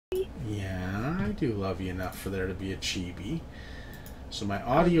do love you enough for there to be a chibi. So my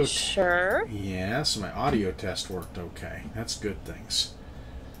audio... Sure. Yeah, so my audio test worked okay. That's good things.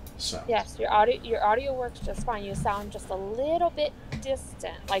 So. Yes, your audio works just fine. You sound just a little bit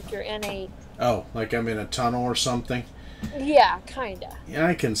distant, like you're in a... Oh, like I'm in a tunnel or something? Yeah, kinda. Yeah,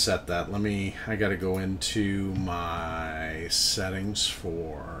 I can set that. I gotta go into my settings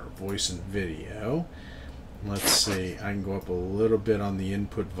for voice and video. Let's see, I can go up a little bit on the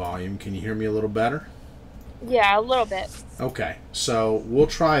input volume. Can you hear me a little better? Yeah, a little bit. Okay, so we'll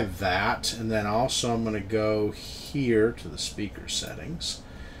try that, and then also I'm going to go here to the speaker settings.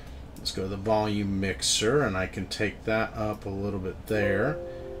 Let's go to the volume mixer, and I can take that up a little bit there,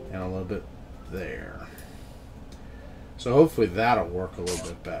 and a little bit there. So hopefully that'll work a little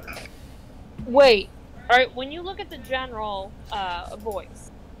bit better. Wait, all right, when you look at the general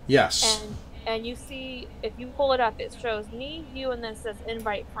voice. Yes. And you see, if you pull it up, it shows me, you, and then it says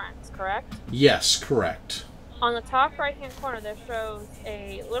invite friends, correct? Yes, correct. On the top right-hand corner, there shows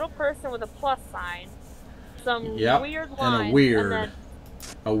a little person with a plus sign, some weird lines, and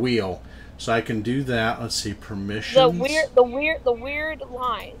a wheel. So I can do that. Let's see, permissions. The weird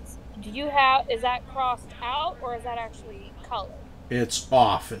lines. Is that crossed out, or is that actually colored? It's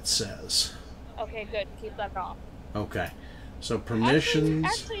off, it says. Okay, good. Keep that off. Okay. So permissions.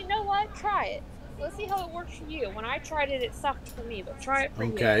 Actually, you know what? Try it. Let's see how it works for you. When I tried it, it sucked for me, but try it for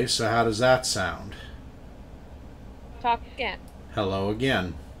you. Okay, so how does that sound? Talk again. Hello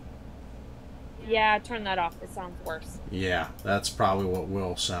again. Yeah, turn that off. It sounds worse. Yeah, that's probably what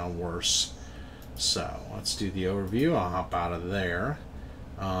will sound worse. So let's do the overview. I'll hop out of there.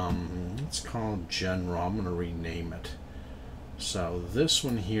 It's called General. I'm going to rename it. So this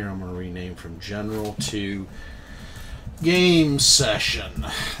one here I'm going to rename from General to Game Session.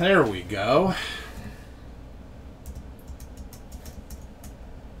 There we go.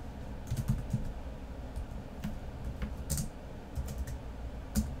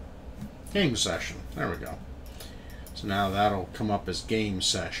 Game Session. There we go. So now that'll come up as Game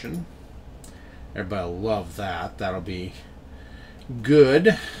Session. Everybody will love that. That'll be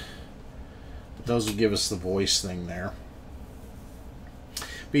good. Those will give us the voice thing there.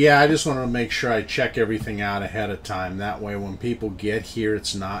 But yeah, I just wanted to make sure I check everything out ahead of time. That way when people get here,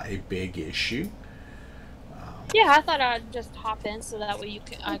 it's not a big issue. Yeah, I thought I'd just hop in so that way you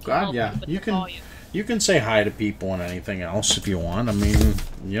can. I can help you with the volume. You can say hi to people and anything else if you want. I mean,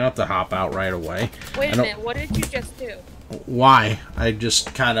 you don't have to hop out right away. Wait a minute, what did you just do? Why? I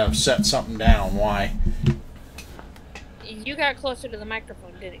just kind of set something down. Why? You got closer to the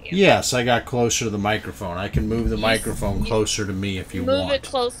microphone, didn't you? Yes, I got closer to the microphone. I can move the microphone closer to me if you want. Move it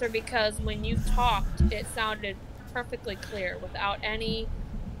closer because when you talked, it sounded perfectly clear without any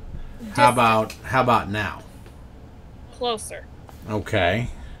distance. How about now? Closer. Okay.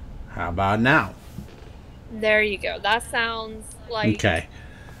 How about now? There you go. That sounds like... Okay.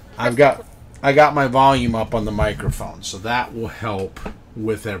 I got my volume up on the microphone, so that will help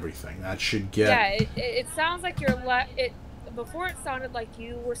with everything. That should get... Yeah, it sounds like you're... Before it sounded like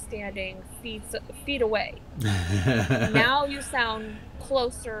you were standing feet away. Now you sound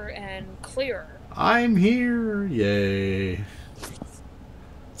closer and clearer. I'm here. Yay.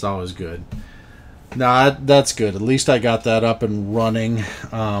 It's always good. No, that's good. At least I got that up and running.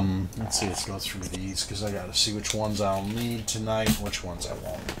 Let's see, let's go through these because I got to see which ones I'll need tonight, which ones I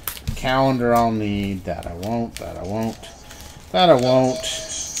won't. Calendar I'll need. That I won't. That I won't. That I won't.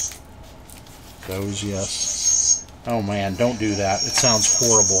 Those, yes. Oh man, don't do that. It sounds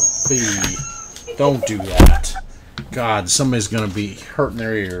horrible. Please, don't do that. God, somebody's going to be hurting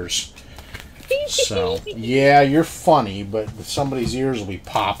their ears. So, yeah, you're funny, but somebody's ears will be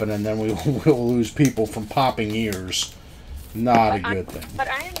popping, and then we'll lose people from popping ears. Not a good thing. But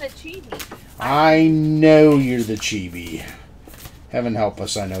I am the chibi. I know you're the chibi. Heaven help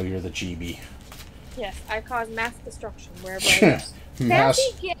us, I know you're the chibi. Yes, I cause mass destruction wherever I go.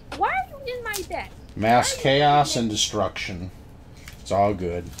 Why are you in my bed? Mass chaos and destruction. It's all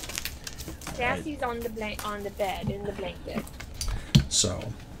good. Sassy's on the bed, in the blanket. So...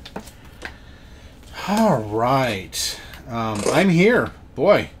 All right, I'm here.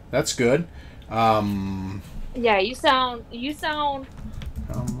 Boy, that's good. Yeah, you sound.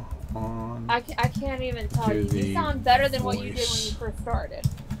 Come on. I can't even tell you. You sound better than what you did when you first started.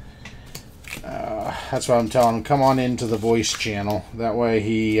 That's what I'm telling him. Come on into the voice channel. That way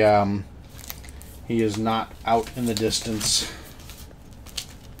he is not out in the distance.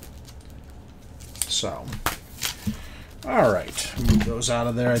 So. Alright, move those out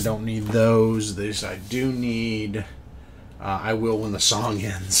of there. I don't need those. These I do need. I will when the song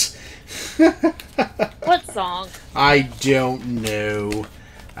ends. What song? I don't know.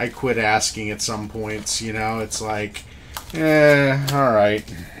 I quit asking at some points, you know. It's like, all right.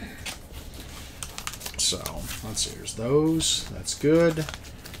 So, let's see. Here's those. That's good.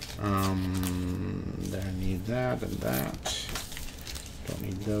 I need that and that. Don't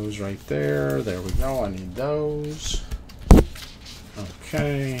need those right there. There we go. I need those.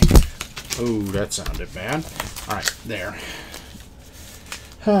 Okay. Oh, that sounded bad. All right, there.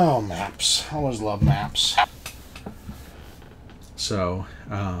 Oh, maps. I always love maps. So,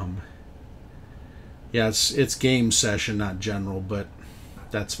 yeah, it's game session, not general, but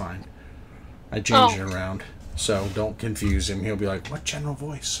that's fine. I changed it around, so don't confuse him. He'll be like, what general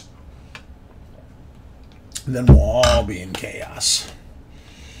voice? And then we'll all be in chaos.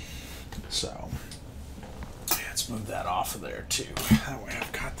 So, let's move that off of there, too. That way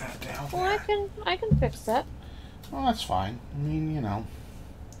I've got that down there. Well, I can fix that. Well, that's fine. I mean, you know.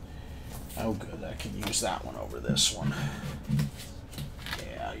 Oh, good. I can use that one over this one.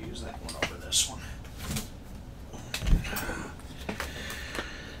 Yeah, I'll use that one over this one.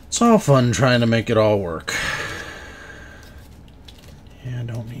 It's all fun trying to make it all work. Yeah, I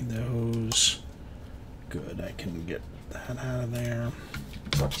don't need those. Good, I can get that out of there.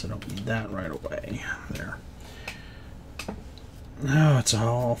 So I don't need that right away. There. Now it's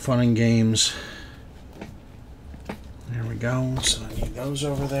all fun and games. There we go. So I need those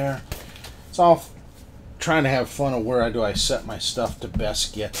over there. It's all trying to have fun of where I set my stuff to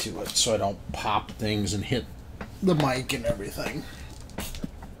best get to it so I don't pop things and hit the mic and everything.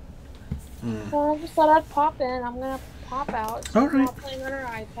 Well, I just thought I'd pop in. I'm going to pop out. She's All right. not playing on her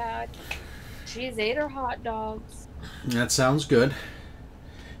iPad. She's ate her hot dogs. That sounds good.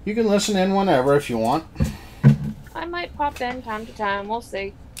 You can listen in whenever if you want. I might pop in time to time. We'll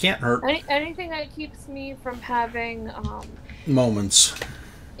see. Can't hurt. Anything that keeps me from having... moments.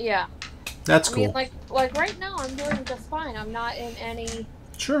 Yeah. That's I cool. mean, like right now, I'm doing just fine. I'm not in any...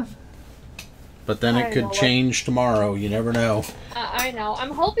 Sure. But then it could know, change tomorrow. You never know. I know.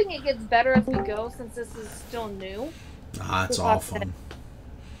 I'm hoping it gets better as we go since this is still new. Ah, it's all fun.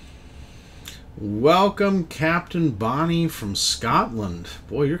 Welcome, Captain Bonnie from Scotland.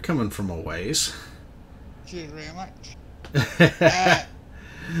 Boy, you're coming from a ways. Thank you very much.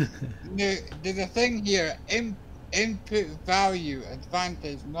 There's a thing here. Input value,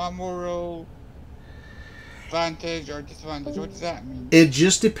 advantage, normal roll, advantage or disadvantage. What does that mean? It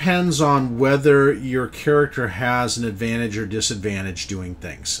just depends on whether your character has an advantage or disadvantage doing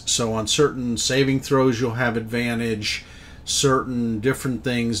things. So on certain saving throws, you'll have advantage. Certain different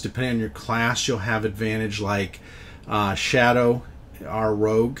things, depending on your class, you'll have advantage. Like Shadow, our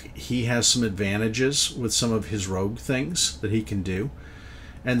rogue, he has some advantages with some of his rogue things that he can do.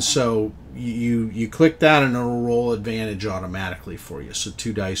 And so you click that and it'll roll advantage automatically for you. So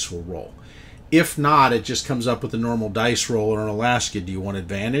 2 dice will roll. If not, it just comes up with a normal dice roller and it'll ask you, do you want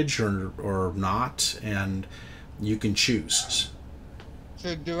advantage or not? And you can choose.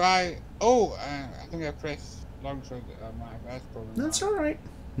 So do I... Oh, I think I pressed long sword on my passport. That's all right.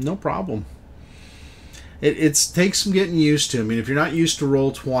 No problem. It takes some getting used to. I mean, if you're not used to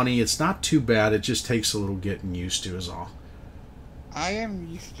roll 20, it's not too bad. It just takes a little getting used to is all. I am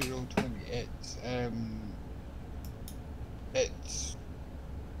used to roll 20. It's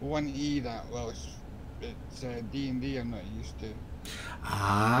 1E that, well, it's D&D I'm not used to.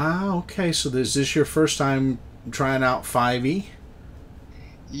 Ah, okay. So is this your first time trying out 5E?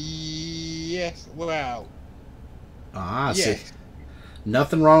 Yes, well... Ah, yes. see.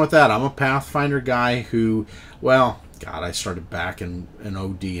 Nothing wrong with that. I'm a Pathfinder guy who, well, God, I started back in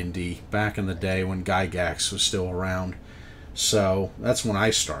OD&D, back in the day when Gygax was still around. So that's when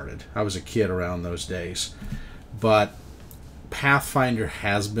I started. I was a kid around those days. But Pathfinder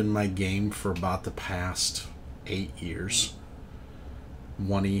has been my game for about the past 8 years.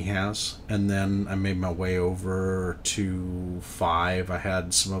 1E has. And then I made my way over to 5. I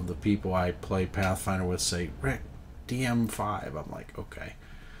had some of the people I play Pathfinder with say, Rick, DM 5. I'm like, okay.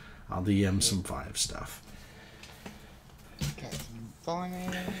 I'll DM some 5 stuff.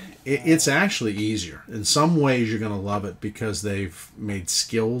 It's actually easier. In some ways, you're going to love it because they've made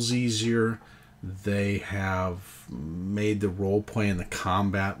skills easier. They have made the role play and the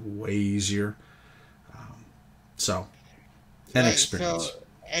combat way easier. And experience. So,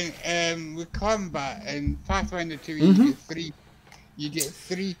 and with combat in Pathfinder 2, you get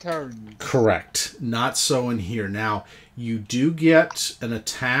 3 turns. Correct. Not so in here. Now, you do get an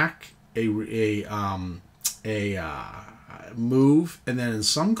attack, a move, and then in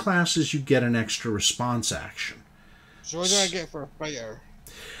some classes you get an extra response action. So what do I get for a fighter?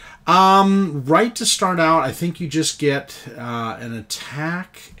 Right to start out, I think you just get an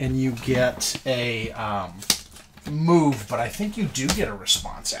attack, and you get a move, but I think you do get a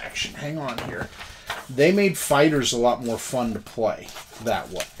response action. Hang on here. They made fighters a lot more fun to play that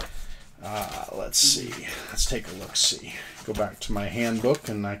way. Let's see. Let's take a look-see. Go back to my handbook,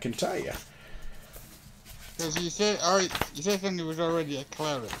 and I can tell you. Because you said something was already a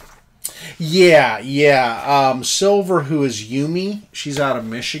cleric. Yeah. Silver, who is Yumi, she's out of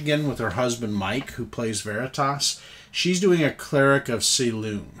Michigan with her husband Mike, who plays Veritas. She's doing a cleric of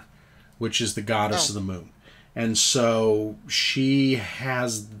Selûne, which is the goddess of the moon. And so she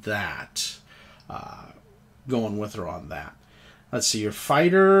has that going with her on that. Let's see, your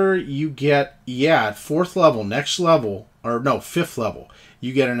fighter, you get, at 4th level, fifth level,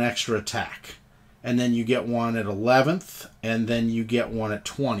 you get an extra attack. And then you get one at 11th, and then you get one at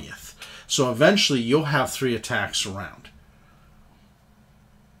 20th. So eventually you'll have 3 attacks around.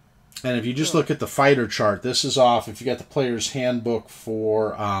 And if you just look at the fighter chart, this is off. If you got the player's handbook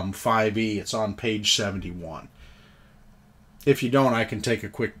for 5e, it's on page 71. If you don't, I can take a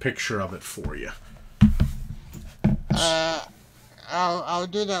quick picture of it for you. I'll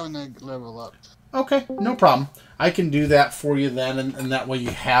do that when I level up. Okay, no problem. I can do that for you then, and that way you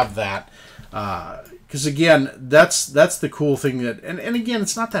have that. Because again, that's the cool thing that, and again,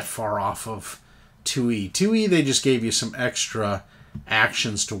 it's not that far off of 2e. 2e, they just gave you some extra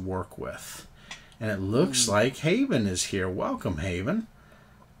actions to work with. And it looks like Haven is here. Welcome, Haven.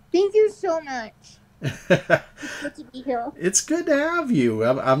 Thank you so much. It's good to be here. It's good to have you.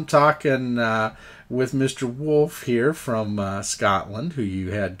 I'm talking with Mr. Wolf here from Scotland, who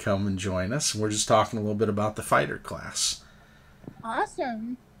you had come and join us. We're just talking a little bit about the fighter class.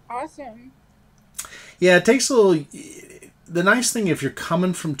 Awesome. Yeah, it takes a little... The nice thing, if you're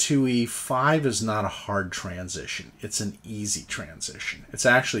coming from 2e, 5 is not a hard transition. It's an easy transition. It's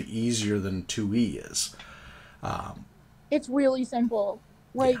actually easier than 2e is. It's really simple.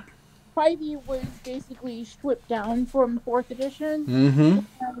 Like, 5e was basically stripped down from 4th edition. Mm-hmm.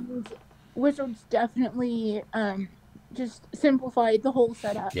 And Wizards definitely just simplified the whole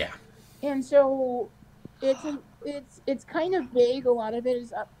setup. Yeah. And so it's kind of vague. A lot of it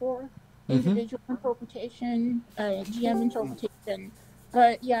is up for individual interpretation, GM interpretation.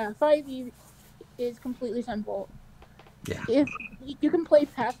 But yeah, 5e is completely simple. Yeah. If you can play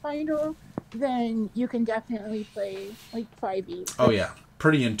Pathfinder, then you can definitely play like 5e. Oh yeah,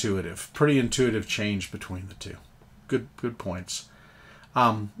 pretty intuitive change between the two. Good points.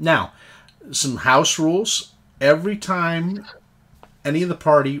 Now, some house rules. Every time any of the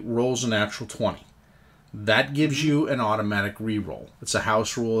party rolls a natural 20, that gives you an automatic reroll. It's a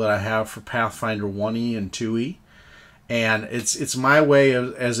house rule that I have for Pathfinder 1e and 2e. And it's my way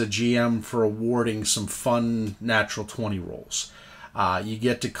as a GM for awarding some fun natural 20 rolls. You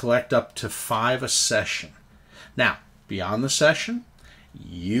get to collect up to 5 a session. Now, beyond the session,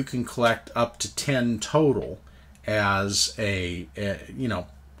 you can collect up to 10 total as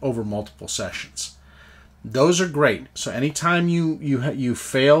over multiple sessions. Those are great. So anytime you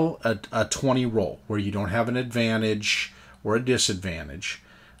fail a 20 roll where you don't have an advantage or a disadvantage,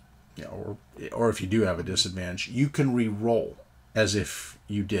 or if you do have a disadvantage, you can re-roll as if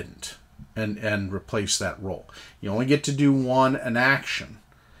you didn't and replace that roll. You only get to do an action,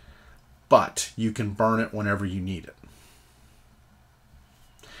 but you can burn it whenever you need it.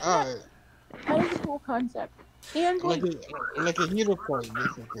 That is a cool concept. And like a hero point,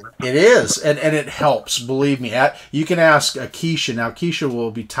 basically. It is, and it helps, believe me. You can ask Keisha. Now, Keisha will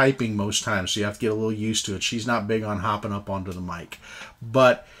be typing most times, so you have to get a little used to it. She's not big on hopping up onto the mic.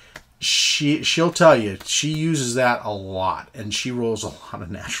 But she'll tell you, she uses that a lot, and she rolls a lot of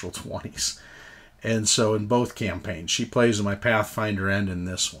natural 20s. And so in both campaigns, she plays in my Pathfinder and in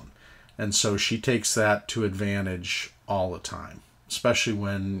this one. And so she takes that to advantage all the time. Especially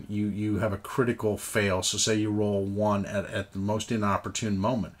when you have a critical fail. So say you roll 1 at the most inopportune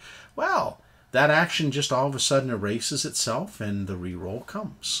moment. Well, that action just all of a sudden erases itself and the reroll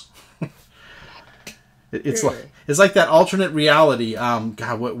comes. It's like that alternate reality.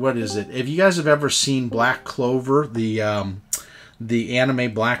 God, what is it? If you guys have ever seen Black Clover, the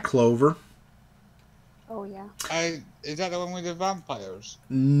anime Black Clover? oh yeah. Is that the one with the vampires?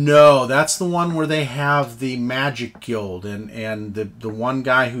 No, that's the one where they have the magic guild, and the one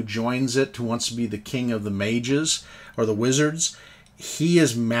guy who joins it, who wants to be the king of the mages or the wizards, he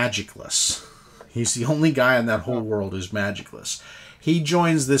is magicless. He's the only guy in that whole world who's magicless. He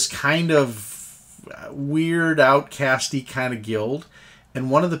joins this kind of weird, outcasty kind of guild, and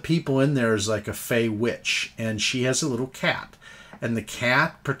one of the people in there is like a fey witch, and she has a little cat, and the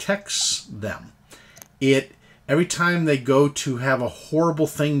cat protects them. Every time they go to have a horrible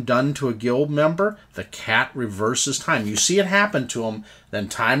thing done to a guild member, the cat reverses time. You see it happen to them, then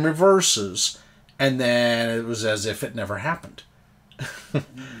time reverses, and then it was as if it never happened.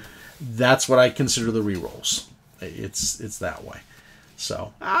 That's what I consider the rerolls. It's that way.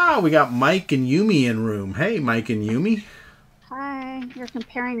 So, we got Mike and Yumi in room. Hey, Mike and Yumi. Hi. You're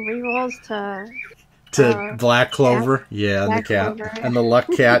comparing rerolls to Black Clover. Yeah, and the cat. Clover. And the Luck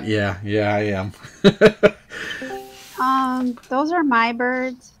Cat. Yeah, I am. Those are my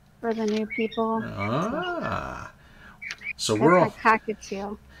birds for the new people. So that's we're my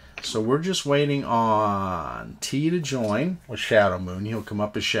cockatiel. So we're just waiting on T to join with Shadow Moon. He'll come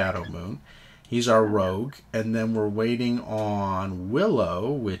up as Shadow Moon. He's our rogue. And then we're waiting on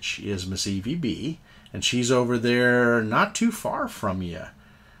Willow, which is Miss Evie B. And she's over there not too far from you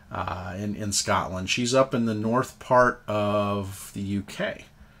in Scotland. She's up in the north part of the UK,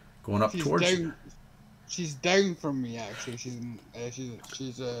 going up towards you. She's down from me, actually.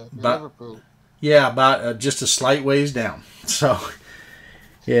 She's Liverpool. Yeah, about just a slight ways down. So,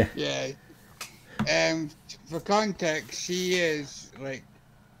 yeah. Yeah. For context, she is like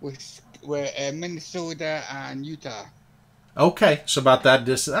with Minnesota and Utah. Okay, so about that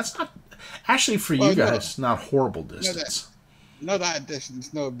distance. That's not actually for you guys. Not horrible distance. Not that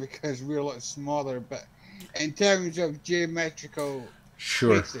distance, no, because we're a lot smaller. But in terms of geometrical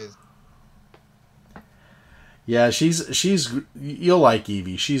places. Yeah, she's you'll like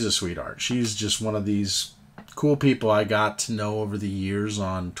Evie. She's a sweetheart. She's just one of these cool people I got to know over the years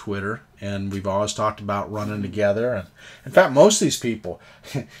on Twitter, and we've always talked about running together. And in fact, most of these people,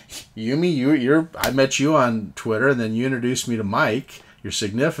 Yumi, I met you on Twitter, and then you introduced me to Mike, your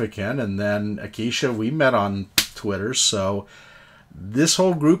significant, and then Akisha, we met on Twitter. So this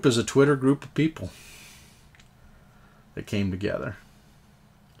whole group is a Twitter group of people that came together.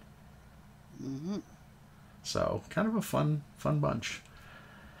 Mm-hmm. So, kind of a fun bunch.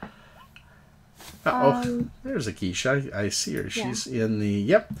 There's Akisha. I see her. She's in the...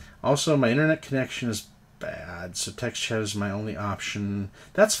 Yep. Also, my internet connection is bad, so text chat is my only option.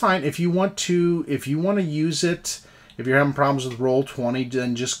 That's fine. If you want to use it, if you're having problems with Roll20,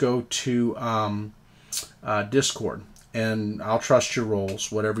 then just go to Discord, and I'll trust your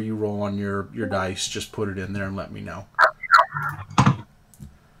rolls. Whatever you roll on your dice, just put it in there and let me know.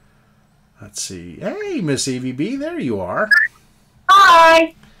 Let's see. Hey, Miss Evie B, there you are.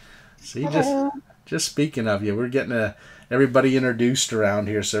 Hi. See, just speaking of you, we're getting everybody introduced around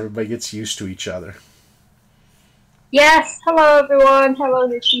here, so everybody gets used to each other. Yes. Hello, everyone. Hello,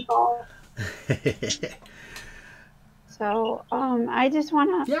 the people. So, I just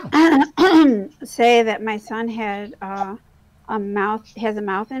want to say that my son had a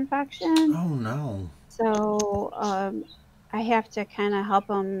mouth infection. Oh no. So, I have to kind of help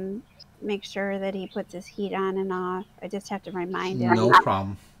him make sure that he puts his heat on and off. I just have to remind him. No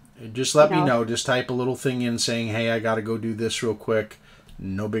problem. Just let me know. Just type a little thing in saying, hey, I got to go do this real quick.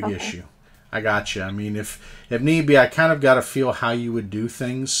 No big issue. I got you. I mean, if need be, I kind of got to feel how you would do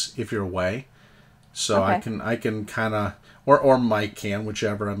things if you're away. So I can kind of, or Mike can,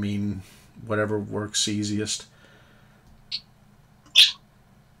 whichever. I mean, whatever works easiest.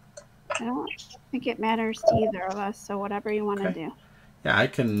 I don't think it matters to either of us, so whatever you want to do. Yeah, I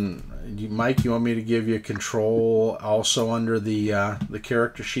can. Mike, you want me to give you control also under the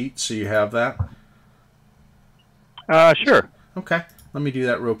character sheet, so you have that? Sure. Okay, let me do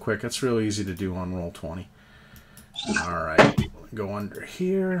that real quick. It's real easy to do on Roll20. All right, go under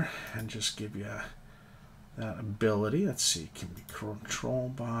here and just give you that ability. Let's see, can be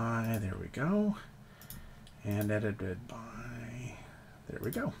controlled by. There we go, and edited by. There we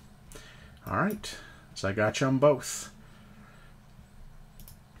go. All right, so I got you on both.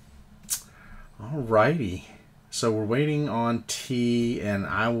 Alrighty, so we're waiting on T, and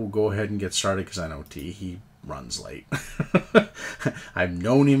I will go ahead and get started because I know T, he runs late. I've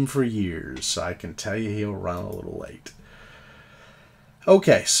known him for years, so I can tell you he'll run a little late.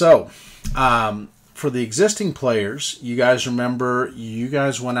 Okay, so for the existing players, you guys remember you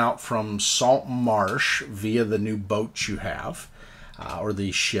guys went out from Saltmarsh via the new boat you have, or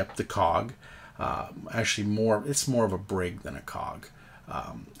the ship, the cog. Actually, it's more of a brig than a cog.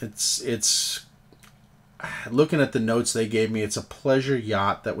 It's looking at the notes they gave me, it's a pleasure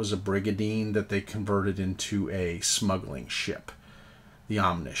yacht that was a brigantine that they converted into a smuggling ship. The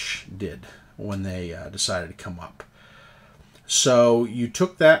Omnish did when they decided to come up. So you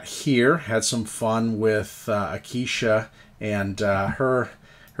took that here, had some fun with Akisha and her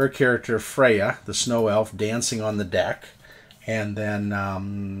character Freya, the snow elf, dancing on the deck. And then, I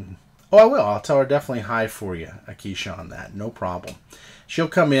will. I'll tell her definitely hi for you, Akisha, on that. No problem. She'll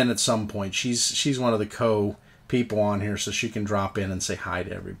come in at some point. She's one of the co-people on here, so she can drop in and say hi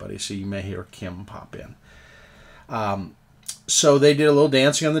to everybody. So you may hear Kim pop in. So they did a little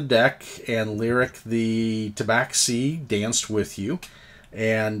dancing on the deck, and Lyric the Tabaxi danced with you.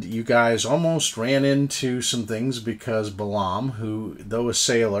 And you guys almost ran into some things because Balaam, who, though a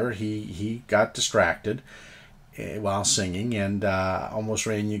sailor, he got distracted while singing, and almost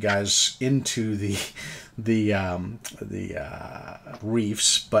ran you guys into the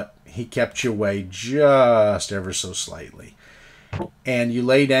reefs, but he kept you away just ever so slightly. And you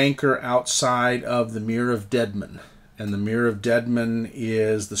laid anchor outside of the Mere of Deadmen. And the Mere of Deadmen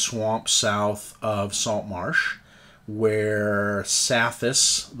is the swamp south of Saltmarsh, where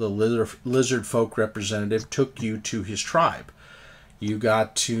Sathis, the lizard folk representative, took you to his tribe. You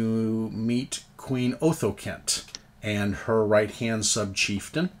got to meet Queen Othokhent and her right-hand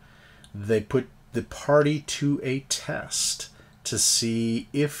sub-chieftain. They put the party to a test to see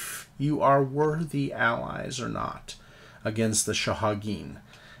if you are worthy allies or not against the Shahagin.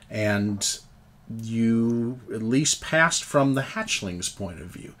 And you at least passed from the hatchlings' point of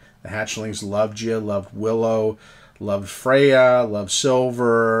view. The hatchlings loved you, loved Willow, loved Freya, loved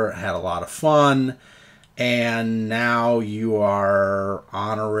Silver, had a lot of fun, and now you are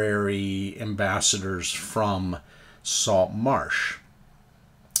honorary ambassadors from Saltmarsh.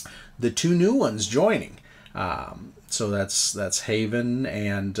 The two new ones joining. So that's Haven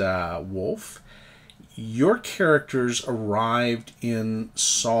and Wolf. Your characters arrived in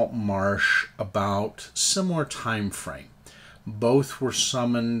Saltmarsh about similar time frame. Both were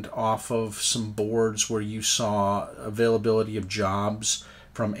summoned off of some boards where you saw availability of jobs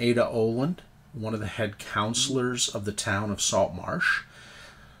from Ada Oland, one of the head counselors of the town of Saltmarsh.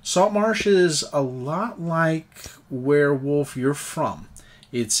 Saltmarsh is a lot like where, Wolf, you're from.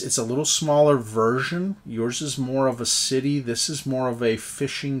 It's a little smaller version. Yours is more of a city. This is more of a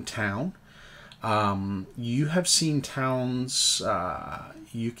fishing town. You have seen towns,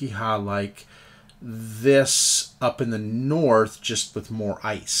 Yukiha, like this up in the north, just with more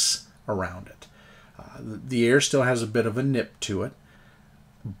ice around it. The air still has a bit of a nip to it,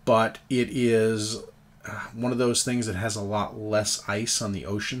 but it is one of those things that has a lot less ice on the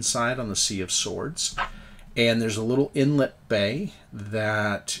ocean side, on the Sea of Swords. And there's a little inlet bay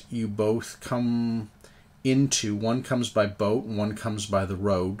that you both come into. One comes by boat and one comes by the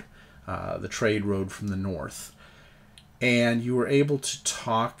road, the trade road from the north. And you were able to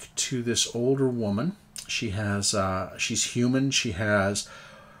talk to this older woman. She has, she's human. She has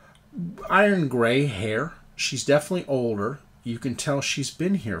iron gray hair. She's definitely older. You can tell she's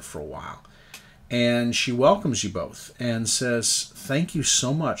been here for a while. And she welcomes you both and says, "Thank you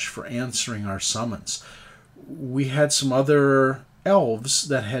so much for answering our summons. We had some other elves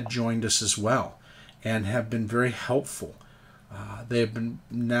that had joined us as well and have been very helpful. They have been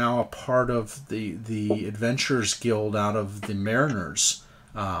now a part of the Adventurers Guild out of the Mariners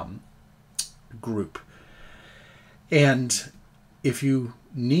group. And if you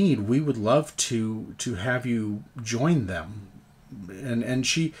need, we would love to have you join them." And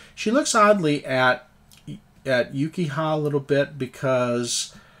she looks oddly at Yukiha a little bit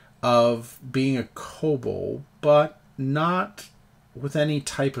because of being a kobold, but not with any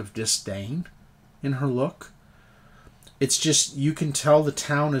type of disdain in her look. It's just, you can tell the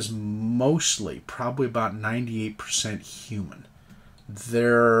town is mostly, probably about 98% human.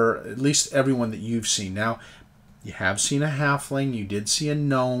 They're, at least everyone that you've seen. Now, you have seen a halfling. You did see a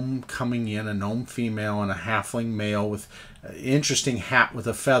gnome coming in, a gnome female and a halfling male with an interesting hat with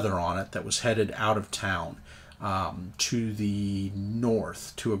a feather on it that was headed out of town to the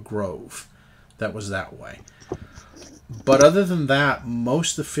north, to a grove that was that way. But other than that,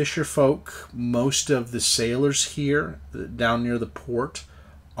 most of the fisher folk, most of the sailors here down near the port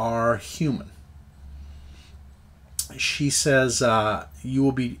are human. She says you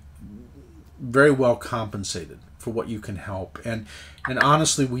will be very well compensated for what you can help. And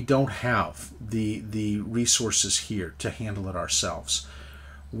honestly, we don't have the resources here to handle it ourselves.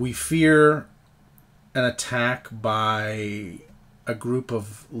 We fear an attack by a group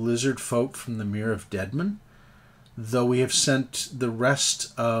of lizard folk from the Mere of Deadmen, though we have sent the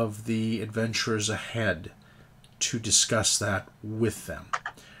rest of the adventurers ahead to discuss that with them.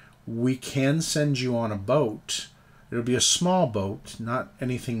 We can send you on a boat. It'll be a small boat, not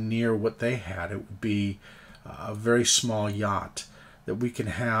anything near what they had. It would be a very small yacht that we can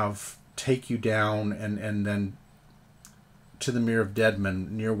have take you down and then to the Mere of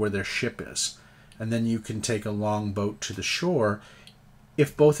Deadmen near where their ship is. And then you can take a long boat to the shore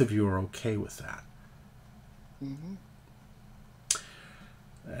if both of you are okay with that. Mm-hmm.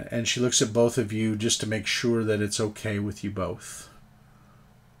 And she looks at both of you just to make sure that it's okay with you both.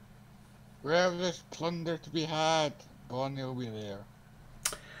 Wherever there's plunder to be had, Bonnie will be there.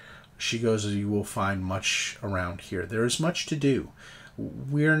 She goes, you will find much around here. There is much to do.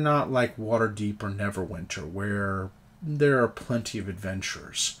 We're not like Waterdeep or Neverwinter, where there are plenty of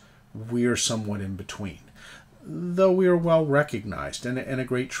adventurers. We're somewhat in between, though we are well recognized and a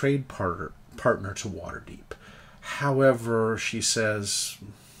great trade partner to Waterdeep. However, she says,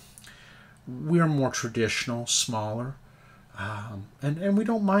 we are more traditional, smaller, and we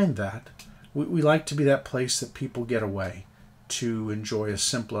don't mind that. We like to be that place that people get away to enjoy a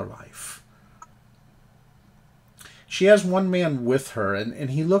simpler life. She has one man with her, and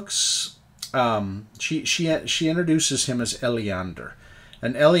he looks... She introduces him as Eleander.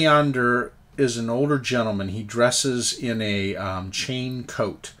 And Eleander is an older gentleman. He dresses in a chain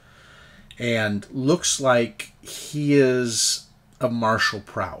coat and looks like he is of martial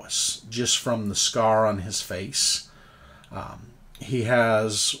prowess, just from the scar on his face. He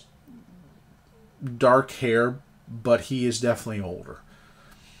has dark hair, but he is definitely older.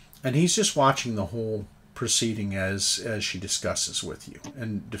 And he's just watching the whole proceeding as she discusses with you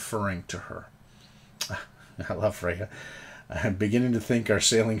and deferring to her. I love Freya. I'm beginning to think our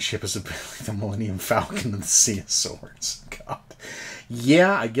sailing ship is a bit like the Millennium Falcon of the Sea of Swords. God.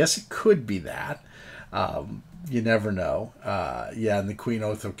 Yeah, I guess it could be that. You never know. Yeah, and the Queen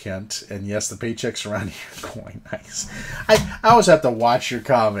Othokhent. And yes, the paychecks around here are going nice. I always have to watch your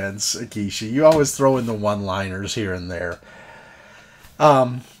comments, Akisha. You always throw in the one-liners here and there.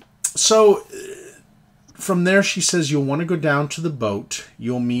 So from there, she says, you'll want to go down to the boat.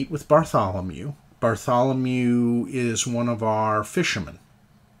 You'll meet with Bartholomew. Bartholomew is one of our fishermen.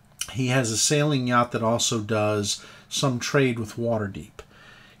 He has a sailing yacht that also does some trade with Waterdeep.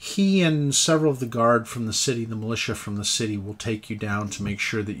 He and several of the guard from the city, the militia from the city, will take you down to make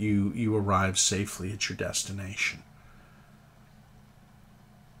sure that you arrive safely at your destination.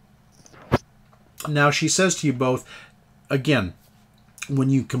 Now, she says to you both, again, when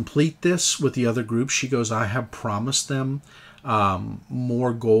you complete this with the other group, she goes, I have promised them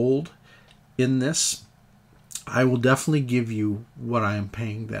more gold in this. I will definitely give you what I am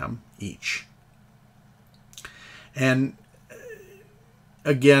paying them each. And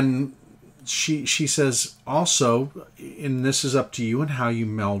again, she says also, and this is up to you and how you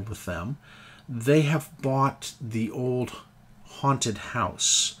meld with them, they have bought the old haunted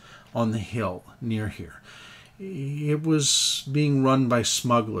house on the hill near here. It was being run by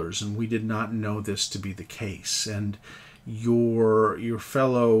smugglers, and we did not know this to be the case. And your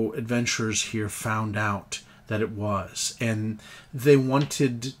fellow adventurers here found out that it was, and they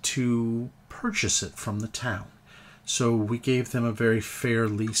wanted to purchase it from the town. So we gave them a very fair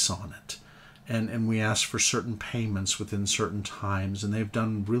lease on it, and we asked for certain payments within certain times, and they've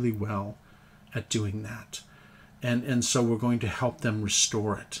done really well at doing that. And so we're going to help them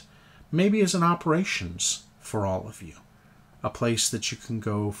restore it, maybe as an operations for all of you, a place that you can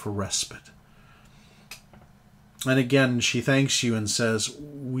go for respite. And again, she thanks you and says,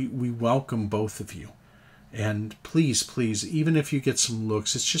 we welcome both of you. And please, please, even if you get some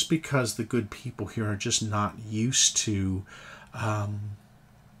looks, it's just because the good people here are just not used to,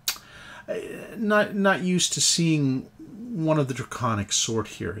 not used to seeing one of the draconic sort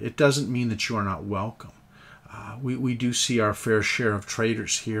here. It doesn't mean that you are not welcome. We do see our fair share of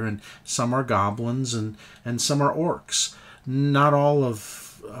traders here, and some are goblins and some are orcs. Not all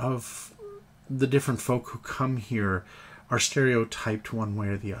of the different folk who come here are stereotyped one way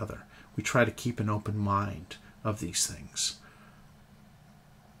or the other. We try to keep an open mind of these things.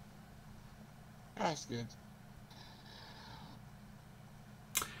 That's good.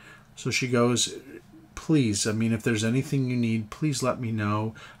 So she goes, please, I mean, if there's anything you need, please let me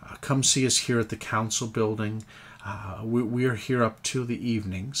know. Come see us here at the council building. We are here up till the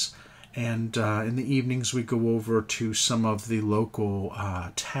evenings. And in the evenings, we go over to some of the local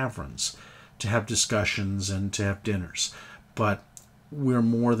taverns to have discussions and to have dinners. But we're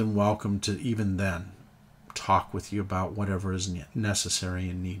more than welcome to, even then, talk with you about whatever is necessary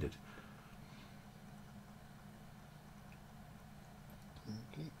and needed.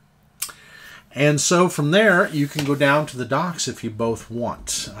 And so from there, you can go down to the docks if you both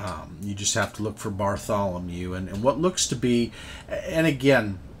want. You just have to look for Bartholomew and what looks to be, and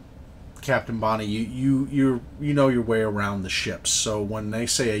again, Captain Bonnie, you know your way around the ships. So when they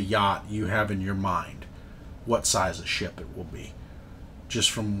say a yacht, you have in your mind what size of ship it will be, just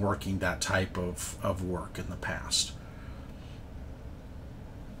from working that type of work in the past.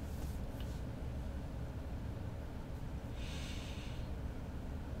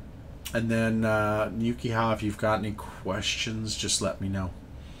 And then, Yukiha, if you've got any questions, just let me know.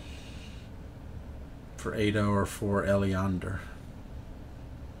 For Ada or for Eleander.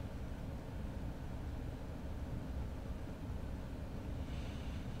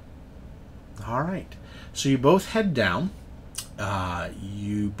 All right. So you both head down.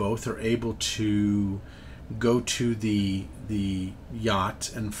 You both are able to go to the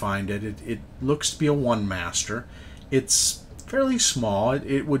yacht and find it. It looks to be a one-master. It's fairly small.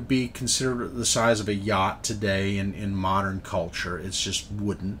 It would be considered the size of a yacht today in modern culture. It's just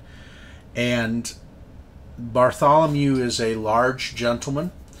wooden. And Bartholomew is a large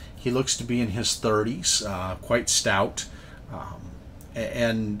gentleman. He looks to be in his 30s, quite stout.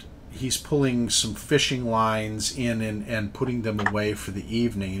 And he's pulling some fishing lines in and putting them away for the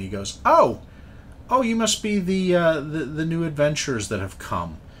evening. And he goes, Oh, you must be the new adventurers that have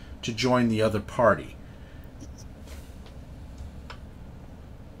come to join the other party.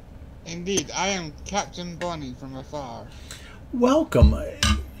 Indeed, I am Captain Bonnie from afar. Welcome.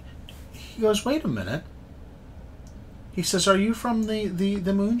 He goes, wait a minute. He says, are you from the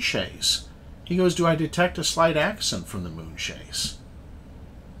Moonshays? He goes, do I detect a slight accent from the Moonshays?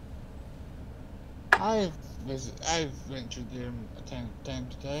 I've ventured there time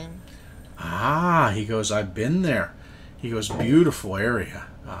to time. Ah, he goes, I've been there. He goes, beautiful area.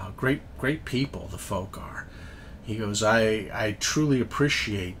 Great people, the folk are. He goes, I truly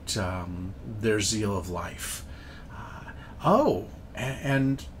appreciate their zeal of life.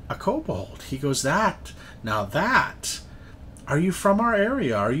 And a kobold. He goes, now that. Are you from our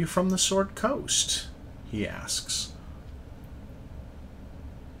area? Are you from the Sword Coast? He asks.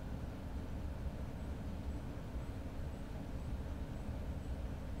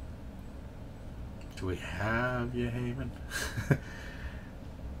 Do we have you, Haven?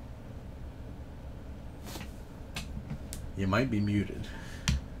 You might be muted.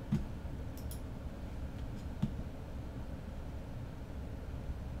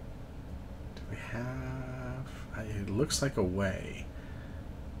 Do we have... It looks like a way.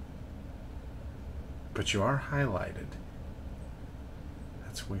 But you are highlighted.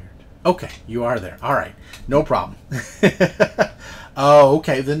 That's weird. Okay, you are there. All right, no problem. Oh,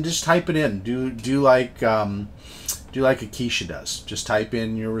 okay. Then just type it in. Do like Akisha does. Just type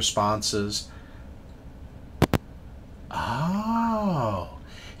in your responses. Oh,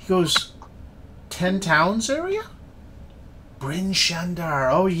 he goes 10 Towns area. Bryn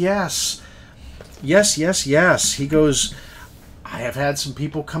Shandar. Oh yes. He goes, I have had some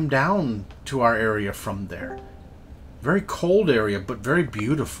people come down to our area from there. Very cold area, but very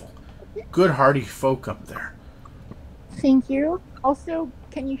beautiful. Good hardy folk up there. Thank you. Also,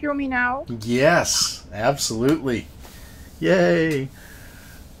 can you hear me now? Yes, absolutely. Yay.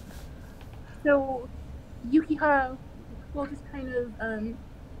 So, Yukiha will just kind of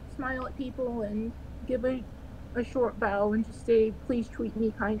smile at people and give a short bow and just say, please treat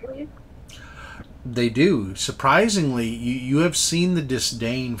me kindly. They do. Surprisingly, you have seen the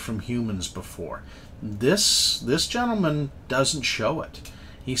disdain from humans before. This gentleman doesn't show it.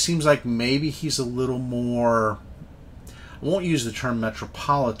 He seems like maybe he's a little more, I won't use the term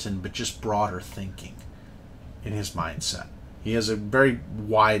metropolitan, but just broader thinking in his mindset. He has a very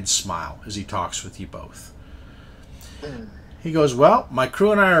wide smile as he talks with you both. He goes, well, my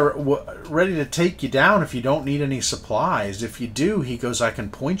crew and I are ready to take you down if you don't need any supplies. If you do, he goes, I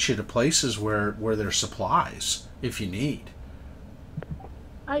can point you to places where there's supplies if you need.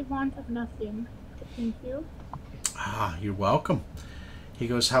 I want of nothing. Thank you. Ah, you're welcome. He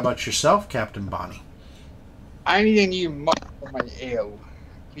goes, how about yourself, Captain Bonnie? I need a new mug for my ale.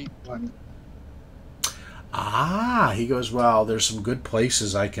 Keep one. Ah, he goes, well, there's some good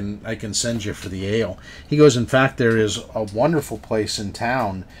places I can send you for the ale. He goes, in fact, there is a wonderful place in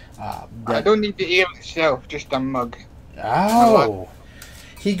town. I don't need the ale itself, just a mug. Oh.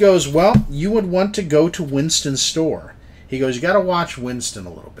 He goes, well, you would want to go to Winston's store. He goes, you got to watch Winston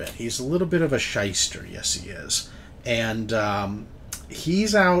a little bit. He's a little bit of a shyster, yes he is. And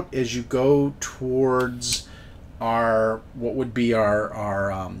he's out as you go towards what would be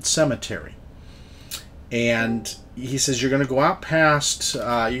our cemetery. And he says you're going to go out past,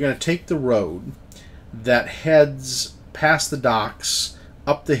 you're going to take the road that heads past the docks,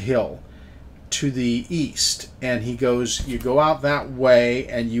 up the hill to the east. And he goes, you go out that way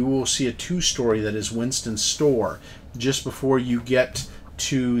and you will see a 2-story that is Winston's store just before you get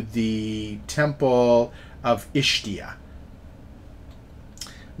to the temple of Ishtia,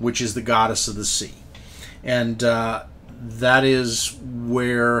 which is the goddess of the sea. And that is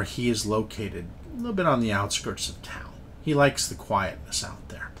where he is located. A little bit on the outskirts of town. He likes the quietness out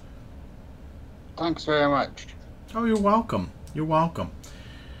there. Thanks very much. Oh, you're welcome. You're welcome.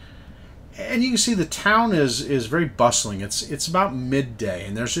 And you can see the town is very bustling. It's about midday,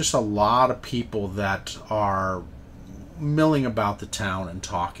 and there's just a lot of people that are milling about the town and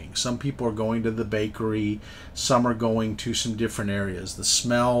talking. Some people are going to the bakery. Some are going to some different areas. The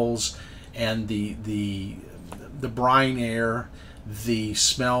smells and the brine air, the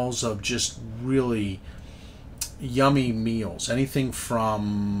smells of just really yummy meals, anything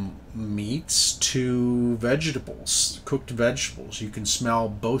from meats to vegetables, cooked vegetables. You can smell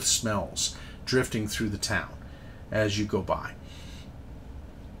both smells drifting through the town as you go by.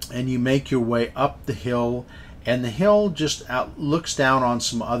 And you make your way up the hill, and the hill just looks down on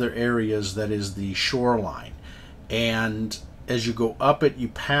some other areas that is the shoreline. And as you go up it, you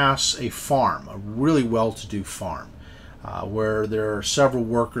pass a farm, a really well-to-do farm, where there are several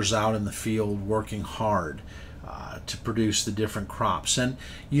workers out in the field working hard to produce the different crops. And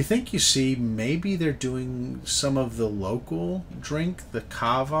you think you see maybe they're doing some of the local drink, the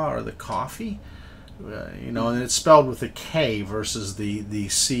kava or the coffee. And it's spelled with a K versus the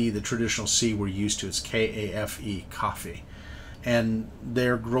C, the traditional C we're used to. It's K-A-F-E, coffee. And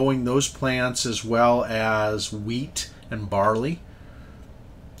they're growing those plants as well as wheat and barley.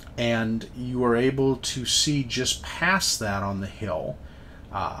 And you are able to see just past that on the hill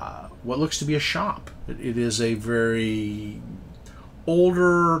what looks to be a shop. It is a very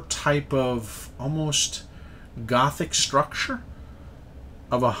older type of almost Gothic structure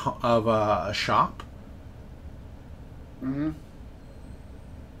of a shop. Mm-hmm.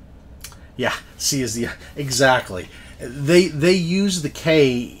 Yeah, C is the exactly. They use the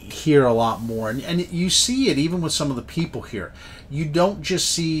K here a lot more, and you see it even with some of the people here. You don't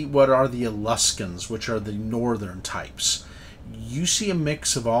just see what are the Eluskans, which are the northern types. You see a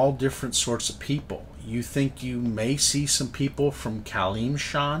mix of all different sorts of people. You think you may see some people from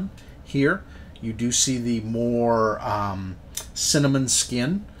Kalimshan here. You do see the more cinnamon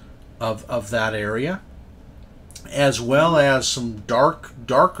skin of that area, as well as some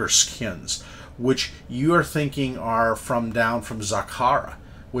darker skins, which you are thinking are down from Zakhara,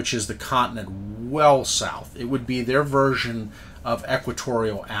 which is the continent well south. It would be their version of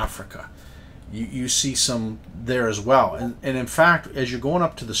equatorial Africa. You see some there as well. And in fact, as you're going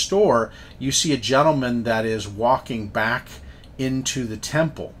up to the store, you see a gentleman that is walking back into the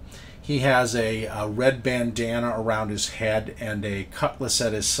temple. He has a red bandana around his head and a cutlass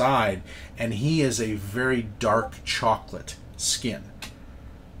at his side, and he is a very dark chocolate skin.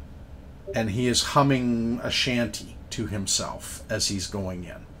 And he is humming a shanty to himself as he's going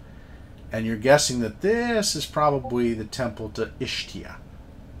in. And you're guessing that this is probably the temple to Ishtia,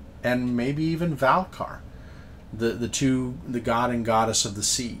 and maybe even Valkar, the god and goddess of the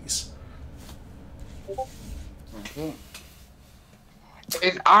seas. Okay.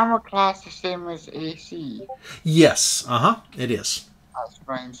 Is armor class the same as AC? Yes, it is. That's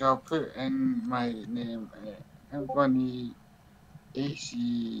fine. So I'll put in my name. I'm going to need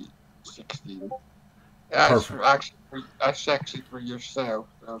AC 16. Perfect. That's actually for yourself.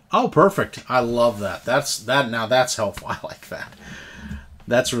 So. Oh, perfect. I love that. Now that's helpful. I like that.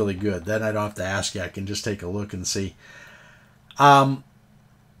 That's really good. Then I don't have to ask you. I can just take a look and see.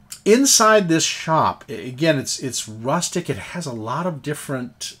 Inside this shop, again, it's rustic. It has a lot of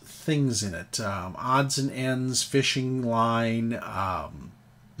different things in it. Odds and ends, fishing line,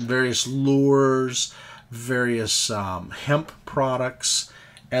 various lures, various hemp products,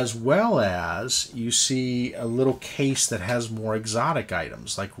 as well as you see a little case that has more exotic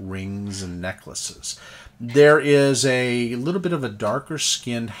items like rings and necklaces. There is a little bit of a darker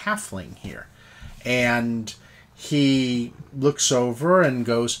skinned halfling here, and he looks over and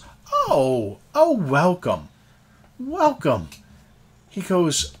goes, oh, welcome. He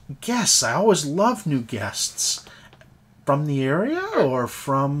goes, guests, I always love new guests. From the area or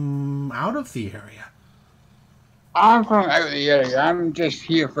from out of the area? I'm from out of the area. I'm just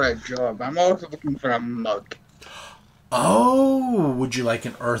here for a job. I'm also looking for a mug. Oh, would you like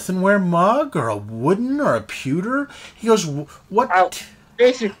an earthenware mug or a wooden or a pewter? He goes, what?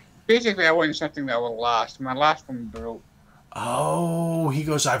 Basically, I want something that will last. My last one broke. Oh, he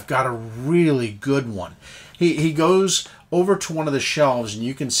goes, I've got a really good one. He goes over to one of the shelves, and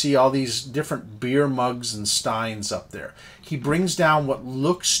you can see all these different beer mugs and steins up there. He brings down what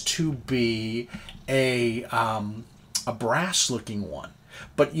looks to be a brass-looking one.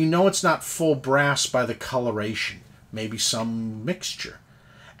 But you know it's not full brass by the coloration. Maybe some mixture.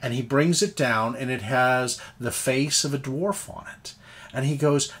 And he brings it down, and it has the face of a dwarf on it. And he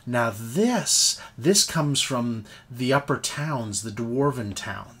goes, now this comes from the upper towns, the dwarven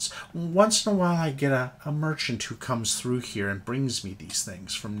towns. Once in a while I get a merchant who comes through here and brings me these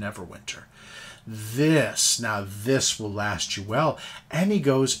things from Neverwinter. This will last you well. And he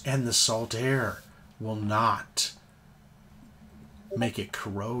goes, and the salt air will not make it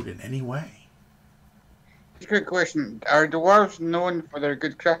corrode in any way. quick question: are dwarves known for their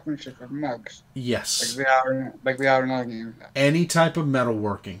good craftsmanship of mugs? Yes. Like they are in other games. Any type of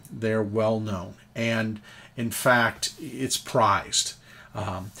metalworking, they're well known, and in fact, it's prized.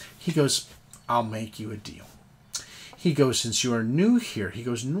 He goes, "I'll make you a deal." He goes, "Since you are new here," he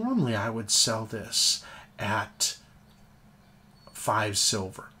goes, "normally I would sell this at 5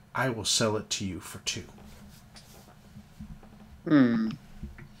 silver. I will sell it to you for 2."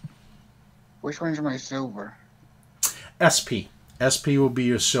 Which one's my silver? SP. SP will be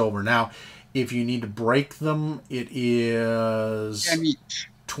your silver. Now, if you need to break them, it is 10 each.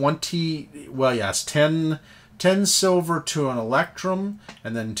 20. Well, yes, 10 silver to an electrum,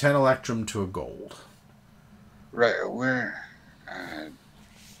 and then 10 electrum to a gold. Right, where?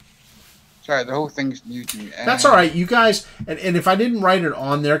 Sorry, the whole thing's new to me. That's all right, you guys. And if I didn't write it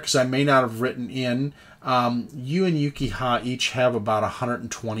on there, because I may not have written in, you and Yukiha each have about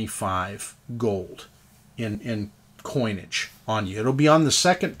 125 gold in coinage on you. It'll be on the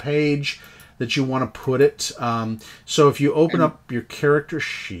second page that you want to put it. So if you open up your character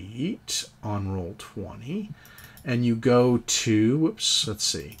sheet on Roll20, and you go to, whoops, let's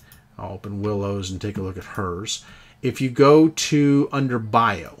see. I'll open Willow's and take a look at hers. If you go to under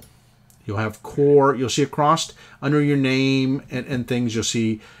bio, you'll have core. You'll see across under your name and things, you'll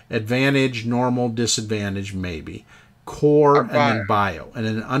see advantage, normal, disadvantage, maybe. Core, and then bio. And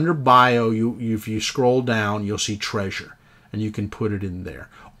then under bio, if you scroll down, you'll see treasure. And you can put it in there.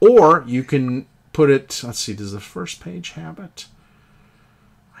 Or you can put it, let's see, does the first page have it?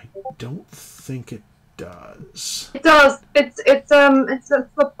 I don't think it does. It does. It's at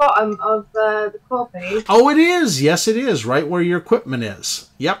the bottom of the core page. Oh, it is. Yes, it is. Right where your equipment is.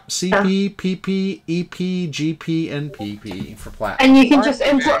 Yep. CP, PP, EP, GP, and PP for platinum. And you can just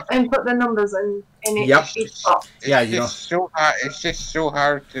input the numbers in each spot. It's just so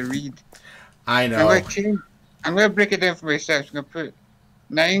hard to read. I know. I'm going to break it down for myself. I'm going to put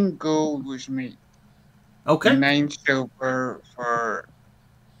 9 gold, which makes 9 silver for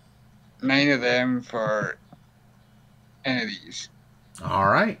 9 of them for any of these. All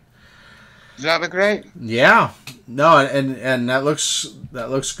right. Does that look right? Yeah. No, and that looks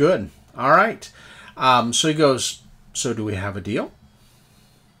good. All right. So he goes, "So do we have a deal?"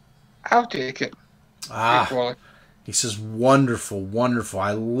 I'll take it. He says, "Wonderful, wonderful.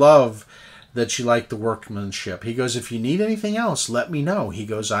 I love that you like the workmanship." He goes, "If you need anything else, let me know." He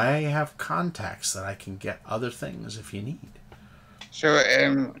goes, "I have contacts that I can get other things if you need."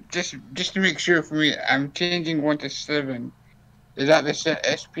 So, just to make sure for me, I'm changing 1 to 7. Is that the set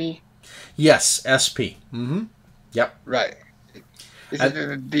SP? Yes, SP. Mm-hmm. Yep. Right. The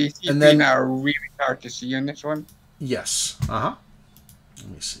CP are really hard to see on this one? Yes. Uh-huh. Let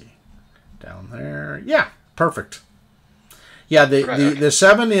me see. Down there. Yeah, perfect. Yeah, the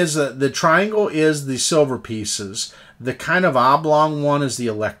 7 is, the triangle is the silver pieces. The kind of oblong one is the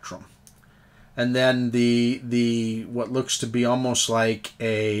electrum. And then the what looks to be almost like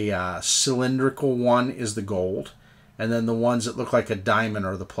a cylindrical one is the gold. And then the ones that look like a diamond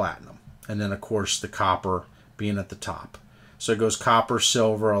are the platinum. And then, of course, the copper being at the top. So it goes copper,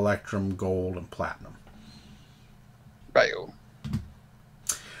 silver, electrum, gold, and platinum. Right.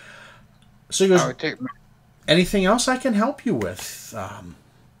 So he goes, "Anything else I can help you with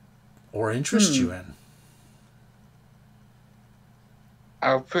or interest you in?"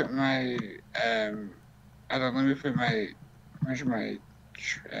 I'll put my let me put my, where's my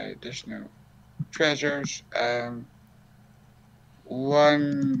additional treasures?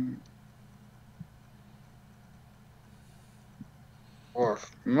 1 dwarf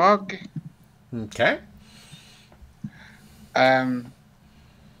mug. Okay.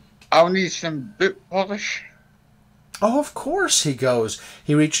 I'll need some boot polish. Oh, of course, he goes.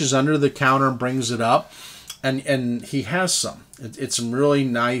 He reaches under the counter and brings it up, and he has some. It's some really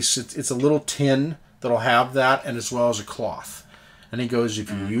nice, it's a little tin that'll have that, and as well as a cloth. And he goes,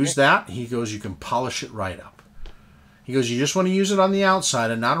 if you use that, he goes, you can polish it right up. He goes, you just want to use it on the outside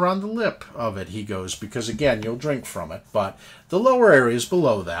and not around the lip of it, he goes, because again, you'll drink from it. But the lower areas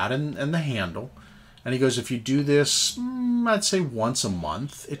below that and the handle. And he goes, if you do this, I'd say once a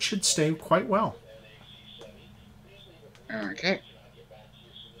month, it should stay quite well. Okay.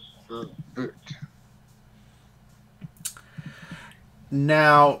 Boot.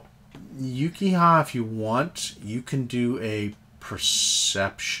 Now, Yukiha, if you want, you can do a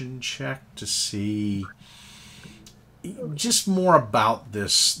perception check to see just more about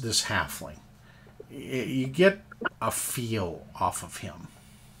this halfling. You get a feel off of him.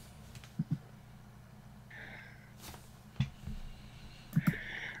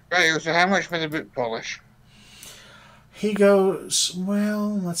 Right, so how much for the boot polish? He goes,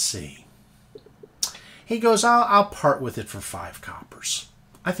 well, let's see. He goes, I'll part with it for 5 coppers.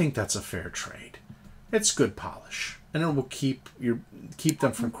 I think that's a fair trade. It's good polish, and it will keep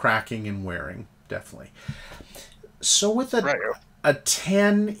them from cracking and wearing, definitely. So with a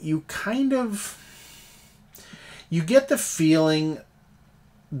 10, you get the feeling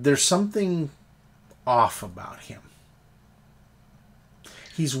there's something off about him.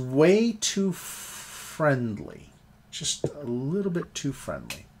 He's way too friendly. Just a little bit too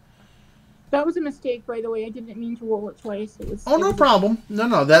friendly. That was a mistake, by the way. I didn't mean to roll it twice. No problem.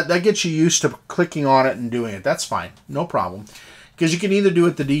 No. That gets you used to clicking on it and doing it. That's fine. No problem. Because you can either do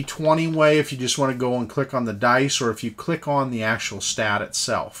it the D20 way if you just want to go and click on the dice, or if you click on the actual stat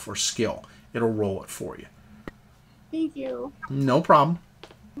itself or skill, it'll roll it for you. Thank you. No problem.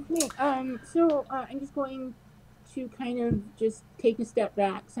 Okay, so I'm just going to kind of just take a step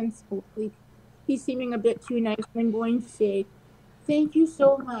back since hopefully he's seeming a bit too nice. I'm going to say, thank you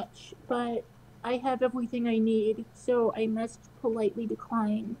so much, but I have everything I need, so I must politely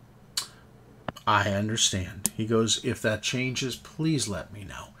decline. I understand. He goes, if that changes, please let me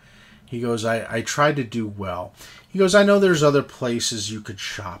know. He goes, I tried to do well. He goes, I know there's other places you could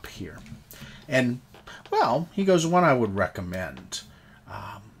shop here. And, well, he goes, one I would recommend,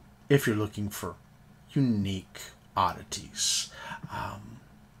 if you're looking for unique oddities.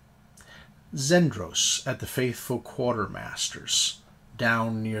 Zendros at the Faithful Quartermasters,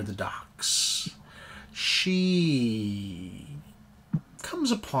 down near the docks. She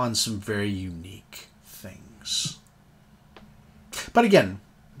comes upon some very unique things. But again,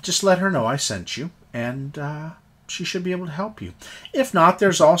 just let her know I sent you, and she should be able to help you. If not,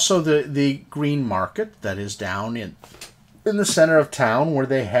 there's also the green market that is down in the center of town, where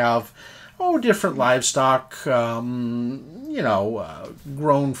they have different livestock, grown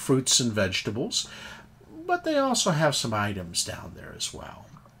fruits and vegetables. But they also have some items down there as well.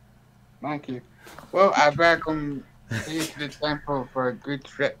 Thank you. Well, I welcome you to the temple for a good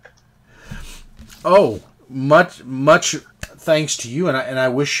trip. Oh, much thanks to you, and I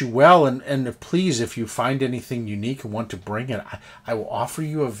wish you well. And please, if you find anything unique and want to bring it, I will offer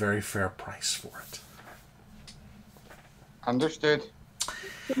you a very fair price for it. Understood.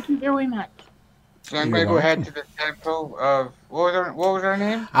 Thank you very much. So I'm going to go ahead to the temple of... What was her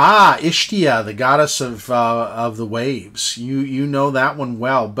name? Ishtia, the goddess of the waves. You know that one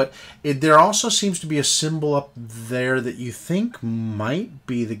well. But there also seems to be a symbol up there that you think might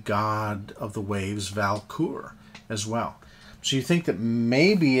be the god of the waves, Valkur, as well. So you think that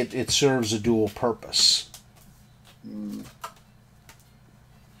maybe it serves a dual purpose.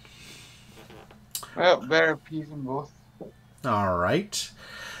 Well, better appeasing both. All right.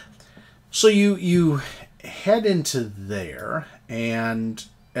 So you head into there, and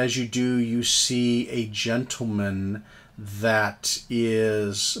as you do, you see a gentleman that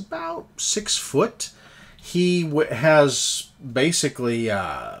is about 6 foot. He has basically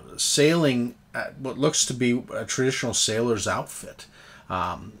sailing, what looks to be a traditional sailor's outfit,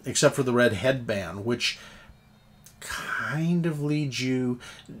 except for the red headband, which kind of leads you...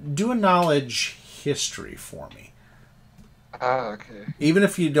 Do a knowledge history for me. Okay. Even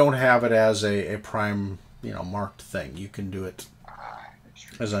if you don't have it as a prime, marked thing, you can do it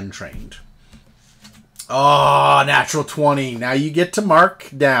as untrained. Oh, natural 20. Now you get to mark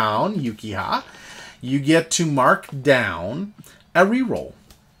down, Yukiha. You get to mark down a reroll.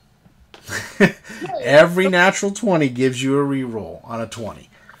 Every natural 20 gives you a reroll on a 20.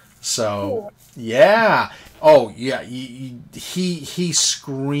 So, yeah. Oh, yeah. He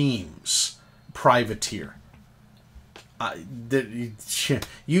screams privateer.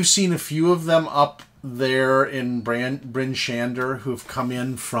 You've seen a few of them up there in Bryn Shander who've come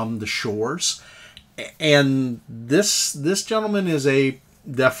in from the shores, and this gentleman is a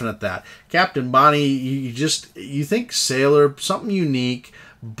definite that. Captain Bonnie, you think sailor, something unique,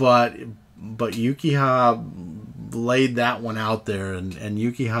 but Yukiha laid that one out there, and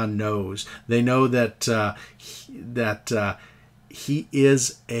Yukiha knows. They know that he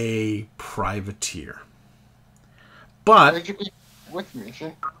is a privateer. But Would you be with me,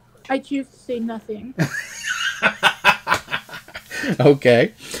 sir? I choose to say nothing.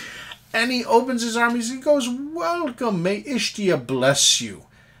 Okay. And he opens his arms. He goes, "Welcome, may Ishtia bless you."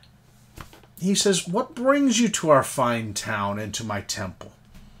 He says, "What brings you to our fine town and to my temple?"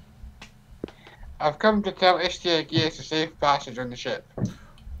 I've come to tell Ishtia Gears a safe passage on the ship.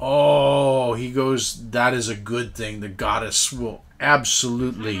 Oh, he goes, "That is a good thing. The goddess will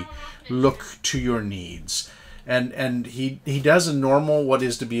absolutely look to your needs." And he does a normal, what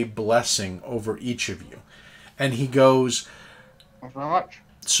is to be a blessing over each of you. And he goes, Thanks very much.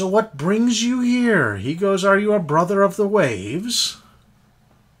 "So what brings you here?" He goes, "Are you a brother of the waves?"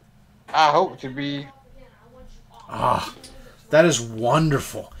 I hope to be. Ah, that is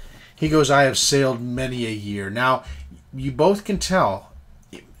wonderful. He goes, I have sailed many a year. Now, you both can tell,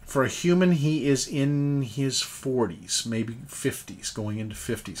 for a human, he is in his 40s, maybe 50s, going into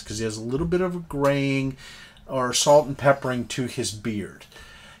 50s, because he has a little bit of a graying or salt and peppering to his beard.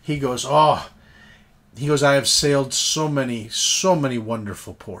 He goes, I have sailed so many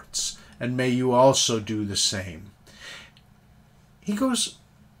wonderful ports, and may you also do the same. He goes,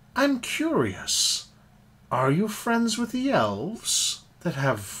 I'm curious. Are you friends with the elves that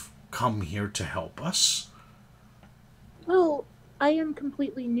have come here to help us? Well, I am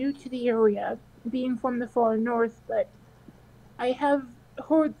completely new to the area, being from the far north, but I have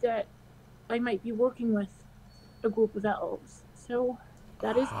heard that I might be working with a group of elves, so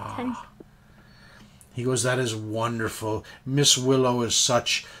that is potential. He goes, that is wonderful. Miss Willow is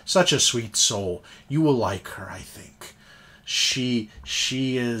such a sweet soul. You will like her, I think. She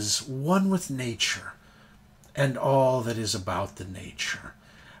is one with nature and all that is about the nature.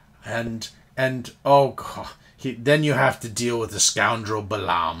 And oh God, then you have to deal with the scoundrel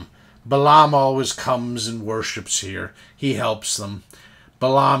Balaam. Balaam always comes and worships here. He helps them.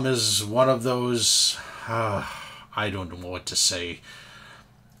 Balaam is one of those, I don't know what to say,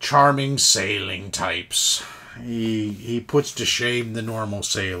 charming sailing types. He puts to shame the normal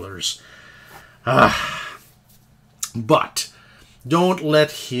sailors. But don't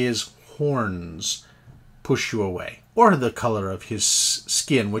let his horns push you away, or the color of his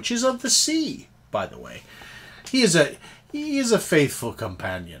skin, which is of the sea, by the way. He is a faithful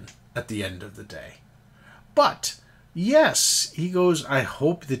companion at the end of the day. But yes, he goes, I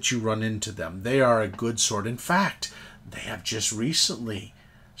hope that you run into them. They are a good sort. In fact, they have just recently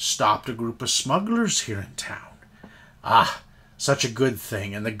stopped a group of smugglers here in town. Such a good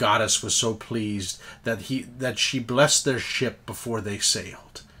thing, and the goddess was so pleased that she blessed their ship before they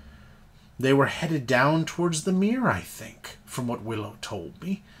sailed. They were headed down towards the mere, I think, from what Willow told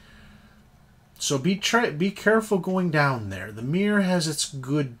me. So be careful going down there. The mere has its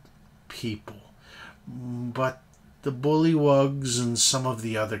good people, but the bullywugs and some of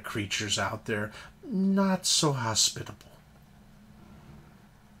the other creatures out there, not so hospitable.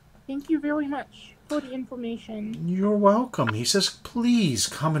 Thank you very much for the information. You're welcome. He says, please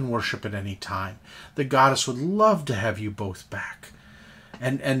come and worship at any time. The goddess would love to have you both back.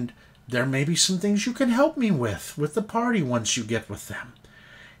 And there may be some things you can help me with the party once you get with them.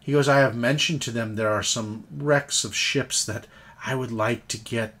 He goes, I have mentioned to them there are some wrecks of ships that I would like to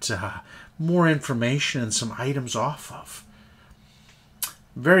get more information and some items off of.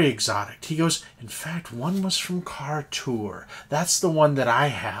 Very exotic. He goes, in fact, one was from Kartur. That's the one that I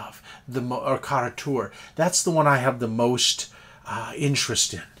have, or Kartur. That's the one I have the most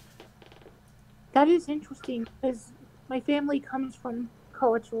interest in. That is interesting, because my family comes from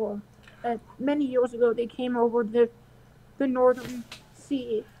Kartur. Many years ago, they came over the northern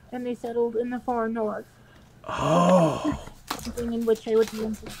sea, and they settled in the far north. Oh. Something in which I would be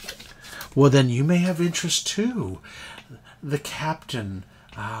interested. Well, then you may have interest too. The captain,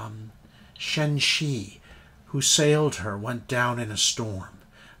 Shen Shi, who sailed her, went down in a storm.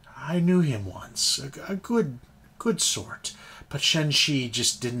 I knew him once, a good sort, but Shen Shi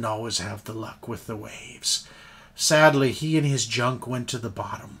just didn't always have the luck with the waves. Sadly, he and his junk went to the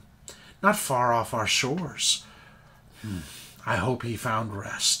bottom, not far off our shores. I hope he found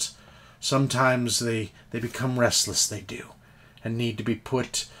rest. Sometimes they become restless, they do, and need to be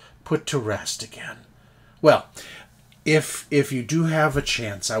put to rest again. Well, if you do have a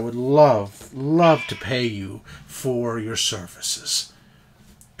chance, I would love to pay you for your services,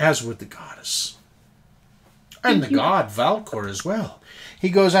 as would the goddess. And the god, Valkor, as well. He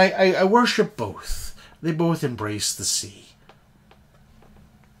goes, I worship both. They both embrace the sea.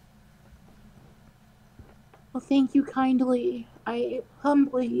 Well, thank you kindly. I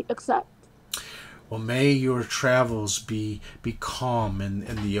humbly accept. Well, may your travels be calm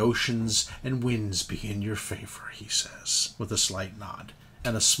and the oceans and winds be in your favor, he says, with a slight nod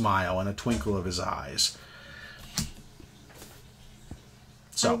and a smile and a twinkle of his eyes.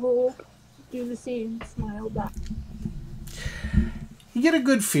 So, I will do the same, smile back. You get a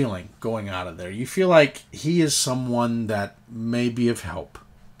good feeling going out of there. You feel like he is someone that may be of help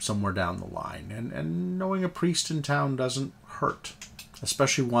somewhere down the line. And knowing a priest in town doesn't hurt,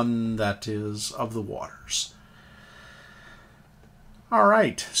 especially one that is of the waters. All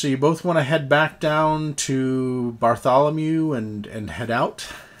right, so you both want to head back down to Bartholomew and head out?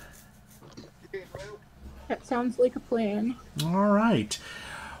 That sounds like a plan. All right.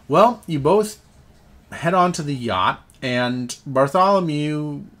 Well, you both head on to the yacht, and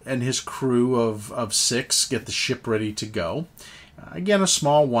Bartholomew and his crew of 6 get the ship ready to go. Again, a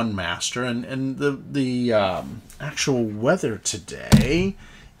small one master, and the actual weather today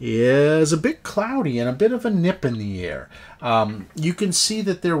is a bit cloudy and a bit of a nip in the air. You can see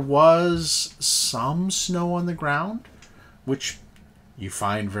that there was some snow on the ground, which you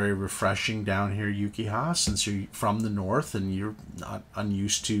find very refreshing down here, Yukiha, since you're from the north and you're not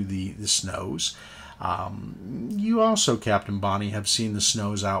unused to the snows. You also, Captain Bonnie, have seen the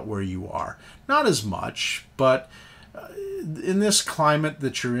snows out where you are. Not as much, but in this climate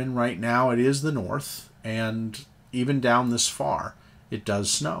that you're in right now, it is the north, and even down this far, it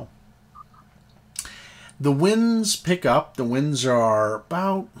does snow. The winds pick up. The winds are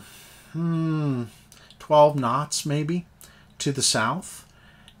about 12 knots, maybe, to the south,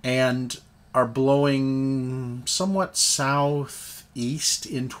 and are blowing somewhat southeast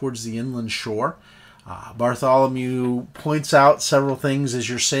in towards the inland shore. Bartholomew points out several things as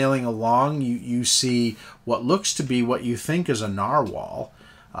you're sailing along. You see what looks to be what you think is a narwhal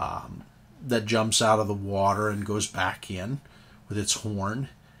that jumps out of the water and goes back in with its horn,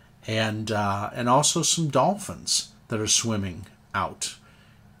 and also some dolphins that are swimming out,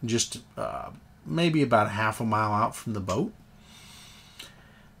 just maybe about half a mile out from the boat.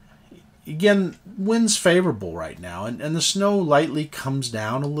 Again, wind's favorable right now, and the snow lightly comes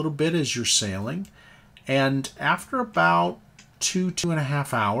down a little bit as you're sailing. And after about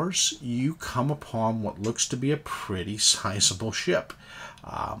 2.5 hours, you come upon what looks to be a pretty sizable ship.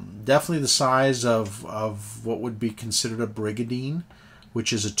 Definitely the size of what would be considered a brigantine,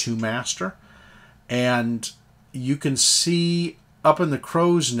 which is a two-master. And you can see up in the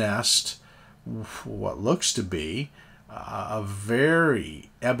crow's nest what looks to be a very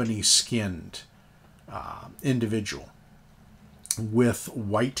ebony-skinned individual with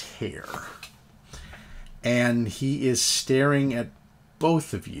white hair. And he is staring at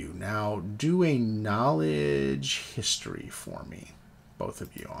both of you. Now, do a knowledge history for me, both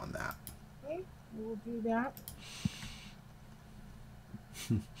of you, on that. Okay, we'll do that.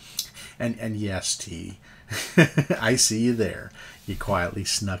 And yes, T, I see you there. You quietly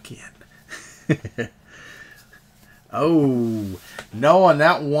snuck in. Oh, no, on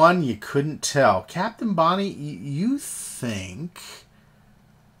that one, you couldn't tell. Captain Bonnie, you think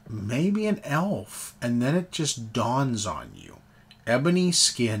maybe an elf, and then it just dawns on you.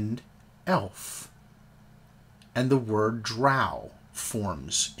 Ebony-skinned elf. And the word drow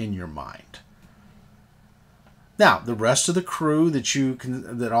forms in your mind. Now, the rest of the crew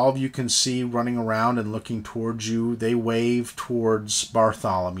that all of you can see running around and looking towards you, they wave towards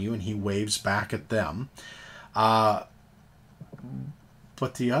Bartholomew, and he waves back at them. But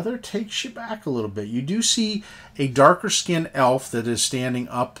the other takes you back a little bit. You do see a darker-skinned elf that is standing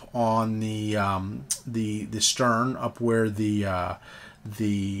up on the stern, up where the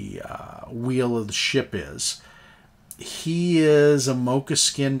wheel of the ship is. He is a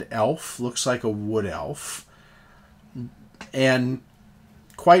mocha-skinned elf, looks like a wood elf, and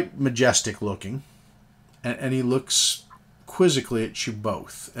quite majestic looking. And he looks quizzically at you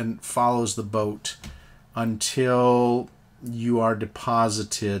both and follows the boat until you are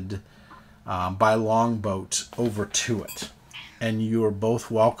deposited by longboat over to it, and you are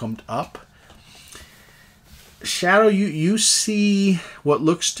both welcomed up. Shadow, you see what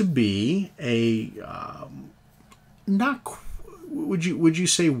looks to be a would you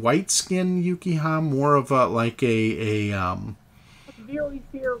say white skin, Yukiha? More of a like a very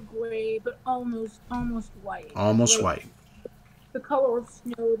fair gray, but almost white. Almost white. The color of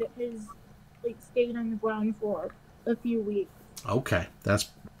snow that has stayed on the ground for a few weeks. Okay, that's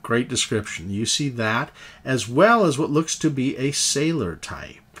great description. You see that, as well as what looks to be a sailor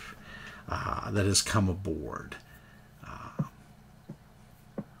type that has come aboard.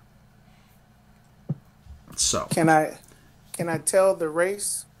 So can I tell the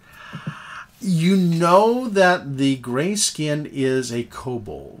race? You know that the gray skin is a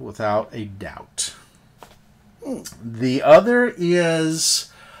kobold, without a doubt. The other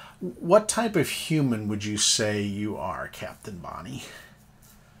is... What type of human would you say you are, Captain Bonnie?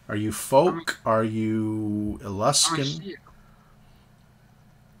 Are you folk? Are you Eluskin?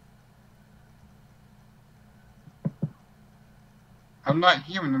 I'm not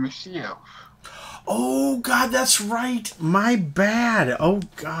human, I'm a sea elf. Oh, God, that's right. My bad. Oh,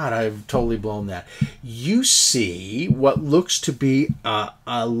 God, I've totally blown that. You see what looks to be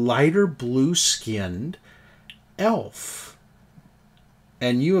a lighter blue-skinned elf.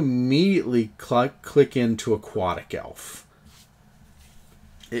 And you immediately click into aquatic elf.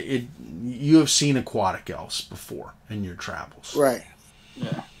 You have seen aquatic elves before in your travels. Right.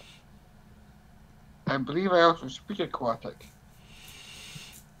 Yeah. I believe I also speak aquatic.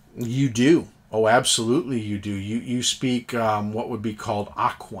 You do. Oh, absolutely you do. You speak what would be called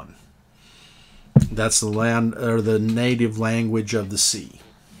Aquan. That's the land or the native language of the sea,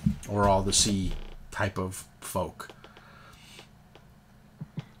 or all the sea type of folk.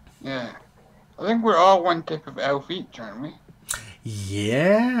 Yeah. I think we're all one type of elf each, aren't we?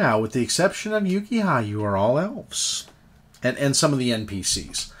 Yeah, with the exception of Yukiha, you are all elves. And some of the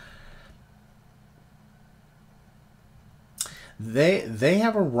NPCs. They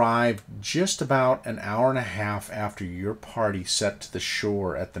have arrived just about an hour and a half after your party set to the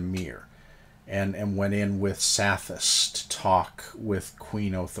shore at the mere, and went in with Sathis to talk with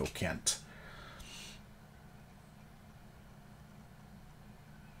Queen Othokhent.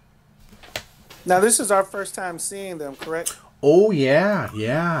 Now, this is our first time seeing them, correct? Oh, yeah.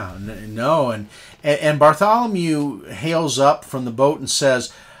 No, and Bartholomew hails up from the boat and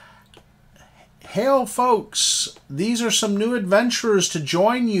says, "Hail, folks. These are some new adventurers to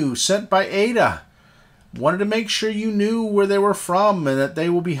join you, sent by Ada. Wanted to make sure you knew where they were from and that they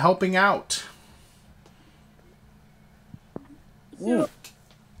will be helping out." So,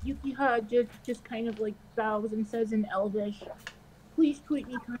 Yukiha just kind of like bows and says in Elvish, "Please treat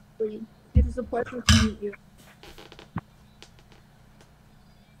me kindly. It is a pleasure to meet you."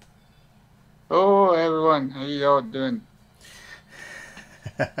 Oh, everyone, how you all doing?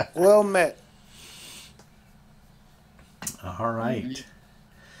 Well met. All right.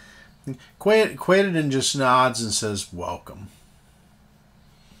 Quaidin just nods and says, "Welcome."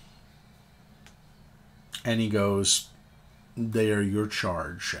 And he goes, "They are your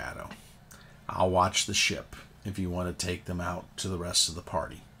charge, Shadow. I'll watch the ship if you want to take them out to the rest of the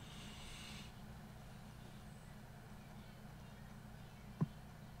party."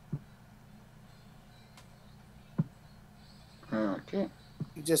 Okay.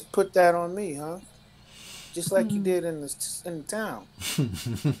 You just put that on me, huh? Just like you did in the town.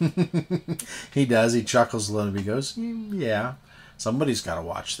 He does. He chuckles a little bit. He goes, "Yeah, somebody's got to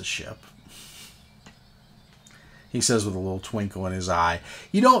watch the ship." He says with a little twinkle in his eye.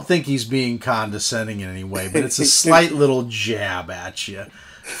 You don't think he's being condescending in any way, but it's a slight little jab at you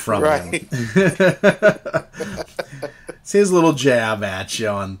from him. It's his little jab at you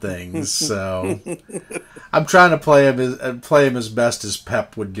on things. So I'm trying to play him as best as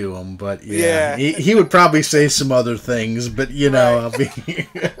Pep would do him, but yeah. He would probably say some other things, but you know, I'll be.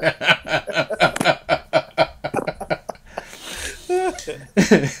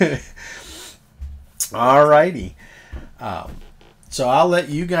 Alrighty. So I'll let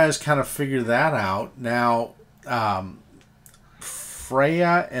you guys kind of figure that out. Now,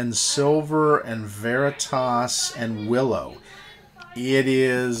 Freya and Silver and Veritas and Willow. It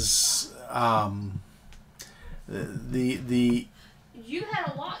is the You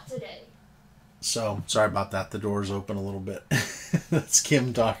had a lot today. So sorry about that. The door's open a little bit. That's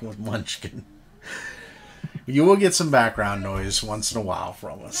Kim talking with Munchkin. You will get some background noise once in a while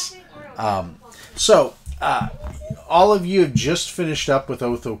from us. All of you have just finished up with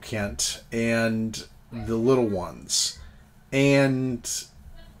Othokhent and the little ones. And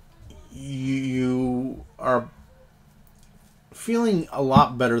you are feeling a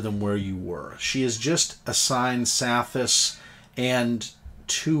lot better than where you were. She has just assigned Sathis and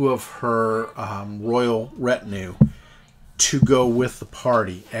two of her royal retinue to go with the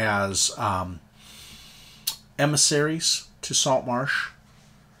party as emissaries to Saltmarsh.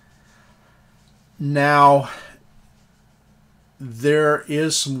 Now, there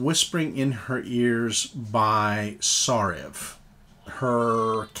is some whispering in her ears by Sariv,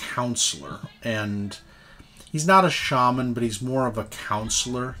 her counselor. And he's not a shaman, but he's more of a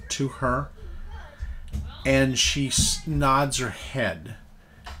counselor to her. And she nods her head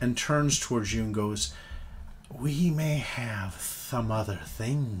and turns towards you and goes, "We may have some other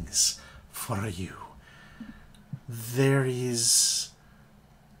things for you. There is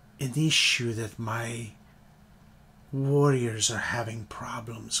an issue that my warriors are having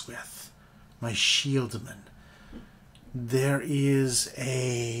problems with. My shieldmen. There is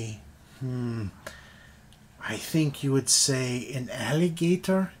I think you would say an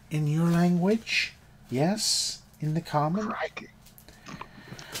alligator in your language? Yes? In the common? Crikey.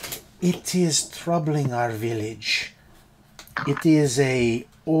 It is troubling our village. It is a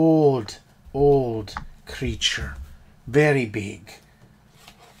old creature. Very big.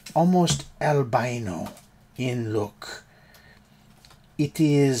 Almost albino in look. It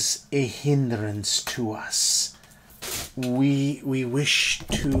is a hindrance to us. We wish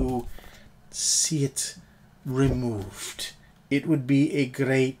to see it removed. It would be a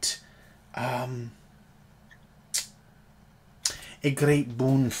great boon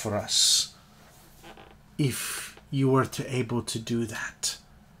for us if you were able to do that.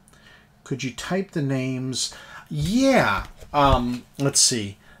 Could you type the names? Yeah. Let's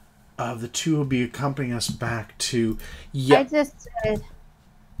see. The two will be accompanying us back to... Yeah. I just said...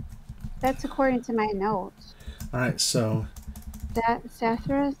 That's according to my notes. All right, so...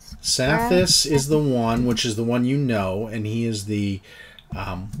 Sathras? Sathis is the one, which is the one you know, and he is the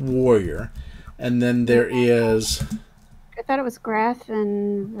warrior. And then there is... I thought it was Grath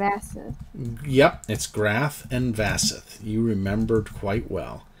and Vassith. Yep, it's Grath and Vassith. You remembered quite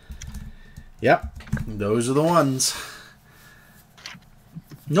well. Yep, those are the ones.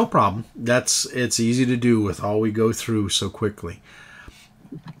 No problem. It's easy to do with all we go through so quickly.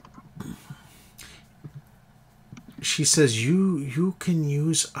 She says you can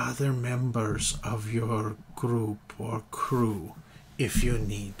use other members of your group or crew if you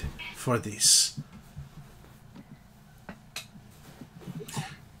need for this.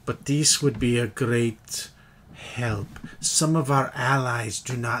 But this would be a great help. Some of our allies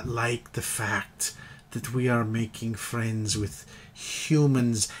do not like the fact that we are making friends with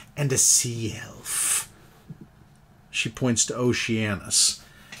humans and a sea elf. She points to Oceanus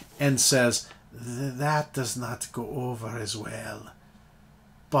and says, that does not go over as well.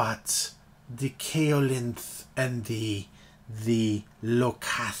 But the Kaolinth and the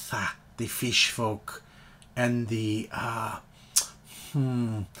Lokatha, the fish folk, and the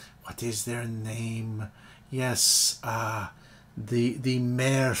what is their name? Yes, the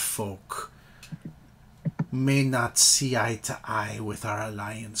mare folk may not see eye to eye with our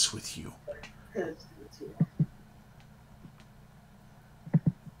alliance with you.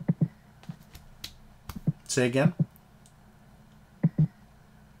 Say again?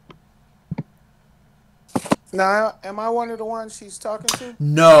 Now, am I one of the ones she's talking to?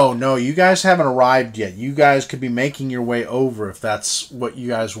 No, you guys haven't arrived yet. You guys could be making your way over if that's what you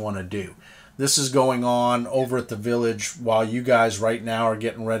guys want to do. This is going on over at the village while you guys right now are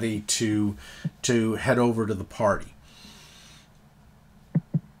getting ready to head over to the party.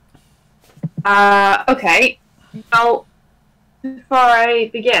 Okay. Now, before I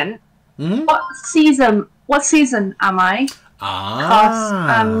begin, what season am I? Because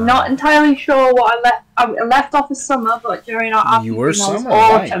I'm not entirely sure what I left off as summer, but during our you were summer,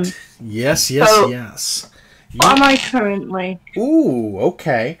 autumn. right? Yes. What am I currently? Ooh,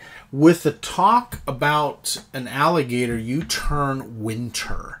 okay. With the talk about an alligator, you turn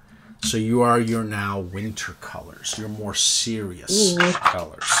winter. So you're now winter colors. You're more serious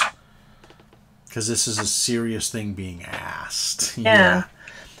colors. Because this is a serious thing being asked. Yeah.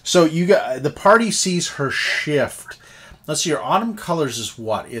 So the party sees her shift. Let's see, your autumn colors is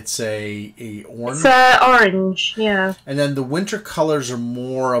what? It's a orange? It's orange, yeah. And then the winter colors are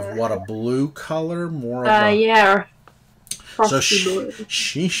more of what, a blue color? More of yeah. So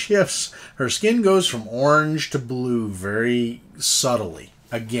she shifts. Her skin goes from orange to blue very subtly.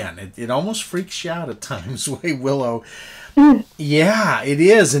 Again, it almost freaks you out at times, way Willow. Yeah, it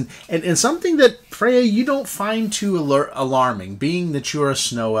is. And something that, Freya, you don't find too alarming. Being that you're a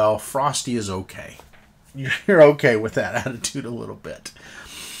snow elf, Frosty is okay. You're okay with that attitude a little bit.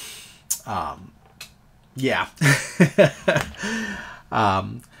 Yeah.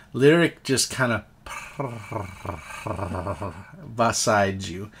 Lyric just kind of beside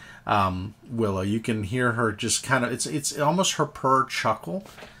you. Willow, you can hear her just kind of, it's almost her purr chuckle,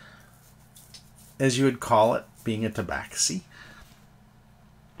 as you would call it, being a tabaxi.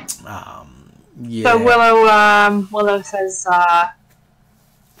 Yeah. So Willow says,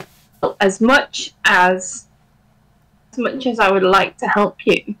 as much as I would like to help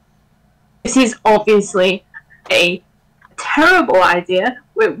you, this is obviously a terrible idea.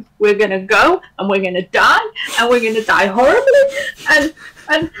 We're gonna go and we're gonna die and we're gonna die horribly, and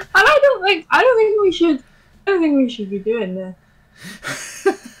I don't think we should be doing this.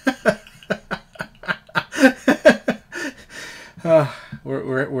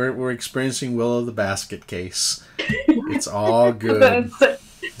 We're experiencing Willow the basket case. It's all good.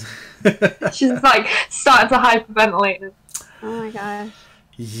 She's like starting to hyperventilate. Oh my gosh.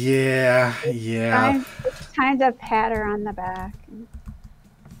 Yeah. It's time to pat her on the back.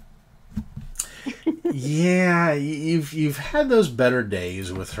 Yeah, you've had those better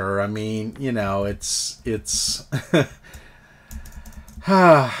days with her. I mean, it's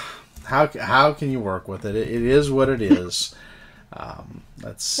how can you work with it? It is what it is.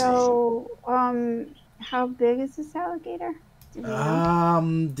 Let's see. So, how big is this alligator?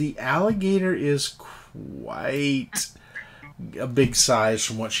 The alligator is quite a big size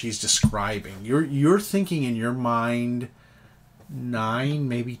from what she's describing. You're thinking in your mind 9,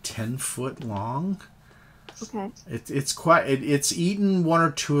 maybe 10 foot long. Okay. It's eaten one or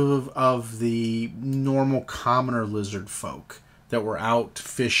two of the normal commoner lizard folk that were out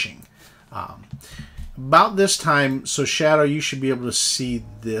fishing. About this time, so Shadow, you should be able to see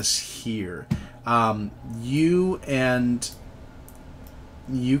this here. You and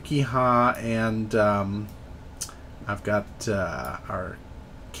Yukiha and I've got our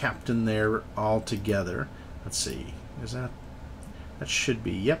captain there all together. Let's see, is that should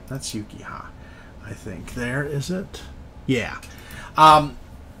be, yep, that's Yukiha, I think. There, is it? Yeah.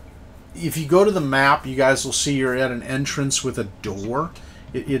 If you go to the map, you guys will see you're at an entrance with a door.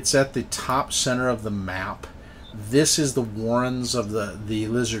 It's at the top center of the map. This is the warrens of the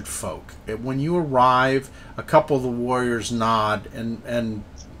lizard folk. When you arrive, a couple of the warriors nod and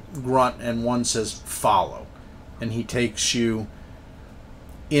grunt, and one says, "Follow." And he takes you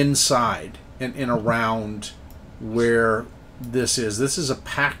inside and around where this is. This is a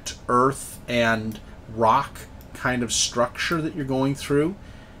packed earth and rock kind of structure that you're going through.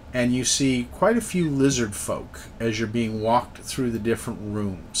 And you see quite a few lizard folk as you're being walked through the different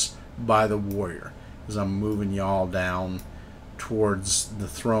rooms by the warrior. As I'm moving y'all down towards the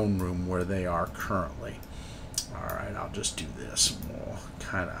throne room where they are currently. Alright, I'll just do this. We'll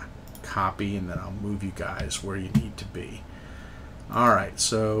kind of copy, and then I'll move you guys where you need to be. Alright,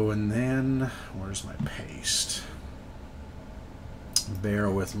 so, and then, where's my paste? Bear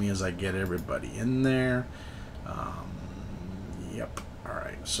with me as I get everybody in there. Yep.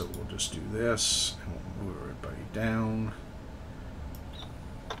 Alright, so we'll just do this, and we'll move everybody down.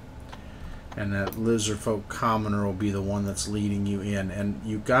 And that lizard folk commoner will be the one that's leading you in. And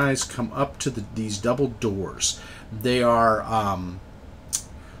you guys come up to these double doors. They are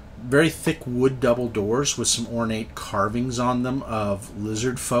very thick wood double doors with some ornate carvings on them of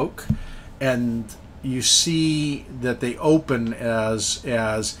lizard folk. And you see that they open as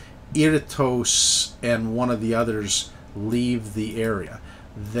Iritos and one of the others leave the area.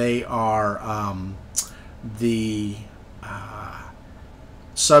 They are the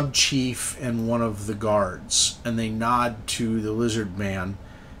sub-chief and one of the guards, and they nod to the lizard man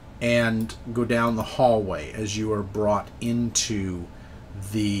and go down the hallway as you are brought into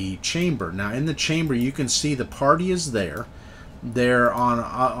the chamber. Now, in the chamber, you can see the party is there. There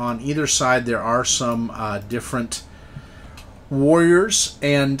on either side there are some different warriors,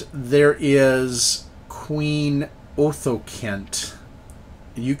 and there is Queen Othokhent.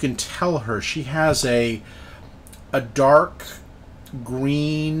 You can tell her she has a dark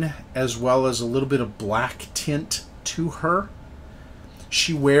green as well as a little bit of black tint to her.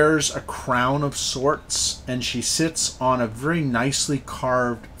 She wears a crown of sorts, and she sits on a very nicely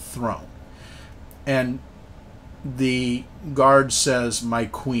carved throne. And the guard says, "My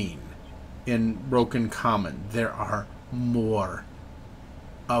queen," in broken common. "There are more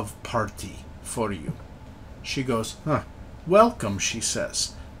of party for you." She goes, "Huh. Welcome," she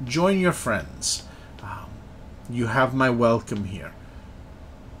says. "Join your friends. You have my welcome here."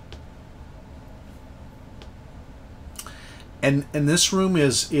 And this room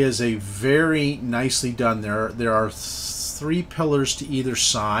is a very nicely done. There are 3 pillars to either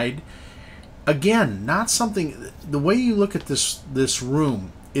side. Again, not something. The way you look at this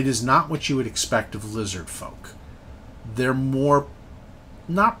room, it is not what you would expect of lizard folk. They're more,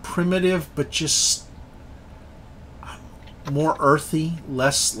 not primitive, but just more earthy,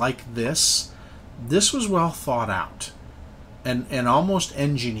 less like this. This was well thought out and almost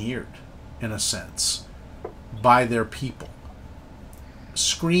engineered, in a sense, by their people,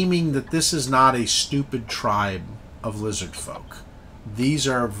 screaming that this is not a stupid tribe of lizard folk. These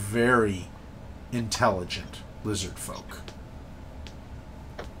are very intelligent lizard folk.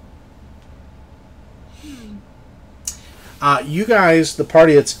 You guys, the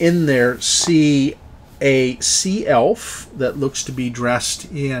party that's in there, see a sea elf that looks to be dressed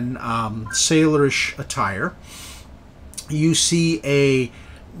in sailorish attire. You see a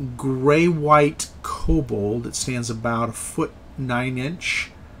gray-white kobold that stands about 1'9"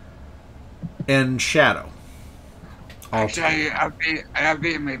 and Shadow. Actually, I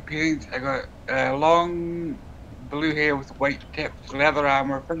updated my appearance. I got long blue hair with white tips, leather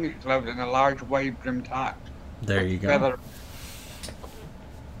armor, finger gloves, and a large wide-brimmed hat. There you go. Leather.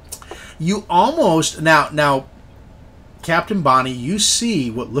 You almost now, Captain Bonnie, you see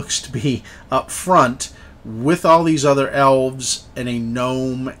what looks to be up front with all these other elves and a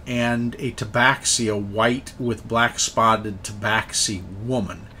gnome and a tabaxi, a white with black spotted tabaxi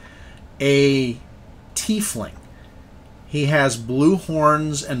woman, a tiefling. He has blue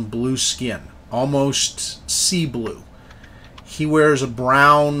horns and blue skin, almost sea blue. He wears a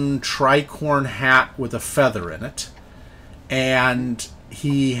brown tricorn hat with a feather in it, and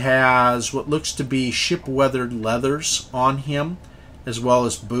he has what looks to be ship-weathered leathers on him, as well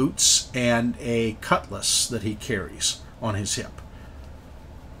as boots and a cutlass that he carries on his hip.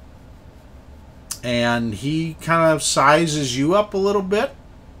 And he kind of sizes you up a little bit.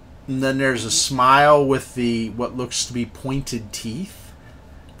 And then there's a smile with the what looks to be pointed teeth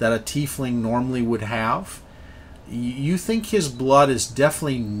that a tiefling normally would have. You think his blood is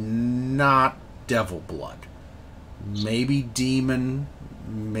definitely not devil blood. Maybe demon,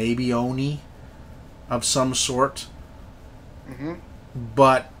 maybe oni of some sort. Mm-hmm.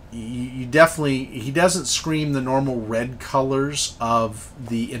 But you definitely, he doesn't scream the normal red colors of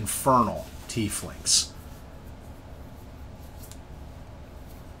the infernal tieflings.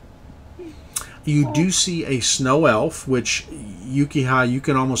 You do see a snow elf, which Yukiha, you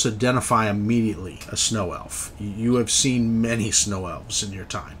can almost identify immediately a snow elf. You have seen many snow elves in your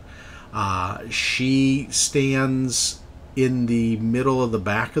time. She stands in the middle of the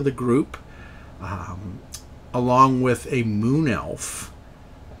back of the group, along with a moon elf,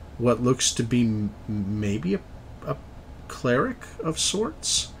 what looks to be maybe a cleric of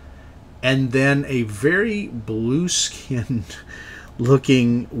sorts, and then a very blue-skinned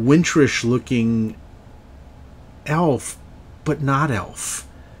looking, winterish looking elf, but not elf.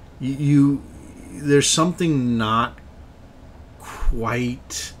 There's something not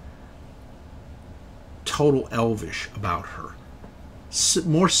quite total elvish about her.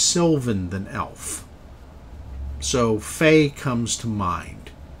 More sylvan than elf. So Fae comes to mind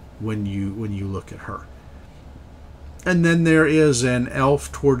when you look at her. And then there is an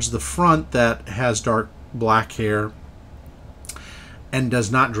elf towards the front that has dark black hair and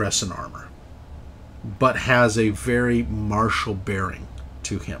does not dress in armor, but has a very martial bearing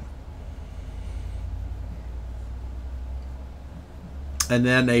to him. And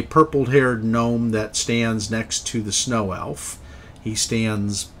then a purple-haired gnome that stands next to the snow elf. He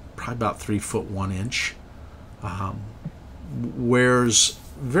stands probably about 3'1". Wears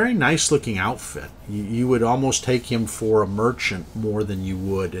very nice-looking outfit. You would almost take him for a merchant more than you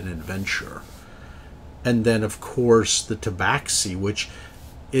would an adventurer. And then, of course, the tabaxi, which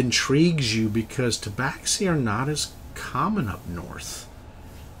intrigues you because tabaxi are not as common up north.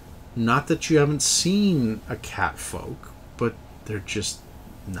 Not that you haven't seen a cat folk, but they're just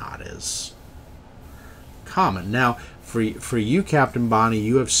not as common. Now, for you, Captain Bonnie,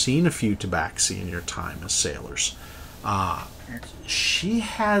 you have seen a few tabaxi in your time as sailors. She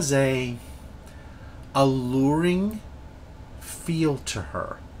has a alluring feel to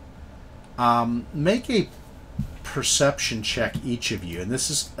her. Make a perception check, each of you, and this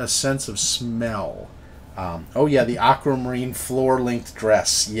is a sense of smell. Oh yeah, the aquamarine floor-length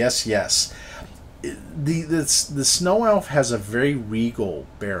dress. Yes. The snow elf has a very regal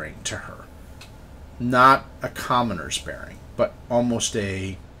bearing to her, not a commoner's bearing, but almost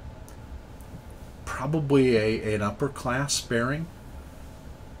probably an upper class bearing.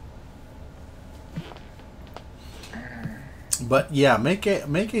 But yeah, make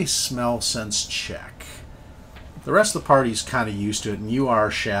a smell sense check. The rest of the party's kind of used to it, and you are,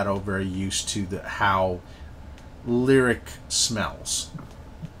 Shadow, very used to how lyric smells.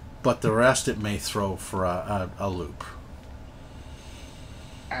 But the rest it may throw for a loop.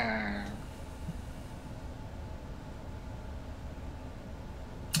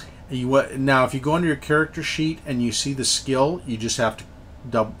 Now, if you go under your character sheet and you see the skill, you just have to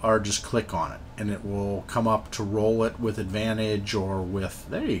just click on it, and it will come up to roll it with advantage or with.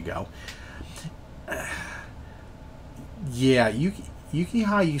 There you go. Yeah,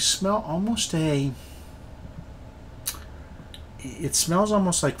 Yukiha, you smell almost it smells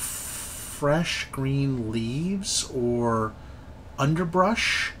almost like fresh green leaves or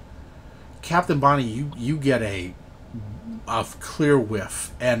underbrush. Captain Bonnie, you get a clear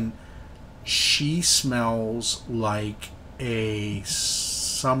whiff, and she smells like a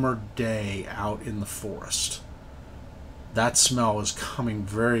summer day out in the forest. That smell is coming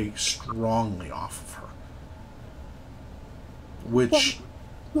very strongly off of her. Which...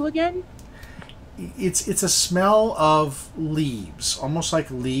 Who again? It's a smell of leaves, almost like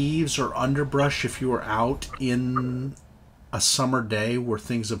leaves or underbrush if you were out in a summer day where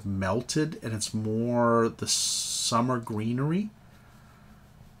things have melted and it's more the summer greenery.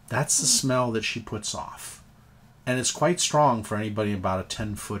 That's the smell that she puts off. And it's quite strong for anybody in about a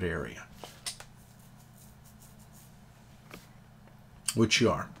 10-foot area. Which you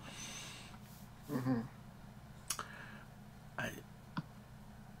are. Mm-hmm.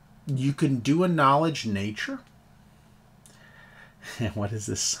 You can do a knowledge nature. What is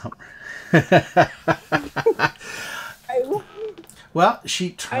this summer? Well,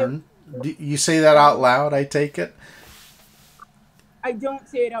 she turned. You say that out loud, I take it? I don't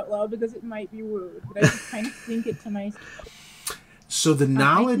say it out loud because it might be rude, but I just kind of think it to myself. So the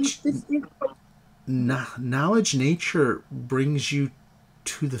knowledge nature brings you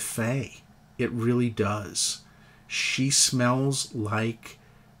to the Fae. It really does. She smells like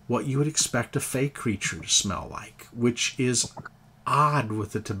what you would expect a fey creature to smell like, which is odd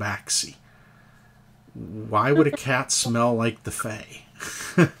with the tabaxi. Why would a cat smell like the fey?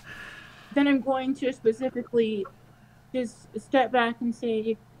 Then I'm going to specifically just step back and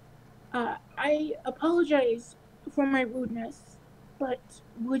say, I apologize for my rudeness, but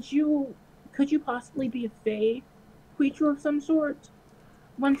could you possibly be a fey creature of some sort?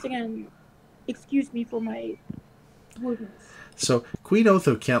 Once again, excuse me for my rudeness. So Queen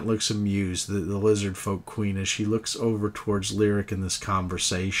Othokhent looks amused, the lizard folk queen, as she looks over towards Lyric in this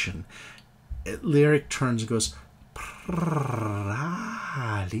conversation. Lyric turns and goes,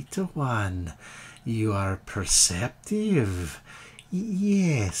 little one, you are perceptive.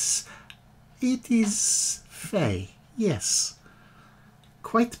 Yes, it is fey, yes.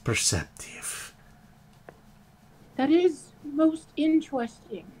 Quite perceptive. That is most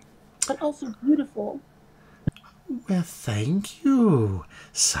interesting, but also beautiful. Well, thank you.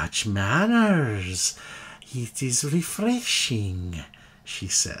 Such manners. It is refreshing, she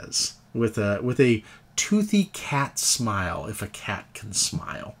says, with a toothy cat smile, if a cat can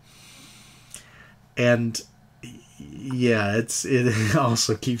smile. And yeah, it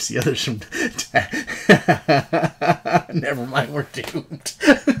also keeps the others from. Never mind, we're doomed.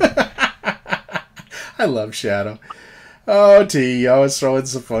 I love Shadow. Oh, T, I was throwing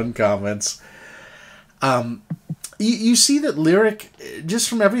some fun comments. You see that Lyric, just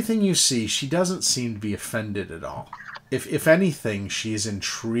from everything you see, she doesn't seem to be offended at all. If anything, she's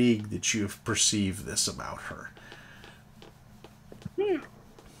intrigued that you have perceived this about her.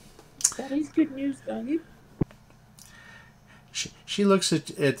 That is good news, then. She looks at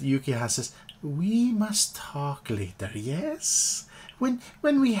Yukiha and says, we must talk later, yes? When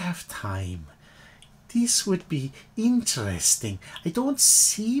we have time. This would be interesting. I don't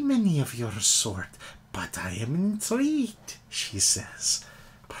see many of your sort, but I am intrigued, she says.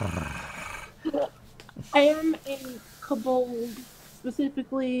 I am in Kobold,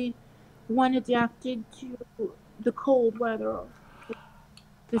 specifically one adapted to the cold weather,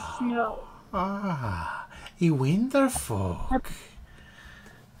 the snow. Ah, a winterfolk.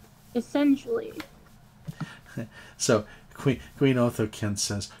 Essentially. So Queen Othokhent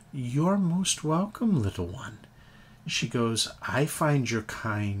says, you're most welcome, little one. She goes, I find your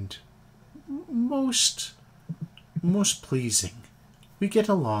kind most pleasing. We get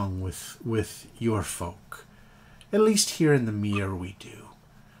along with your folk. At least here in the Mere we do.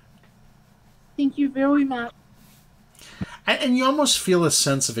 Thank you very much. And you almost feel a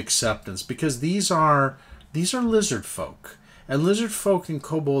sense of acceptance, because these are lizard folk. And lizard folk and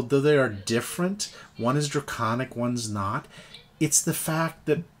kobold, though they are different, one is draconic, one's not, it's the fact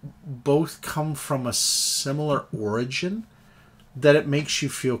that both come from a similar origin that it makes you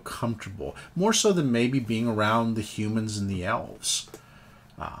feel comfortable. More so than maybe being around the humans and the elves.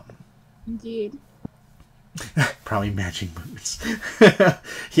 Indeed. Probably matching moods.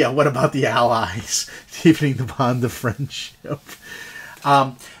 Yeah, what about the allies? Deepening the bond of friendship.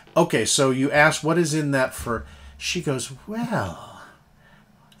 Okay, so you ask, what is in that for... She goes, well,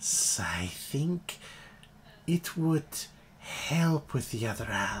 I think it would help with the other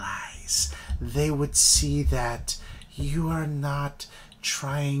allies. They would see that you are not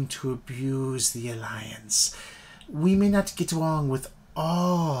trying to abuse the alliance. We may not get along with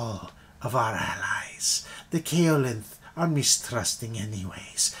all of our allies. The Kaolinth are mistrusting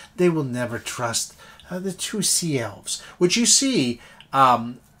anyways. They will never trust the two sea elves, which you see...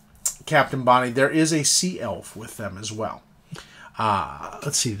 Captain Bonnie, there is a sea elf with them as well.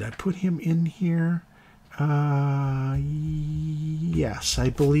 Let's see, did I put him in here? Yes, I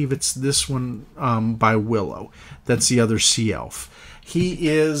believe it's this one by Willow. That's the other sea elf. He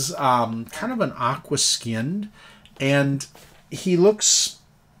is kind of an aqua-skinned, and he looks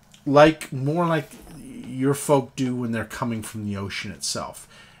more like your folk do when they're coming from the ocean itself.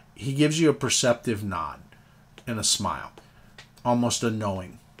 He gives you a perceptive nod and a smile, almost a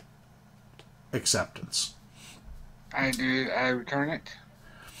knowing acceptance. I return it.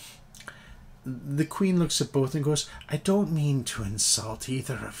 The queen looks at both and goes, I don't mean to insult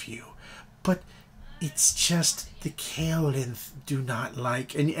either of you, but it's just the Kaolinth do not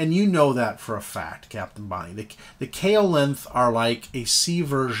like, and you know that for a fact, Captain Bonnie. The Kaolinth are like a sea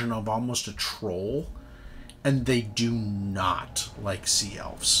version of almost a troll, and they do not like sea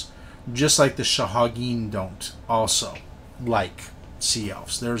elves. Just like the Shahagin don't also like sea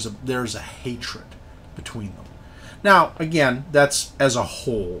elves. There's a hatred between them. Now, again, that's as a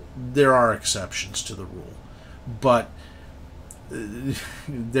whole. There are exceptions to the rule, but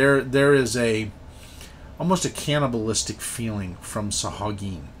there is almost a cannibalistic feeling from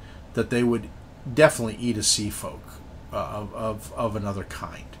Sahagin that they would definitely eat a sea folk of another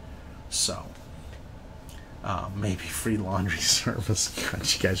kind. So maybe free laundry service.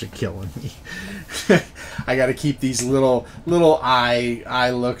 God, you guys are killing me. I got to keep these little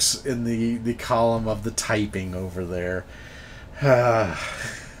eye looks in the column of the typing over there.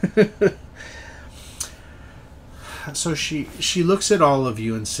 So she looks at all of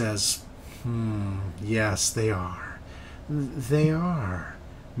you and says, yes, they are. They are,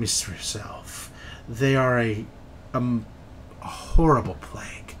 Mistress Elf. They are a horrible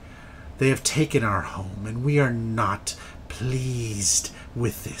plague. They have taken our home, and we are not pleased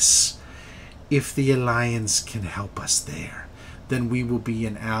with this. If the Alliance can help us there, then we will be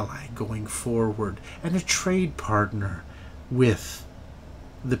an ally going forward and a trade partner with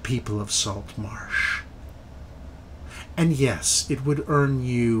the people of Saltmarsh. And yes, it would earn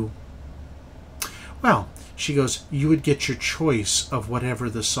you... Well, she goes, you would get your choice of whatever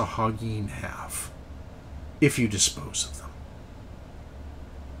the Sahagin have, if you dispose of them.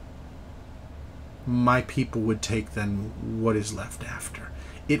 My people would take then what is left after.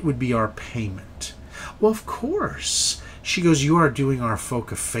 It would be our payment. Well, of course. She goes, you are doing our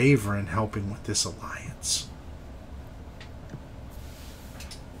folk a favor in helping with this alliance.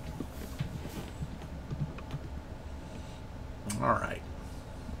 All right.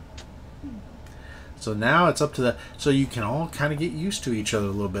 So now it's up to the... So you can all kind of get used to each other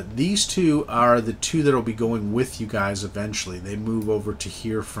a little bit. These two are the two that will be going with you guys eventually. They move over to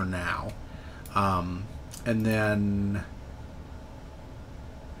here for now. And then...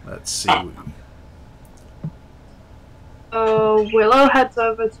 Let's see. Willow heads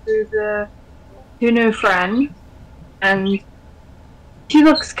over to the new friend. And she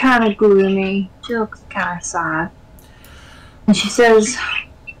looks kind of gloomy. She looks kind of sad. And she says...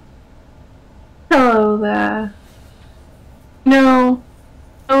 Hello there. No,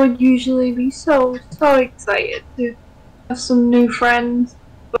 I would usually be so excited to have some new friends,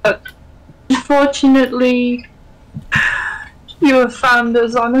 but unfortunately, you have found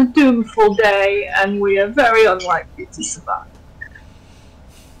us on a doomful day, and we are very unlikely to survive.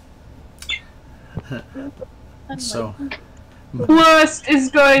 So, worst is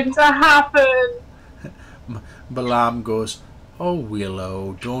going to happen. Balaam goes, "Oh,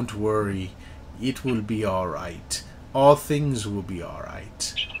 Willow, don't worry. It will be all right. All things will be all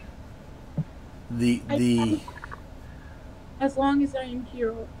right." As long as I am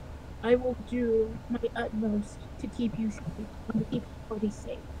here, I will do my utmost to keep you safe and to keep everybody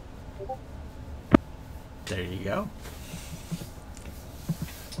safe. There you go.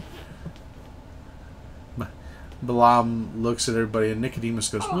 Balaam looks at everybody, and Nicodemus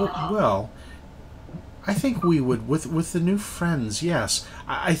goes, well, I think we would, with the new friends, yes.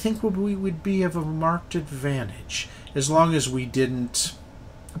 I think we would be of a marked advantage, as long as we didn't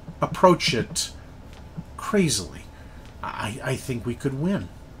approach it crazily. I think we could win.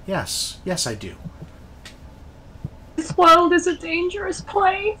 Yes, I do. This world is a dangerous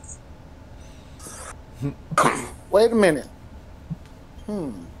place. Wait a minute.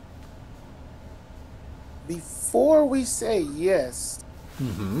 Before we say yes,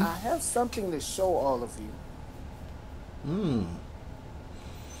 I have something to show all of you.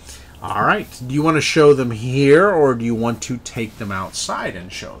 All right. Do you want to show them here, or do you want to take them outside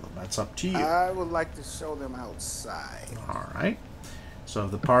and show them? That's up to you. I would like to show them outside. All right. So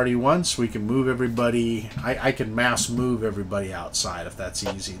if the party wants, we can move everybody. I can mass move everybody outside if that's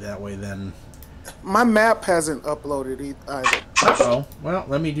easy. That way then... My map hasn't uploaded either. Uh-oh. Well,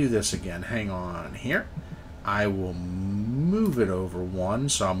 let me do this again. Hang on here. I will move it over one,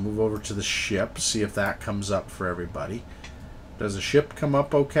 so I'll move over to the ship, see if that comes up for everybody. Does the ship come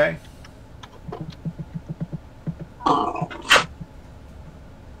up okay?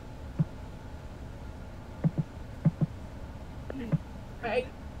 I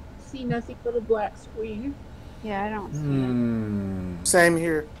see nothing but a black screen. Yeah, I don't see it. Same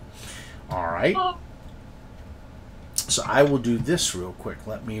here. All right. So I will do this real quick.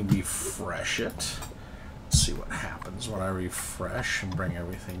 Let me refresh it. Let's see what happens when I refresh and bring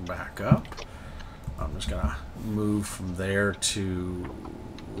everything back up. I'm just going to move from there to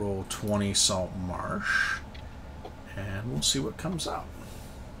roll 20 Saltmarsh, and we'll see what comes up.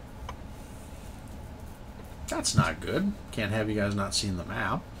 That's not good. Can't have you guys not seen the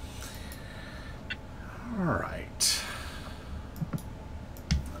map. All right.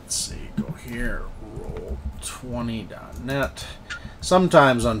 Let's see. Go here. Roll20.net.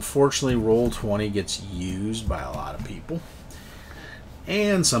 Sometimes, unfortunately, Roll20 gets used by a lot of people.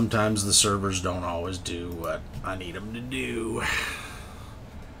 And sometimes the servers don't always do what I need them to do.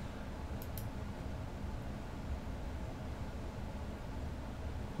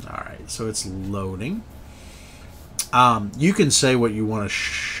 Alright. so it's loading. You can say what you want to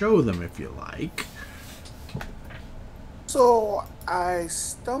show them if you like. So I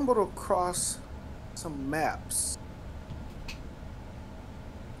stumbled across some maps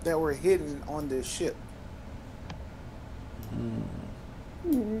that were hidden on this ship.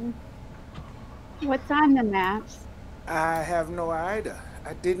 What's on the maps? I have no idea.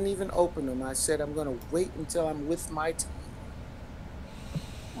 I didn't even open them. I said I'm going to wait until I'm with my team.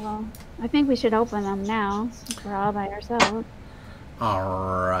 Well, I think we should open them now, since we're all by ourselves.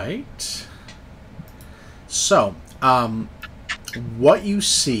 All right. So, what you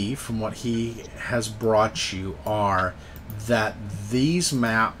see from what he has brought you are that these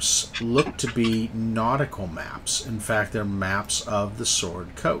maps look to be nautical maps. In fact, they're maps of the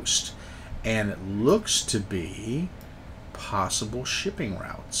Sword Coast. And it looks to be possible shipping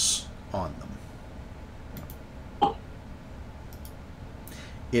routes on them.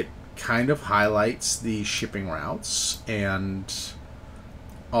 It kind of highlights the shipping routes and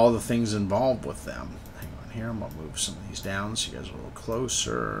all the things involved with them. Hang on here, I'm going to move some of these down so you guys are a little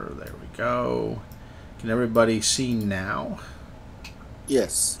closer. There we go. Can everybody see now?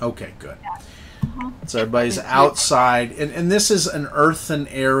 Yes. Okay, good. So everybody's outside. And this is an earthen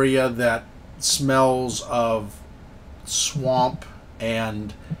area that smells of swamp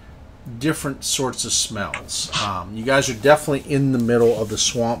and different sorts of smells. You guys are definitely in the middle of the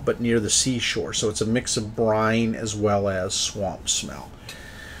swamp, but near the seashore. So it's a mix of brine as well as swamp smell.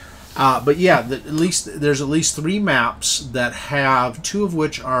 But yeah, there's at least 3 maps that have 2 of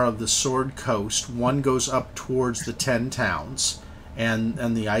which are of the Sword Coast. One goes up towards the 10 towns,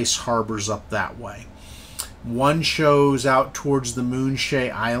 and the ice harbors up that way. One shows out towards the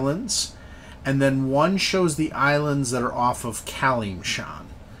Moonshae Islands, and then one shows the islands that are off of Kalimshan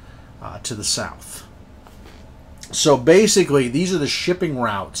to the south. So basically, these are the shipping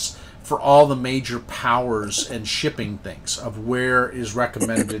routes for all the major powers and shipping things of where is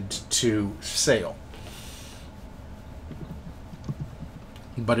recommended to sail.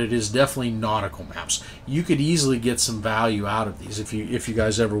 But it is definitely nautical maps. You could easily get some value out of these if you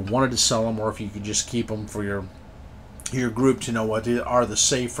guys ever wanted to sell them, or if you could just keep them for your group to know what are the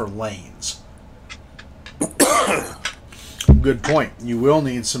safer lanes. Good point. You will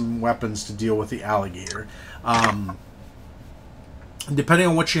need some weapons to deal with the alligator. Depending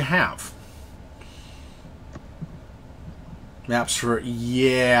on what you have. Maps for...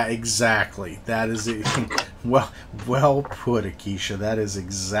 Yeah, exactly. That is... Well put, Akisha. That is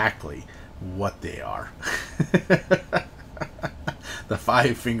exactly what they are. The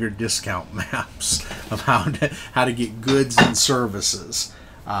 5-finger discount maps of how to get goods and services.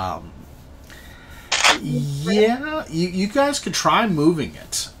 Yeah, you guys could try moving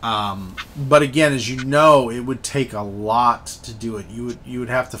it, but again, as you know, it would take a lot to do it. You would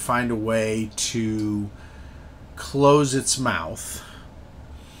have to find a way to close its mouth,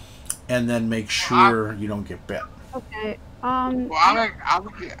 and then make sure you don't get bit. Okay. Well, I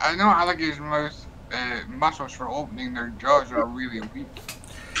know alligators' muscles for opening their jaws are really weak.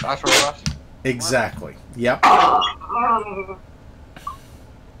 That's what I was. Exactly. Yep.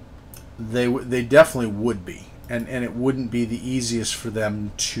 They definitely would be, and it wouldn't be the easiest for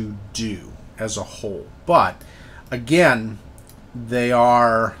them to do as a whole. But again, they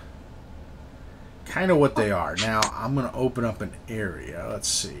are kind of what they are. Now I'm going to open up an area. Let's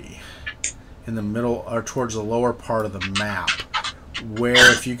see, in the middle or towards the lower part of the map,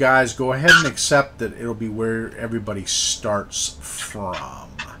 where if you guys go ahead and accept that, it'll be where everybody starts from.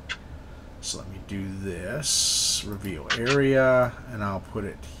 So let me do this, reveal area, and I'll put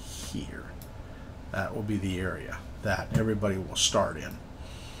it here. That will be the area that everybody will start in.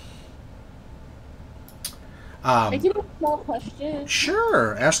 I do have a small question.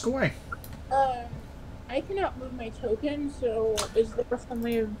 Sure, ask away. I cannot move my token, so is there some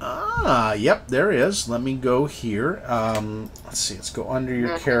way of... Yep, there is. Let me go here. Let's see, let's go under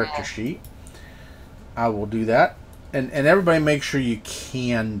your character sheet. I will do that. And everybody make sure you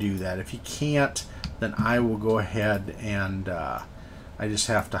can do that. If you can't, then I will go ahead and I just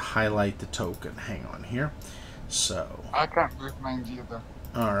have to highlight the token. Hang on here. So I can't move mine either.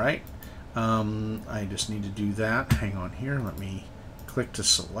 Alright. I just need to do that. Hang on here. Let me click to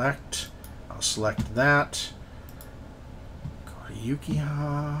select. I'll select that. Go to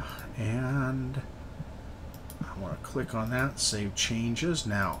Yukiha, and I want to click on that, save changes.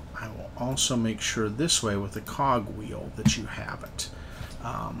 Now, I will also make sure this way with the cog wheel that you have it.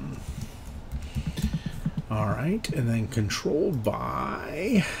 Alright, and then controlled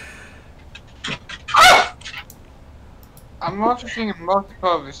by... I'm also seeing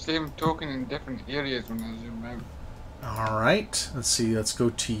multiple of the same token in different areas when I zoom out. All right. Let's see. Let's go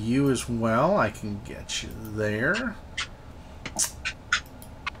to you as well. I can get you there.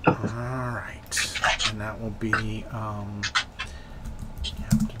 All right. And that will be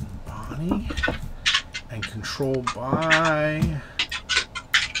Captain Bonnie. And controlled by...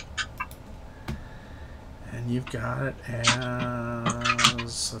 And you've got it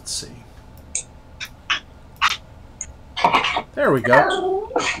as... Let's see. There we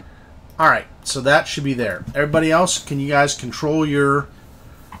go. Alright, so that should be there. Everybody else, can you guys control your...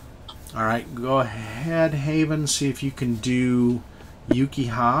 Alright, go ahead, Haven, see if you can do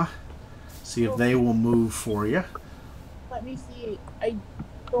Yukiha. See if they will move for you. Let me see. I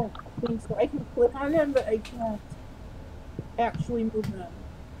don't think so. I can click on them, but I can't actually move them.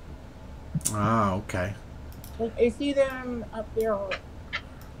 Ah, okay. Like, I see them up there.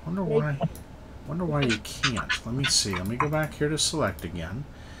 Wonder why you can't. Let me see. Let me go back here to select again.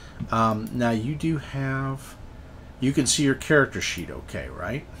 Now you do have... You can see your character sheet okay,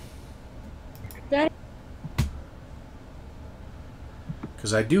 right?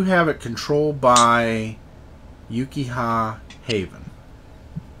 Because I do have it controlled by Yukiha Haven.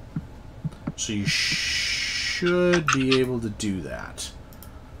 So you should be able to do that.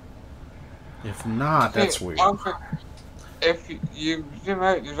 If not, that's weird. Also, if you zoom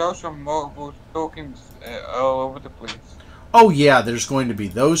out, there's also multiple tokens all over the place. Oh yeah, there's going to be.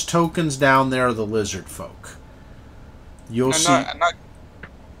 Those tokens down there are the lizard folk. You'll see...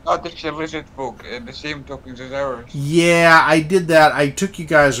 Not just the lizard folk, the same tokens as ours. Yeah, I did that. I took you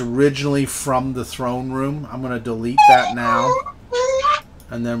guys originally from the throne room. I'm going to delete that now.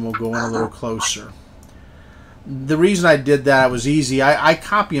 And then we'll go in a little closer. The reason I did that was easy. I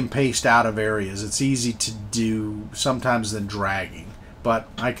copy and paste out of areas. It's easy to do sometimes than dragging. But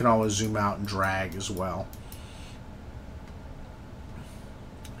I can always zoom out and drag as well.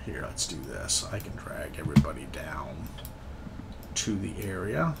 Here, let's do this. I can drag everybody down to the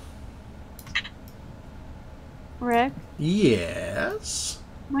area. Rick? Yes?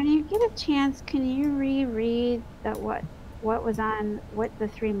 When you get a chance, can you reread what was on, what the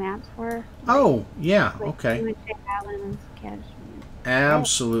 3 maps were? Oh, yeah, like okay. Island and Kashmir.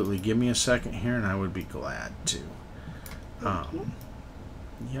 Absolutely. Give me a second here and I would be glad to.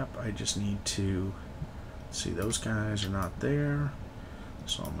 Yep, I just need to see those guys are not there.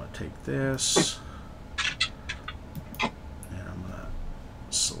 So I'm going to take this and I'm going to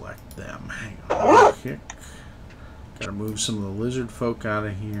select them. Hang on. Kick. Got to move some of the lizard folk out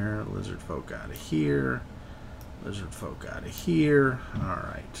of here. Lizard folk out of here. Lizard folk out of here.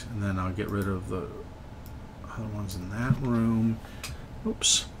 Alright. And then I'll get rid of the other ones in that room.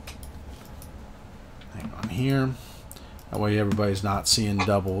 Oops. Hang on here. That way everybody's not seeing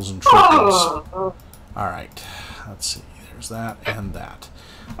doubles and triples. Alright. Let's see. There's that and that.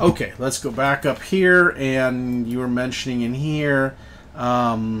 Okay, let's go back up here. And you were mentioning in here,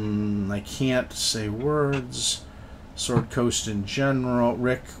 I can't say words. Sword Coast in general.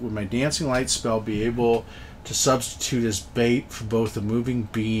 Rick, would my dancing light spell be able to substitute as bait for both a moving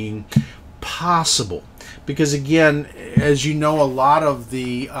being? Possible. Because again, as you know, a lot of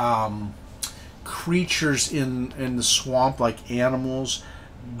the creatures in the swamp, like animals,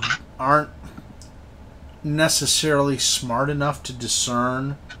 aren't necessarily smart enough to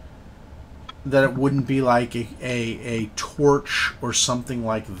discern that it wouldn't be like a torch or something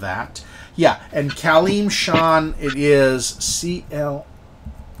like that. Yeah, and Kalim Shan, it is C-L-I-M-S-H-A-N.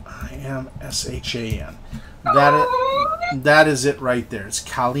 That is it right there. It's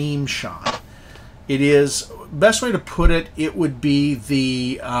Kalim Shan. It is, best way to put it, it would be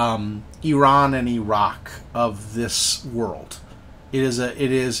the Iran and Iraq of this world. It has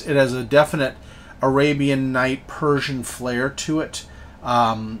a definite Arabian Night Persian flair to it,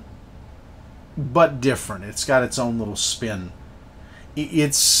 but different. It's got its own little spin.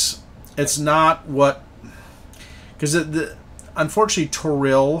 It's not what, because unfortunately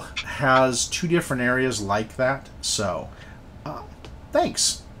Toril has 2 different areas like that. So,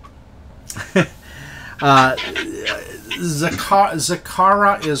 thanks.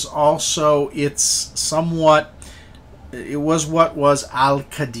 Zakara is also, it's somewhat, it was what was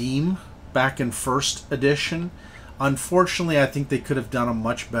Al-Qadim back in 1st edition. Unfortunately, I think they could have done a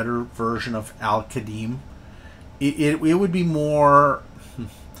much better version of Al-Qadim. It would be more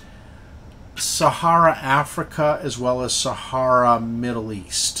Sahara Africa as well as Sahara Middle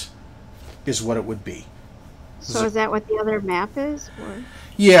East is what it would be. So is that what the other map is? Or?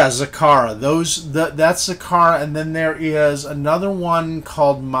 Yeah, Zakara. That's Zakara, and then there is another one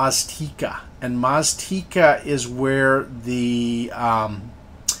called Maztica. And Maztica is where the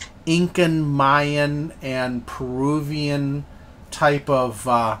Incan, Mayan, and Peruvian type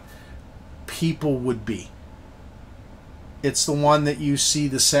of people would be. It's the one that you see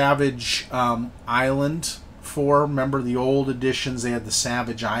the Savage Island for. Remember the old editions? They had the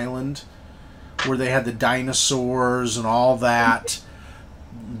Savage Island where they had the dinosaurs and all that.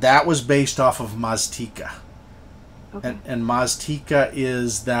 That was based off of Maztica. Okay. And Maztica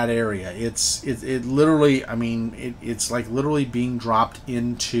is that area. It literally, I mean, it's like literally being dropped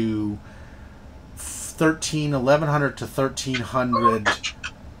into 1100 to 1300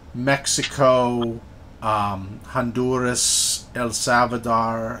 Mexico, Honduras, El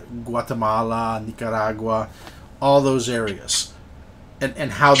Salvador, Guatemala, Nicaragua, all those areas,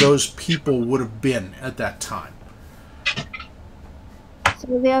 and how those people would have been at that time.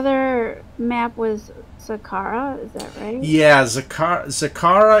 So the other map was Zakara, is that right? Yeah,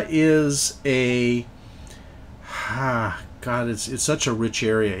 Zakara is a God. It's such a rich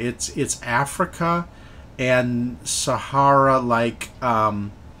area. It's Africa and Sahara, like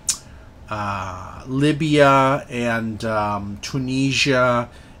Libya and Tunisia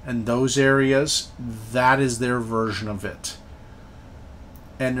and those areas. That is their version of it.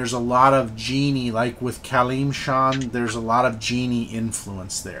 And there's a lot of genie, like with Kalimshan, there's a lot of genie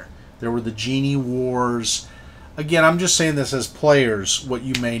influence there. There were the genie wars. Again, I'm just saying this as players, what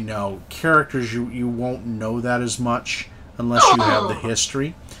you may know. Characters, you won't know that as much unless you have the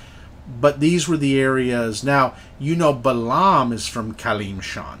history. But these were the areas. Now, you know Balaam is from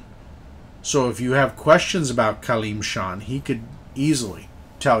Kalimshan. So if you have questions about Kalimshan, he could easily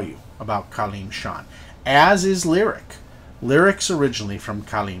tell you about Kalimshan. As is Lyric. Lyric's originally from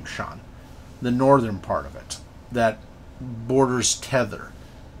Kalimshan, the northern part of it, that borders Tether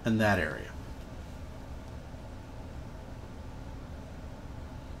in that area.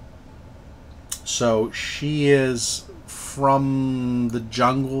 So she is from the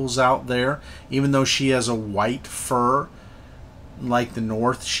jungles out there. Even though she has a white fur like the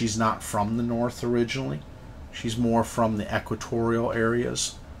north, she's not from the north originally. She's more from the equatorial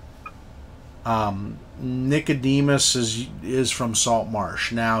areas. Nicodemus is from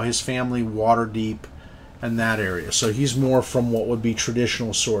Saltmarsh. Now his family Waterdeep and that area. So he's more from what would be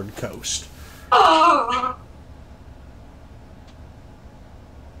traditional Sword Coast. Got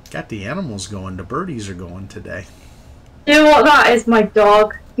the animals going. The birdies are going today. You know what that is? My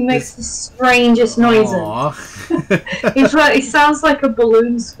dog. He makes the strangest noises. He sounds like a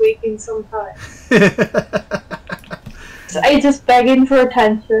balloon squeaking sometimes. He's just begging for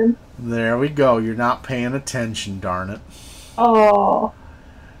attention. There we go. You're not paying attention, darn it. Oh.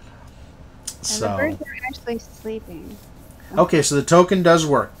 So. And the birds are actually sleeping. Okay, so the token does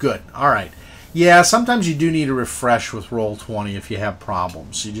work. Good. All right. Yeah, sometimes you do need a refresh with Roll20 if you have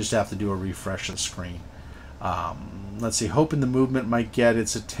problems. You just have to do a refresh of the screen. Let's see. Hoping the movement might get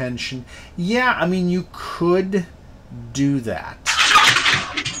its attention. Yeah, I mean, you could do that.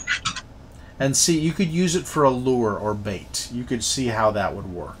 And see, you could use it for a lure or bait. You could see how that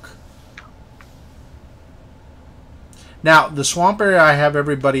would work. Now, the swamp area I have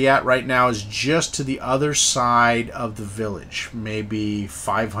everybody at right now is just to the other side of the village, maybe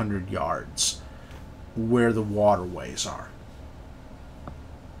 500 yards, where the waterways are.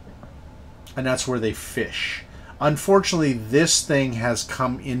 And that's where they fish. Unfortunately, this thing has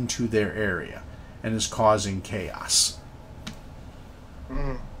come into their area and is causing chaos.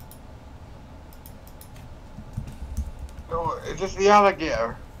 So, is this the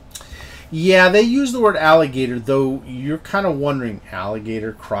alligator? Yeah, they use the word alligator, though you're kind of wondering,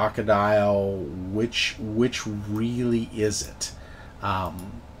 alligator, crocodile, which really is it?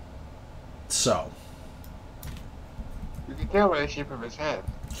 So. You can tell by the shape of his head.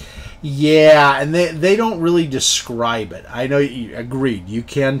 Yeah, and they don't really describe it. I know, agreed, you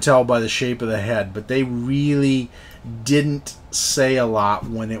can tell by the shape of the head, but they really didn't say a lot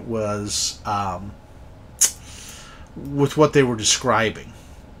when it was with what they were describing.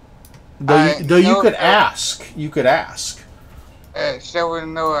 Though you could ask. You could ask. So we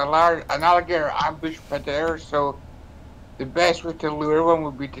know an alligator ambush predator, so the best way to lure one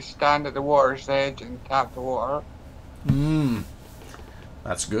would be to stand at the water's edge and tap the water.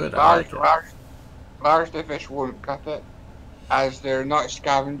 That's good. I like it. Large fish won't cut it, as they're not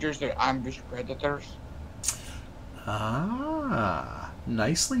scavengers, they're ambush predators. Ah,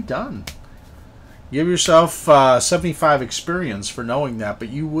 nicely done. Give yourself 75 experience for knowing that, but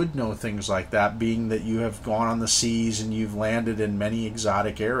you would know things like that, being that you have gone on the seas and you've landed in many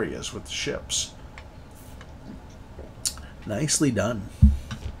exotic areas with the ships. Nicely done.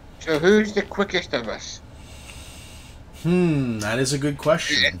 So who's the quickest of us? That is a good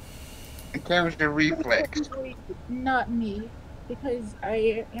question. In terms of reflex. Not me, because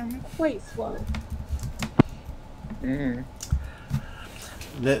I am quite slow.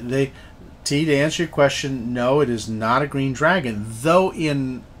 They T, to answer your question, no, it is not a green dragon. Though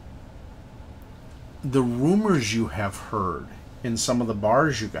in the rumors you have heard in some of the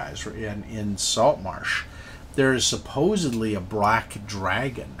bars you guys were in Saltmarsh, there is supposedly a black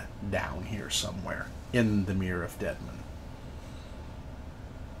dragon down here somewhere in the Mirror of Deadman.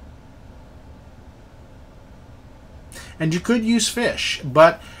 And you could use fish,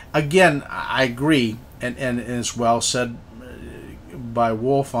 but again, I agree, and it's well said by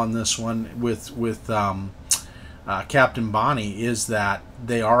Wolf on this one with Captain Bonnie, is that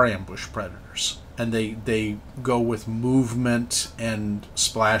they are ambush predators, and they go with movement and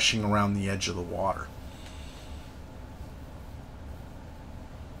splashing around the edge of the water.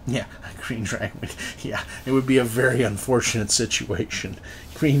 Yeah, green dragon. Yeah, it would be a very unfortunate situation.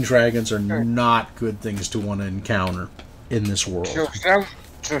 Green dragons are not good things to want to encounter in this world.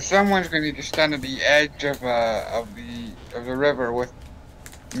 So someone's going to need to stand at the edge of the river with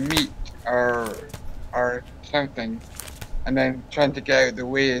meat or something, and then trying to get out of the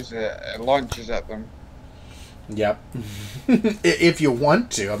way as it launches at them. Yep. If you want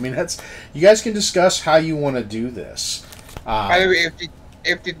to, I mean, you guys can discuss how you want to do this. By the way,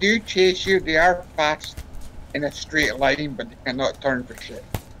 if they do chase you, they are fast in a straight line, but they cannot turn for shit.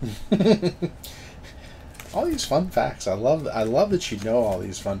 All these fun facts. I love that you know all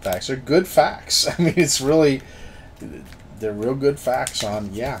these fun facts. They're good facts. I mean, they're real good facts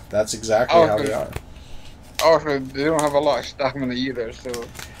on, yeah, that's exactly how they are. Also, they don't have a lot of stamina either, so...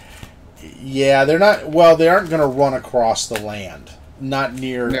 Yeah, they aren't going to run across the land. Not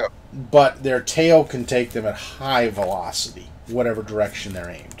near... No. But their tail can take them at high velocity, whatever direction they're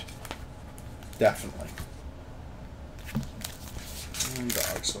aimed. Definitely.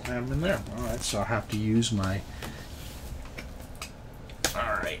 Dogs don't have them in there. Alright, so I'll have to use my...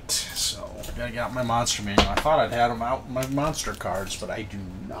 Alright, so I gotta get out my monster manual. I thought I'd had them out my monster cards, but I do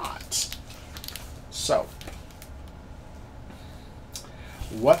not. So,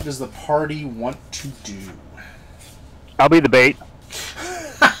 what does the party want to do? I'll be the bait.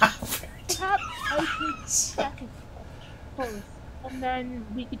 Perhaps I could second post, and then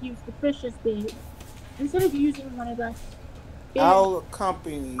we could use the fish as bait instead of using one of us. I'll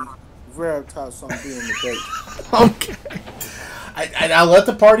accompany Veritas on being the bait. Okay. I'll let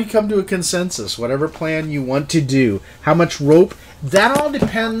the party come to a consensus. Whatever plan you want to do. How much rope? That all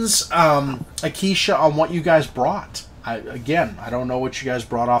depends, Akisha, on what you guys brought. I don't know what you guys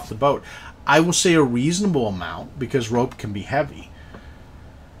brought off the boat. I will say a reasonable amount, because rope can be heavy.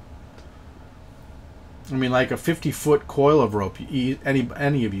 I mean, like a 50-foot coil of rope,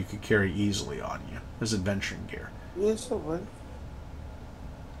 any of you could carry easily on you as adventuring gear. Yes, all right.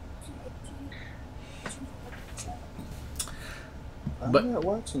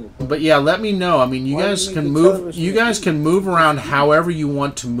 But yeah, let me know. I mean, you guys can move. You guys can move around however you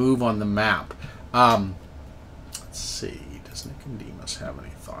want to move on the map. Let's see. Does Nicodemus have any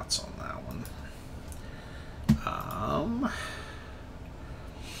thoughts on that one?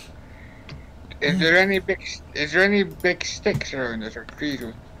 Is there any big sticks around us or trees?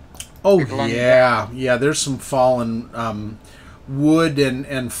 Oh yeah. There's some fallen wood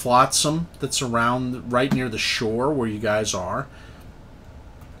and flotsam that's around right near the shore where you guys are.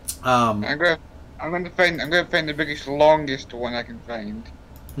 I'm going to find the biggest, longest one I can find.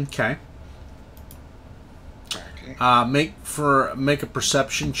 Okay. Make a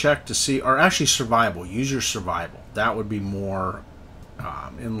perception check to see, or actually survival. Use your survival. That would be more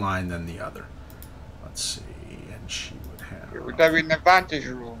in line than the other. Let's see, and she would have. Would that be an advantage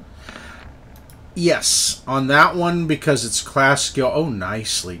roll? Yes, on that one because it's class skill. Oh,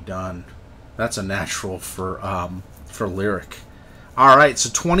 nicely done. That's a natural for Lyric. All right, so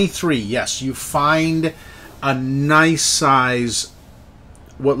 23. Yes, you find a nice size,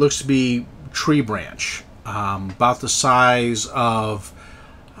 what looks to be tree branch, about the size of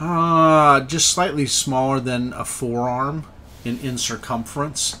just slightly smaller than a forearm in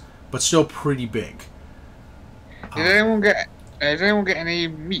circumference, but still pretty big. Does anyone get any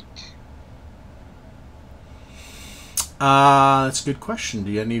meat? That's a good question.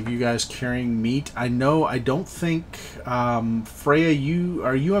 Do any of you guys carrying meat? I don't think Freya,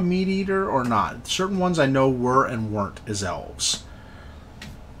 are you a meat eater or not? Certain ones I know were and weren't as elves.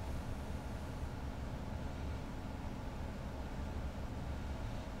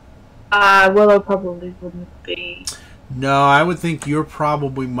 Willow probably wouldn't be. No, I would think you're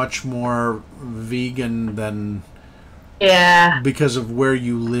probably much more vegan than... Yeah. Because of where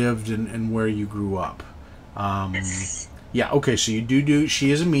you lived and where you grew up. Yeah, okay, so you do...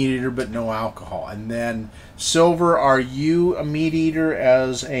 She is a meat eater, but no alcohol. And then, Silver, are you a meat eater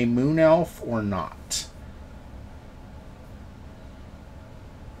as a moon elf or not?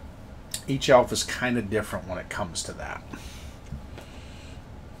 Each elf is kind of different when it comes to that.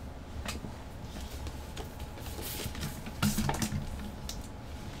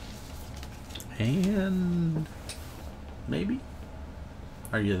 And maybe?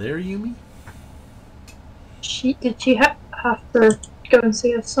 Are you there, Yumi? Did she have to go and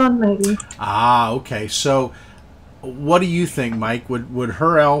see her son, maybe? Ah, okay. So, what do you think, Mike? Would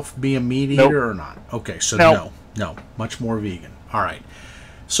her elf be a meat eater or not? Okay, so no, much more vegan. All right.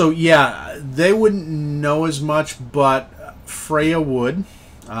 So yeah, they wouldn't know as much, but Freya would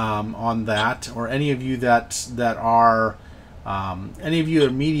on that, or any of you that are any of you that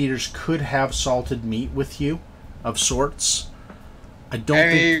are meat eaters could have salted meat with you, of sorts. I don't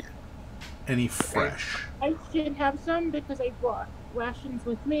think any fresh. I should have some because I brought rations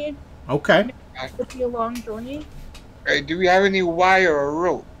with me. Okay. It would be a long journey. Do we have any wire or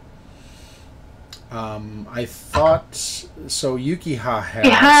rope? I thought so. Yukiha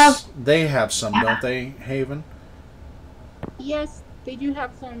has. They have some, don't they, Haven? Yes, they do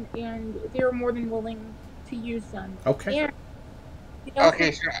have some, and they're more than willing to use them. Okay. And they also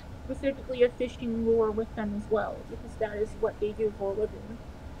have specifically a fishing lure with them as well, because that is what they do for a living.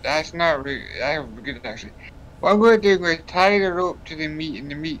 That's not really. That would be good actually. What I'm going to do, I'm going to tie the rope to the meat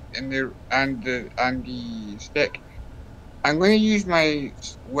and the stick. I'm going to use my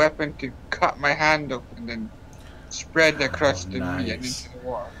weapon to cut my hand up and then spread across the meat and into the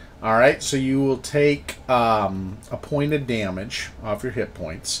water. All right, so you will take a point of damage off your hit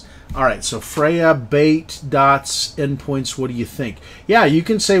points. All right, so Freya, bait, dots, endpoints. What do you think? Yeah, you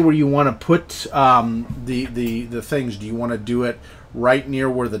can say where you want to put the things. Do you want to do it right near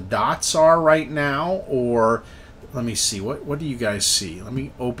where the dots are right now, or let me see. What do you guys see? Let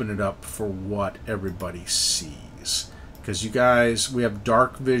me open it up for what everybody sees. Because you guys, we have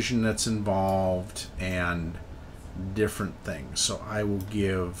dark vision that's involved and different things. So I will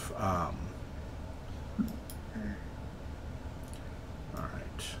give... all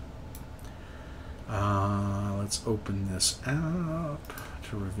right. Let's open this up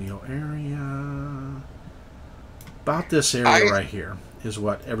to reveal area. About this area right here is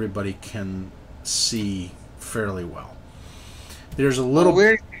what everybody can see fairly well. There's a little...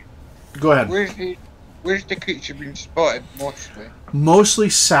 Go ahead. Where's the creature being spotted mostly? Mostly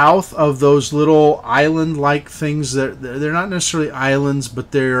south of those little island-like things. They're not necessarily islands,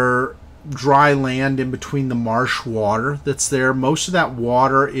 but they're dry land in between the marsh water that's there. Most of that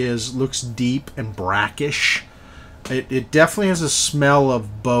water looks deep and brackish. It definitely has a smell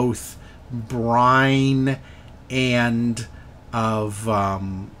of both brine and of a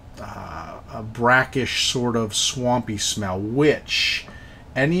brackish sort of swampy smell, which...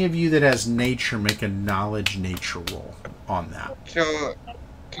 Any of you that has nature, make a knowledge nature roll on that. So,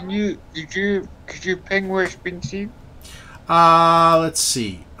 could you ping where it's been seen? Let's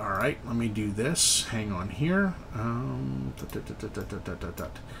see. All right, let me do this. Hang on here.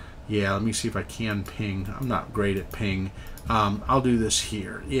 Yeah, let me see if I can ping. I'm not great at ping. I'll do this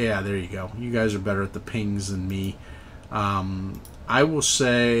here. Yeah, there you go. You guys are better at the pings than me. I will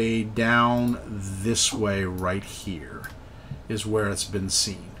say down this way right here is where it's been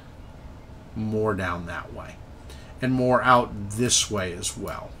seen. More down that way. And more out this way as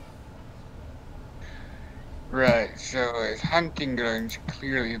well. Right, so it's hunting grounds,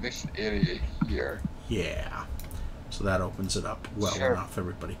 clearly this area here. Yeah. So that opens it up well enough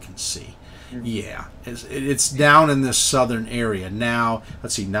everybody can see. Mm-hmm. Yeah. It's down in this southern area. Now,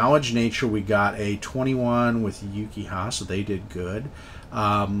 let's see, Knowledge Nature, we got a 21 with Yukiha, so they did good.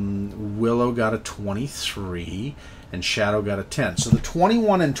 Willow got a 23. And Shadow got a 10. So the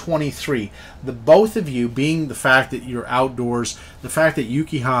 21 and 23, the both of you, being the fact that you're outdoors, the fact that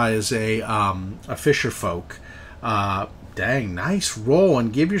Yukiha is a fisher folk, dang, nice roll,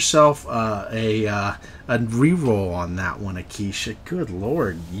 and give yourself a re-roll on that one, Akisha. Good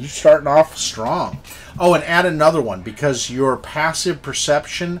Lord, you're starting off strong. Oh, and add another one, because your passive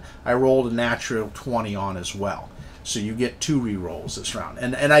perception, I rolled a natural 20 on as well. So you get 2 re-rolls this round.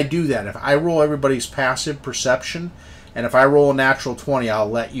 And I do that. If I roll everybody's passive perception, and if I roll a natural 20, I'll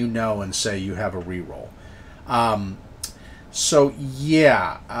let you know and say you have a re-roll. So,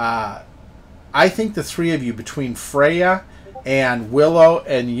 yeah. I think the three of you, between Freya and Willow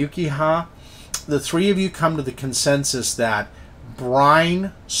and Yukiha, the three of you come to the consensus that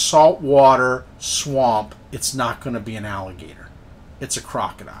brine, salt water, swamp, it's not going to be an alligator. It's a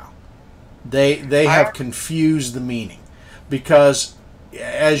crocodile. They have confused the meaning, because,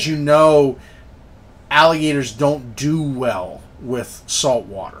 as you know, alligators don't do well with salt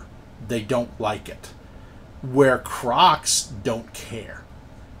water. They don't like it. Where crocs don't care.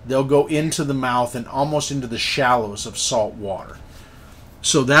 They'll go into the mouth and almost into the shallows of salt water.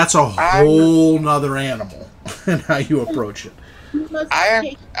 So that's a whole nother animal and how you approach it.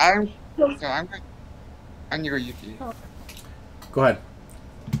 I'm your Yuki. Go ahead.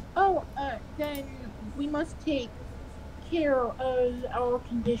 Oh, then we must take care of our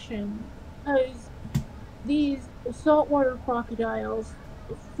condition, because these saltwater crocodiles,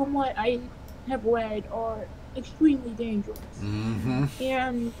 from what I have read, are extremely dangerous. Mm-hmm.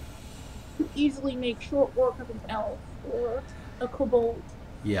 And easily make short work of an elf or a kobold.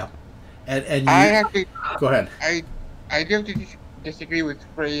 Yeah. And you... Go ahead. I do have to disagree with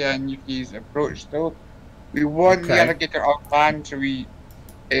Freya and Yuki's approach, though. We want the alligator on land, so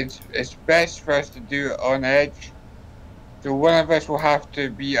it's best for us to do it on edge. So one of us will have to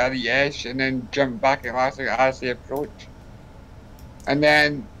be at the edge and then jump back elastic as they approach. And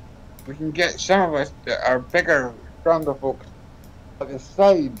then we can get some of us that are bigger, stronger folks at the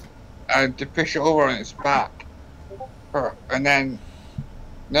side and to push it over on its back. And then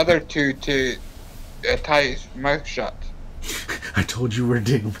another two to tie its mouth shut. I told you we're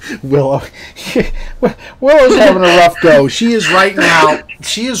digging Willow. Willow's having a rough go. She is right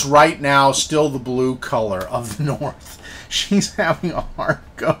now still the blue color of the north. She's having a hard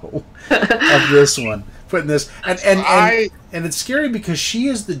go of this one. Putting this and it's scary because she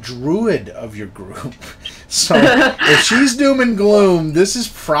is the druid of your group. So if she's doom and gloom, this is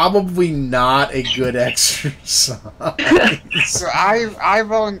probably not a good exercise. So I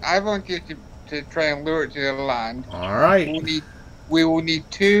volunteer to try and lure it to the land. All right. We will need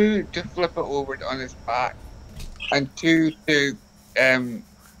two to flip it over on its back, and two to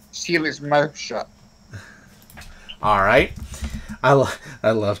seal its mouth shut. All right. I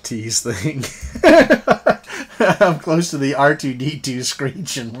love T's thing. I'm close to the R2D2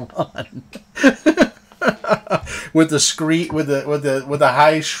 screeching one. with the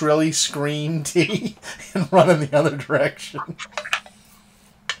high shrilly scream T and run in the other direction.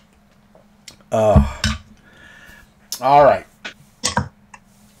 All right.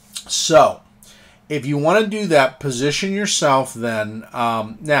 So, if you want to do that, position yourself then.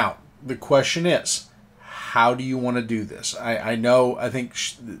 Now, the question is, how do you want to do this? I think,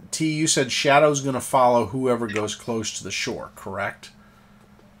 T, you said Shadow's going to follow whoever goes close to the shore, correct?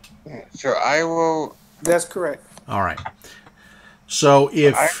 So I will... That's correct. All right. So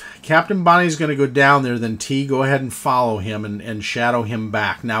if Captain Bonnie's going to go down there, then T, go ahead and follow him and shadow him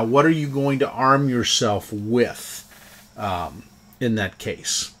back. Now, what are you going to arm yourself with in that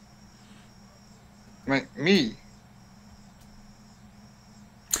case? Me?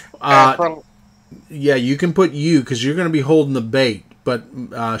 Yeah, you can put you because you're going to be holding the bait. But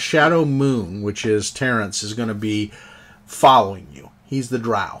Shadow Moon, which is Terrence, is going to be following you. He's the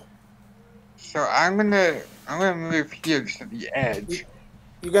drow. So I'm gonna move here to the edge.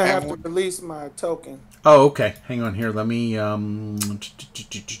 You're gonna have to release my token. Oh, okay. Hang on here. Let me.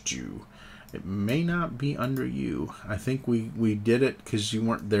 It may not be under you. I think we did it because you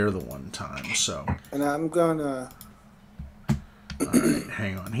weren't there the one time. So. And I'm gonna. All right.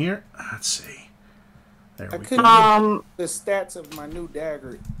 Hang on here. Let's see. There we couldn't go. get the stats of my new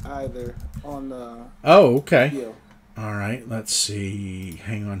dagger either on the. Oh, okay. Video. All right. Let's see.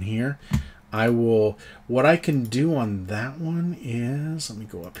 Hang on here. I will, what I can do on that one is, let me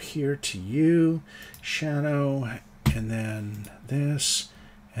go up here to you, Shadow, and then this,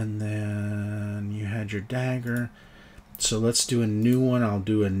 and then you had your dagger. So let's do a new one. I'll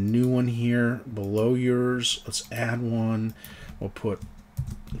do a new one here below yours. Let's add one. We'll put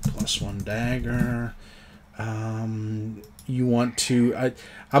 +1 dagger. You want to,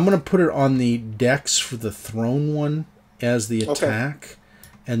 I'm going to put it on the dex for the thrown one as the attack. Okay.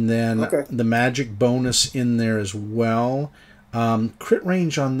 And then the magic bonus in there as well. Crit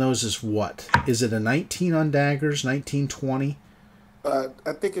range on those is what? Is it a 19 on daggers? 19, 20? I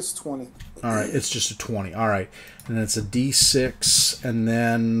think it's 20. All right, it's just a 20. All right. And it's a D6, and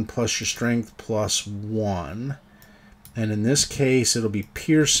then plus your strength +1. And in this case, it'll be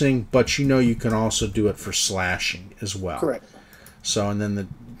piercing, but you know you can also do it for slashing as well. Correct. So, and then the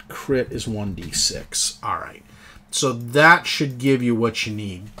crit is 1D6. All right. So that should give you what you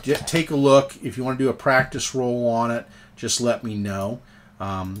need. Take a look. If you want to do a practice roll on it, just let me know.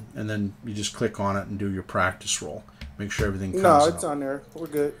 And then you just click on it and do your practice roll. Make sure everything comes out. No, it's on there. We're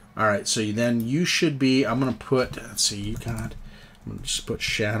good. All right. So then you should be, I'm going to put, let's see, I'm going to just put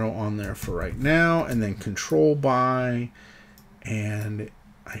Shadow on there for right now. And then control by. And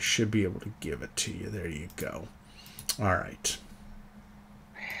I should be able to give it to you. There you go. All right.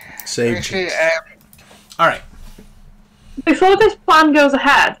 Save change. All right. Before this plan goes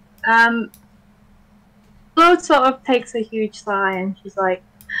ahead, Flo sort of takes a huge sigh and she's like,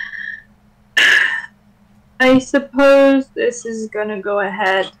 I suppose this is gonna go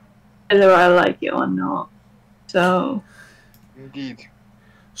ahead, whether I like it or not. So Indeed.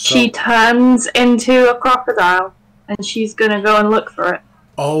 she turns into a crocodile, and she's gonna go and look for it.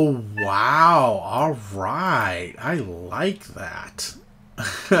 Oh, wow. All right. I like that.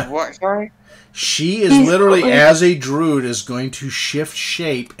 What, sorry? She is literally, as a druid, is going to shift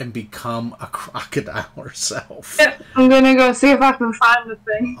shape and become a crocodile herself. Yep, I'm gonna go see if I can find the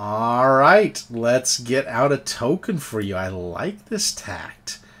thing. All right. Let's get out a token for you. I like this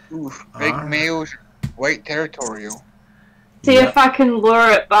tact. Oof, big males, white territorial. See if I can lure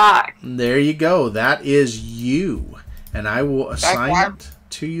it back. There you go. That is you. And I will assign it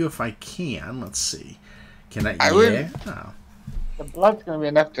to you if I can. Let's see. Can I? Yeah. The blood's going to be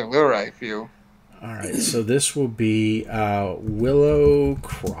enough to lure, I feel. All right. So this will be Willow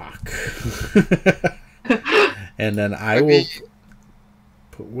Croc. And then I will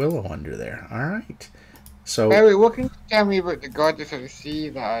put Willow under there. All right. So, Barry, what can you tell me about the goddess of the sea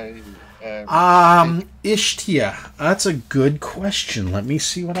that I... Ishtia. That's a good question. Let me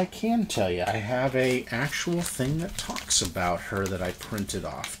see what I can tell you. I have a actual thing that talks about her that I printed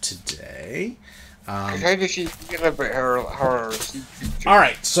off today. How does she feel about her sea creature? All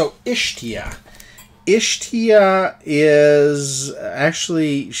right, so Ishtia. Ishtia is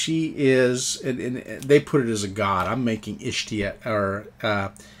actually, she is, and they put it as a god. I'm making Ishtia, or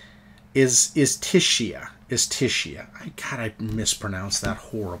is Tishia. Is Tishia. God, I mispronounced that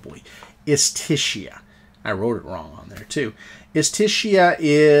horribly. Istishia. I wrote it wrong on there too. Istishia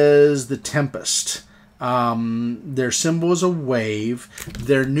is the Tempest. Their symbol is a wave.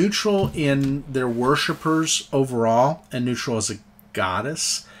 They're neutral in their worshippers overall, and neutral as a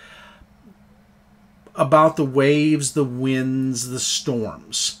goddess. About the waves, the winds, the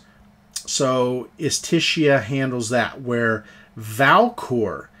storms. So Istishia handles that, where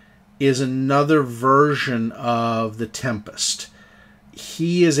Valkor is another version of the Tempest.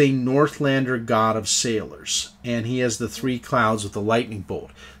 He is a Northlander god of sailors, and he has the three clouds with the lightning bolt.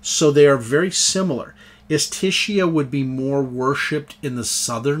 So they are very similar. Istishia would be more worshipped in the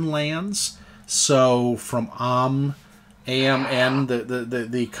southern lands. So from Amn,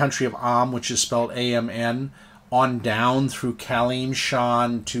 the country of Am, which is spelled Amn, on down through Kalim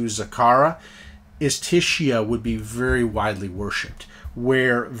Shan to Zakara, Istishia would be very widely worshipped,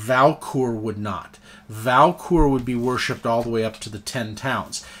 where Valkor would not. Valkor would be worshipped all the way up to the 10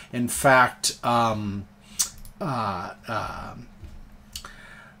 towns. In fact, what was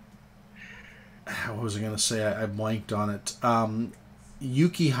I going to say? I blanked on it.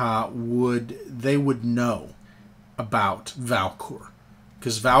 Yukiha would know about Valkor,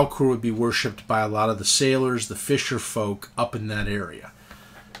 because Valkor would be worshipped by a lot of the sailors, the fisher folk up in that area.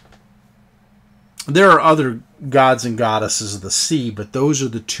 There are other gods and goddesses of the sea, but those are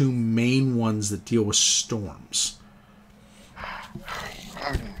the two main ones that deal with storms.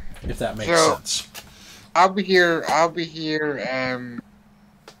 If that makes sense. I'll be here,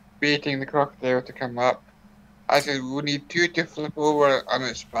 baiting the crocodile to come up. I said we need two to flip over on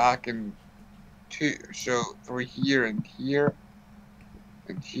its back, and two, so for here and here,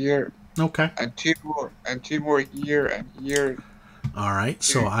 and here. Okay. And two more here and here. All right,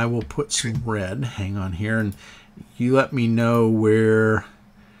 so I will put some red. Hang on here, and you let me know where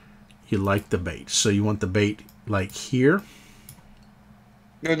you like the bait. So you want the bait like here?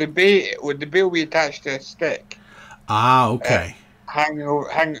 No, the bait will be attached to a stick. Ah, okay.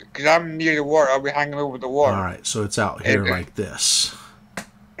 Because I'm near the water, I'll be hanging over the water. All right, so it's out here like this.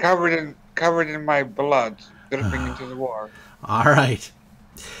 Covered in my blood, dripping into the water. All right.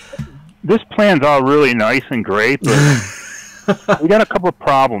 This plan's all really nice and great, but we got a couple of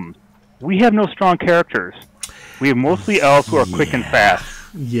problems. We have no strong characters. We have mostly elves who are quick and fast.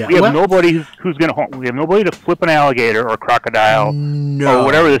 Yeah. We have nobody who's going to. We have nobody to flip an alligator or a crocodile or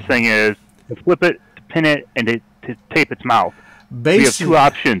whatever this thing is, to flip it, to pin it, and to tape its mouth. We have two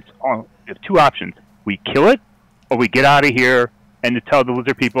options. We kill it, or we get out of here and to tell the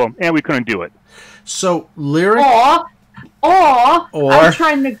lizard people, we couldn't do it. So lyric. Or I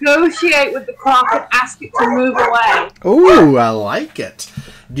try and negotiate with the croc and ask it to move away. Ooh, I like it.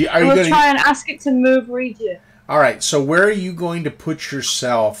 We'll try and ask it to move region. All right, so where are you going to put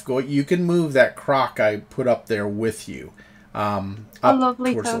yourself? You can move that croc I put up there with you. Up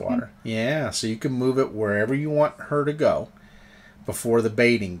lovely towards token. the water. Yeah, so you can move it wherever you want her to go before the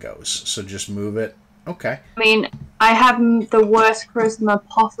baiting goes. So just move it. Okay. I mean, I have the worst charisma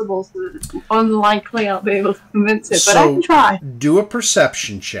possible, so it's unlikely I'll be able to convince it, but I can try. Do a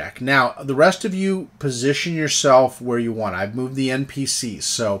perception check. Now, the rest of you position yourself where you want. I've moved the NPCs.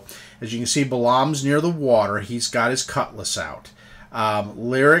 So, as you can see, Balaam's near the water. He's got his cutlass out.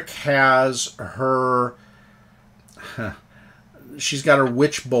 Lyric has her she's got her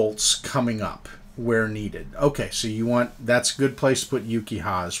witch bolts coming up where needed. Okay, so you want, that's a good place to put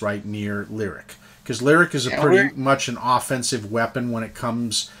Yukiha's, right near Lyric. Because Lyric is a pretty much an offensive weapon when it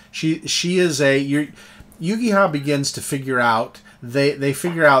comes. She is Yukiha begins to figure out. They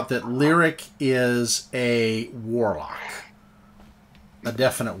figure out that Lyric is a warlock, a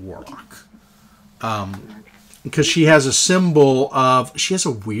definite warlock. Because she has a symbol of. She has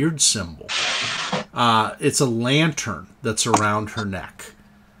a weird symbol. It's a lantern that's around her neck.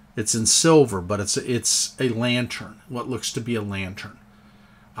 It's in silver, but it's a lantern. What looks to be a lantern.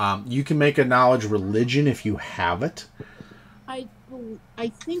 You can make a knowledge religion if you have it. I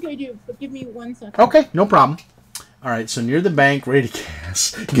think I do, but give me 1 second. Okay, no problem. All right, so near the bank, ready to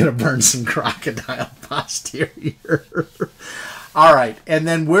cast. Gonna burn some crocodile posterior. All right, and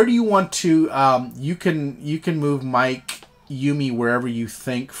then where do you want to? You can move Mike Yumi wherever you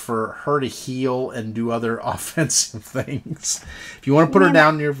think for her to heal and do other offensive things. If you want to put her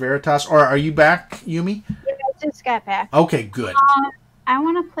down near Veritas, or are you back, Yumi? Yeah, I just got back. Okay, good. I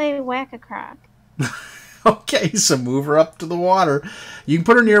want to play Whack-a-Croc. Okay, so move her up to the water. You can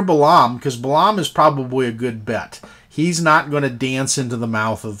put her near Balam, because Balam is probably a good bet. He's not going to dance into the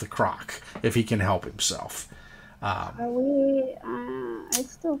mouth of the Croc if he can help himself. I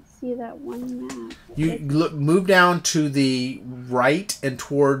still see that one map. You move down to the right and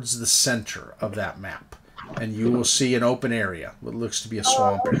towards the center of that map, and you will see an open area. What looks to be a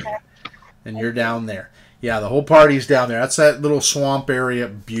swamp area. And you're down there. Yeah, the whole party's down there. That's that little swamp area.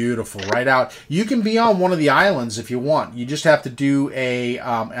 Beautiful. Right out. You can be on one of the islands if you want. You just have to do a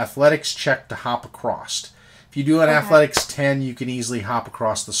athletics check to hop across. If you do an athletics 10, you can easily hop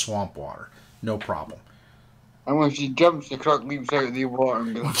across the swamp water. No problem. And when she jumps, the Croc leaps out of the water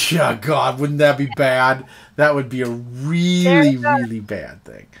and goes... Yeah, God, wouldn't that be bad? That would be a really, really bad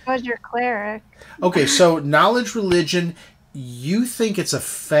thing. What's your cleric? Okay, so knowledge religion, you think it's a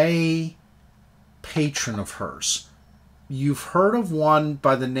Fey patron of hers. You've heard of one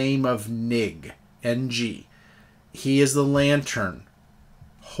by the name of Nig, N-G. He is the lantern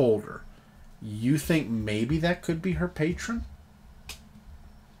holder. You think maybe that could be her patron?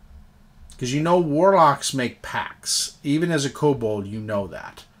 Because you know warlocks make pacts. Even as a kobold, you know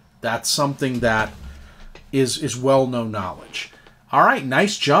that. That's something that is well-known knowledge. All right,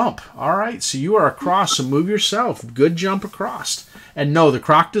 nice jump. All right, so you are across, so move yourself. Good jump across. And no, the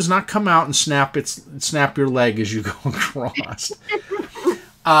Croc does not come out and snap your leg as you go across.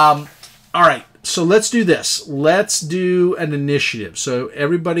 All right, so let's do this. Let's do an initiative. So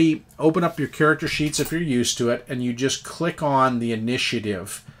everybody open up your character sheets if you're used to it, and you just click on the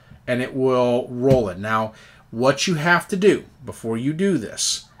initiative, and it will roll it. Now, what you have to do before you do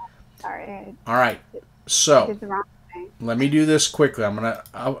this. Sorry. All right, so let me do this quickly.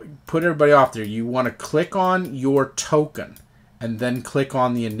 I'll put everybody off there. You want to click on your token and then click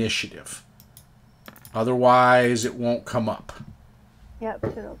on the initiative. Otherwise, it won't come up. Yep,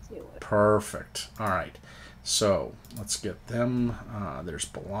 it'll do it. Perfect. All right. So let's get them. There's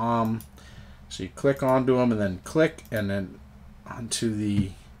Balam. So you click onto them and then click and then onto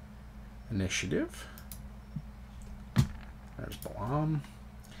the initiative. There's Balam.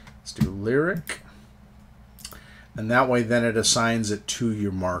 Let's do Lyric. And that way then it assigns it to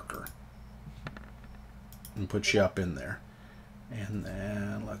your marker. And puts you up in there. And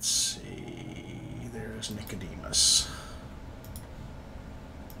then, let's see, there's Nicodemus.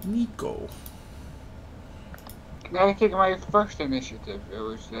 Nico. Can I take my first initiative? It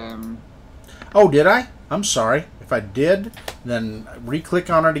was, Oh, did I? I'm sorry. If I did, then re-click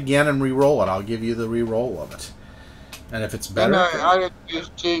on it again and re-roll it. I'll give you the re-roll of it. And if it's better... No, I'll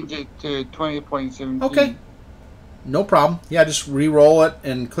just change it to 20.17. Okay. No problem. Yeah, just re-roll it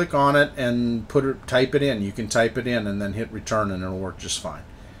and click on it and type it in. You can type it in and then hit return and it'll work just fine.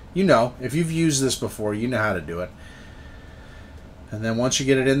 You know, if you've used this before, you know how to do it. And then once you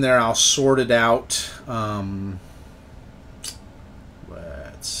get it in there, I'll sort it out.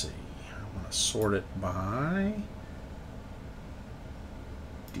 Let's see. I want to sort it by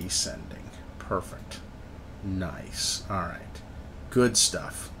descending. Perfect. Nice. All right. Good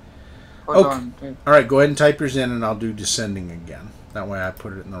stuff. Okay. All right, go ahead and type yours in, and I'll do descending again. That way I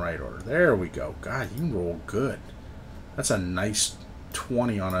put it in the right order. There we go. God, you roll good. That's a nice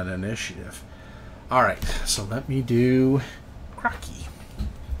 20 on an initiative. All right, so let me do Crocky.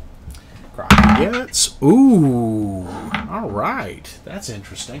 Crocky gets... Ooh, all right. That's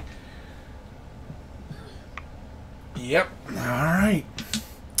interesting. Yep, all right.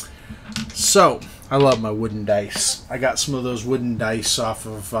 So, I love my wooden dice. I got some of those wooden dice off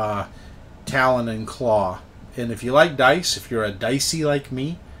of... Talon and Claw. And if you like dice, if you're a dicey like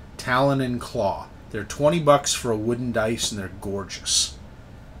me, Talon and Claw. They're $20 for a wooden dice, and they're gorgeous.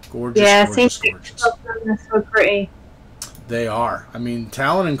 Gorgeous, yeah, gorgeous, seems gorgeous. they're so pretty. They are. I mean,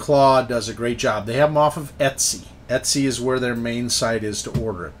 Talon and Claw does a great job. They have them off of Etsy. Etsy is where their main site is to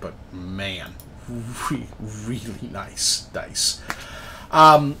order it. But, man, really nice dice.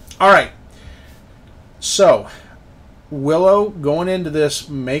 All right. So, Willow, going into this,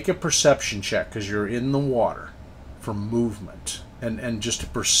 make a perception check because you're in the water for movement. And just to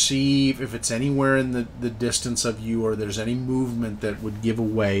perceive if it's anywhere in the distance of you or there's any movement that would give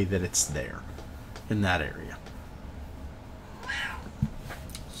away that it's there in that area.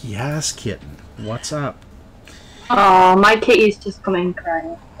 Yes, kitten. What's up? Oh, my kitty's just coming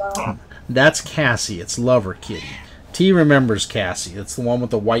crying. So. That's Cassie. It's Lover Kitty. T remembers Cassie. It's the one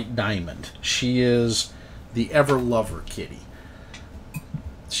with the white diamond. She is the ever Lover Kitty.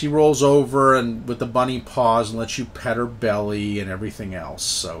 She rolls over and with the bunny paws and lets you pet her belly and everything else.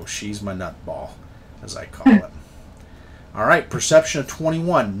 So she's my nutball, as I call it. All right, perception of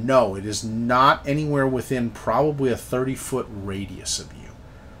 21. No, it is not anywhere within probably a 30-foot radius of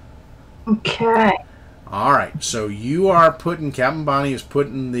you. Okay. All right, so you are putting, Captain Bonnie is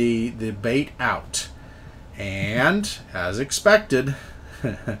putting the bait out. And, as expected,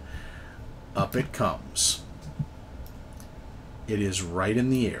 up it comes. It is right in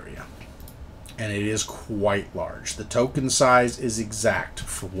the area. And it is quite large. The token size is exact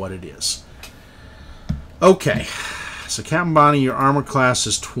for what it is. Okay, so Captain Bonnie, your armor class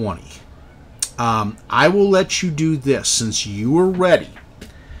is 20. I will let you do this since you are ready.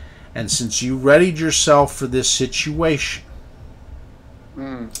 And since you readied yourself for this situation,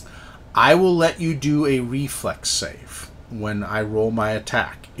 I will let you do a reflex save when I roll my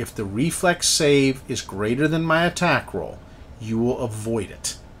attack. If the reflex save is greater than my attack roll, you will avoid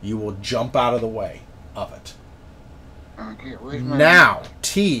it. You will jump out of the way of it. Okay, now,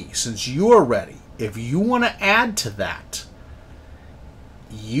 T, since you are ready, if you want to add to that,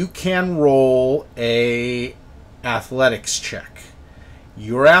 you can roll a athletics check.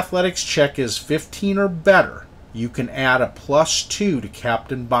 Your athletics check is 15 or better. You can add a +2 to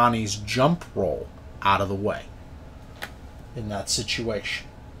Captain Bonnie's jump roll out of the way in that situation.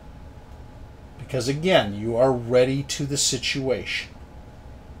 Because again, you are ready to the situation.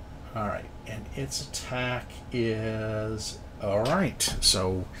 Alright, and its attack is... Alright,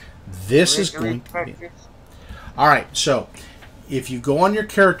 so this is going to be... Alright, so if you go on your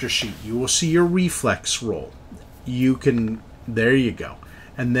character sheet, you will see your reflex roll. You can... There you go.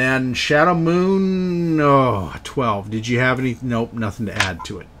 And then Shadow Moon, 12. Did you have any? Nope, nothing to add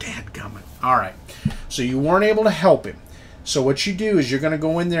to it. Dadgummit. All right. So you weren't able to help him. So what you do is you're going to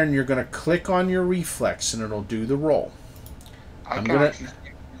go in there and you're going to click on your reflex and it'll do the roll. I'm going to...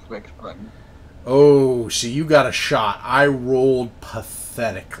 reflex button. Oh, see, you got a shot. I rolled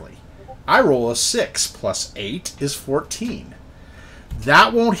pathetically. I roll a 6 plus 8 is 14.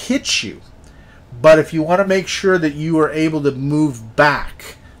 That won't hit you. But if you want to make sure that you are able to move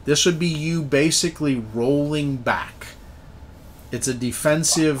back, this would be you basically rolling back. It's a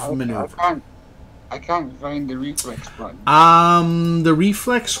defensive maneuver. I can't find the reflex button. The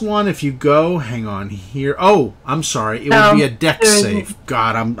reflex one, if you go, hang on here. Oh, I'm sorry. It would be a dex save.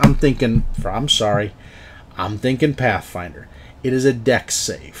 God, I'm thinking, I'm sorry. I'm thinking Pathfinder. It is a dex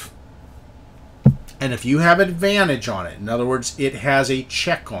save. And if you have advantage on it, in other words, it has a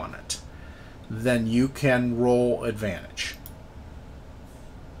check on it, then you can roll advantage.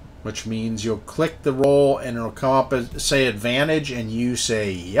 Which means you'll click the roll and it'll come up as say advantage and you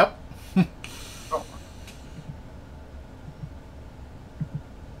say yep. You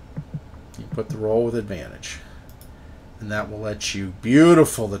put the roll with advantage. And that will let you...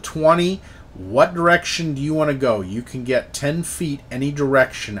 Beautiful. The 20. What direction do you want to go? You can get 10 feet any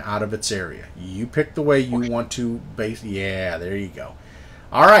direction out of its area. You pick the way you want to base... Yeah, there you go.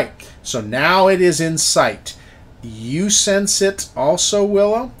 Alright, so now it is in sight. You sense it also,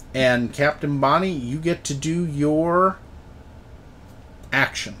 Willow, and Captain Bonnie, you get to do your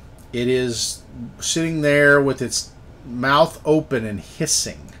action. It is sitting there with its mouth open and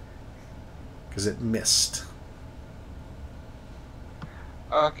hissing because it missed.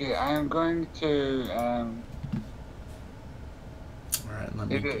 Okay, I am going to... Alright, let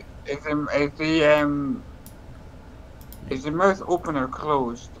me... Is the mouth open or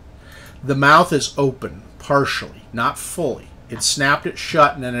closed? The mouth is open, partially, not fully. It snapped it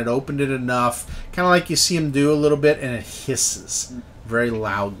shut and then it opened it enough, kind of like you see him do a little bit, and it hisses very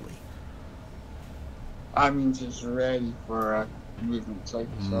loudly. That means it's ready for a movement cycle.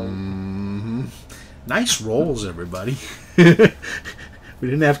 Nice rolls, everybody. We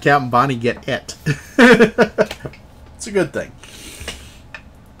didn't have Captain Bonnie get it. It's a good thing.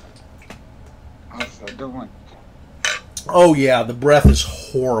 I don't like. Oh yeah, the breath is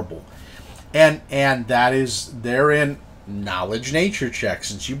horrible. And that is therein knowledge nature check.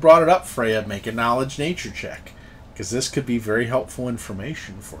 Since you brought it up, Freya, make a knowledge nature check. Because this could be very helpful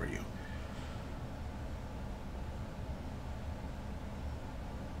information for you.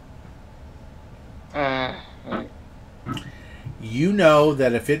 You know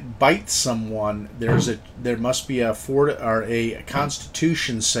that if it bites someone, there must be a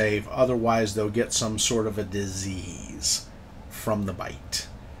Constitution save, otherwise they'll get some sort of a disease from the bite.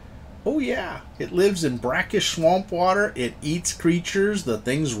 Oh yeah, it lives in brackish swamp water. It eats creatures. The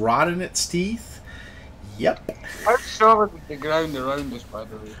things rot in its teeth. Yep. How solid is the ground around us, by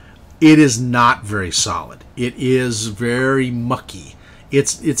the way? It is not very solid. It is very mucky.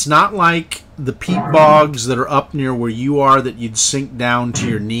 It's not like the peat bogs that are up near where you are that you'd sink down to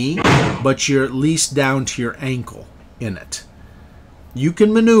your knee, but you're at least down to your ankle in it. You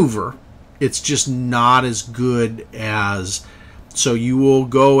can maneuver. It's just not as good as... So you will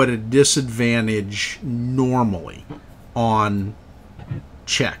go at a disadvantage normally on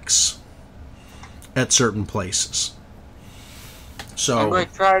checks at certain places. So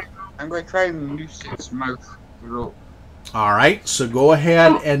I'm going to try and loose its mouth rope. All right, so go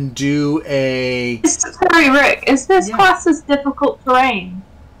ahead and do a... Sorry, Rick, is this class as difficult terrain?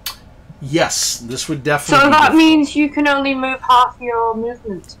 Yes, this would definitely So be that difficult. means you can only move half your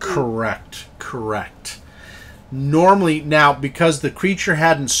movement speed. Correct. Normally, now, because the creature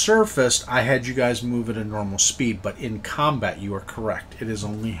hadn't surfaced, I had you guys move at a normal speed, but in combat, you are correct. It is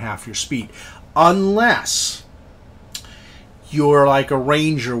only half your speed. Unless you're like a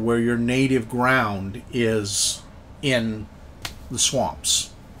ranger where your native ground is in the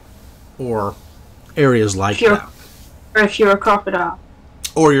swamps or areas like that. Or if you're a crocodile.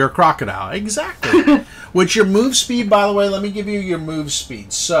 Or you're a crocodile, exactly. Which your move speed, by the way, let me give you your move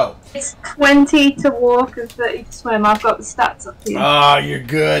speed. So it's 20 to walk and 30 to swim. I've got the stats up here. Oh, you're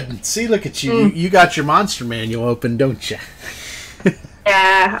good. See, look at you. You got your monster manual open, don't you?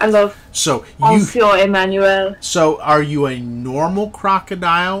 Yeah, I love Monsieur Emmanuel. So are you a normal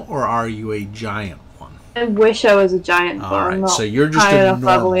crocodile or are you a giant one? I wish I was a giant, but Alright, I'm not so you're just high a enough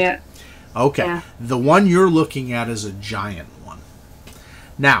level normal. yet. Okay. Yeah. The one you're looking at is a giant one.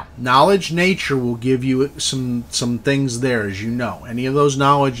 Now, knowledge nature will give you some things there, as you know. Any of those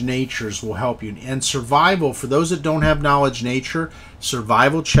knowledge natures will help you. And survival, for those that don't have knowledge nature,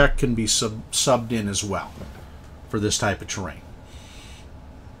 survival check can be subbed in as well for this type of terrain.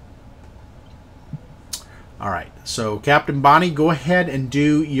 All right, so Captain Bonnie, go ahead and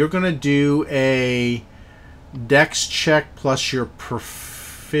you're going to do a dex check plus your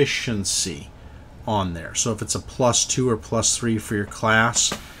proficiency on there. So if it's a +2 or +3 for your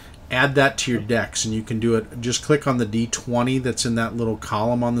class, add that to your dex, and you can do it. Just click on the D20 that's in that little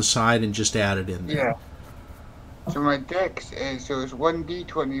column on the side and just add it in there. Yeah. So my dex is, so it's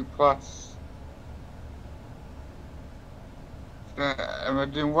 1d20 plus... am I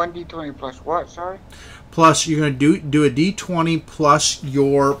doing 1d20 plus what, sorry? Plus, you're going to do a D20 plus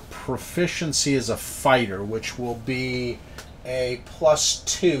your proficiency as a fighter, which will be a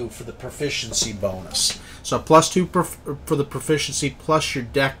 +2 for the proficiency bonus. So +2 for the proficiency plus your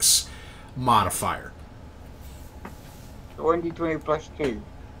dex modifier. 1d20 plus 2.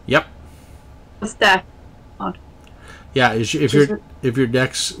 Yep. What's that? Yeah, if your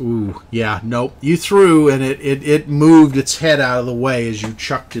dex, ooh, yeah, nope. You threw and it moved its head out of the way as you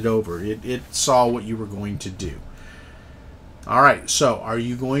chucked it over. It saw what you were going to do. All right, so are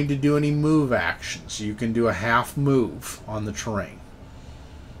you going to do any move actions? You can do a half move on the terrain.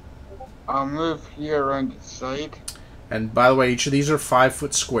 I'll move here around the side. And by the way, each of these are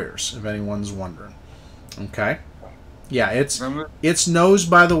 5-foot squares, if anyone's wondering. Okay. Yeah, its nose,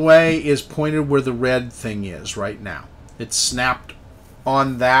 by the way, is pointed where the red thing is right now. It snapped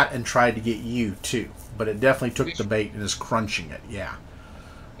on that and tried to get you too, but it definitely took the bait and is crunching it. Yeah.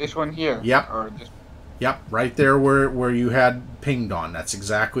 This one here. Yep. Or this. Yep. Right there where you had pinged on. That's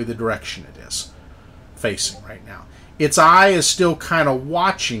exactly the direction it is facing right now. Its eye is still kind of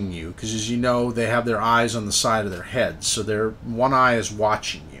watching you because, as you know, they have their eyes on the side of their heads, so one eye is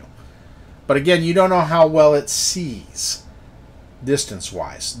watching you. But again, you don't know how well it sees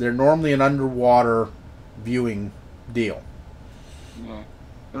distance-wise. They're normally an underwater viewing deal. Yeah.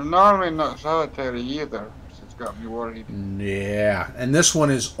 They're normally not solitary either, so it's got me worried. Yeah, and this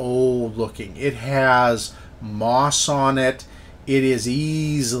one is old looking. It has moss on it. It is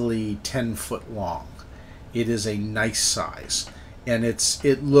easily 10 foot long. It is a nice size. And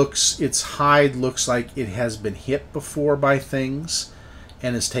its hide looks like it has been hit before by things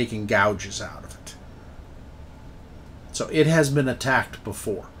and is taking gouges out of it. So it has been attacked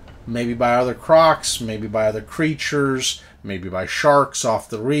before. Maybe by other crocs, maybe by other creatures, maybe by sharks off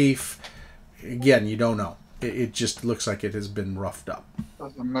the reef. Again, you don't know. It just looks like it has been roughed up.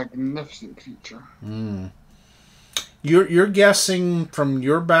 That's a magnificent creature. You're guessing from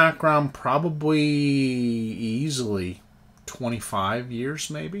your background probably easily 25 years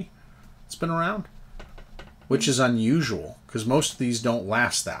maybe it's been around, which is unusual because most of these don't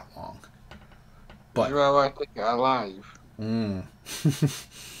last that long. But well, I think it alive.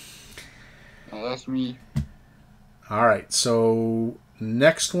 That's me. All right, so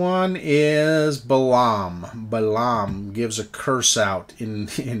next one is Balaam. Balaam gives a curse out in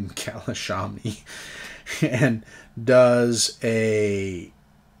Kalashami and does a,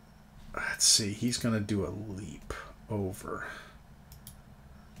 let's see, he's going to do a leap over.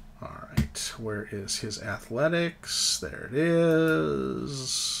 All right, where is his athletics? There it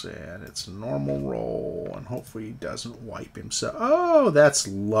is. And it's a normal roll, and hopefully he doesn't wipe himself. Oh, that's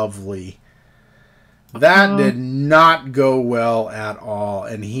lovely. That did not go well at all,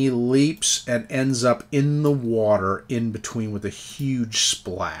 and he leaps and ends up in the water in between with a huge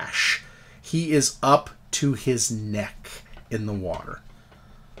splash. He is up to his neck in the water.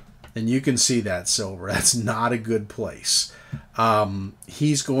 And you can see that, Silver. That's not a good place.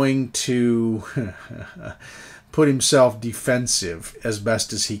 He's going to put himself defensive as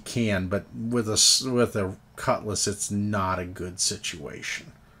best as he can, but with a cutlass, it's not a good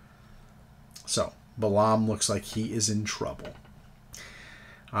situation. So, Balaam looks like he is in trouble.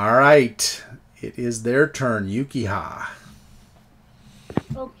 All right. It is their turn. Yukiha.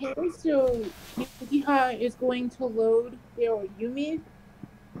 Okay, so Yukiha is going to load their Yumi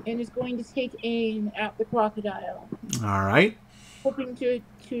and is going to take aim at the crocodile. All right. Hoping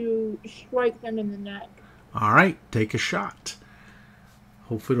to strike them in the neck. All right. Take a shot.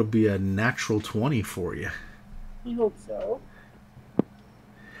 Hopefully it'll be a natural 20 for you. I hope so.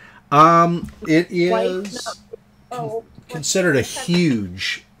 It is considered a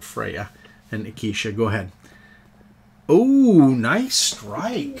huge Freya. And Akisha, go ahead. Oh, nice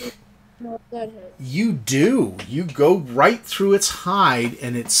strike. You do. You go right through its hide,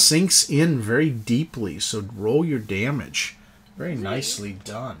 and it sinks in very deeply. So roll your damage. Very nicely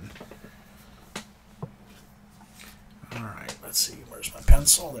done. All right, let's see. Where's my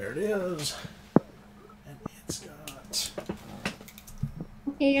pencil? There it is. And it's got...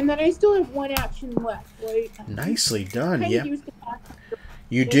 Okay, and then I still have one action left, right? Nicely done, yeah.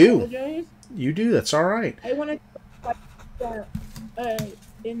 You do. You do. That's all right. I want to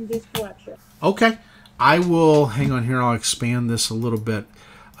in this collection. Okay. I will, hang on here, I'll expand this a little bit.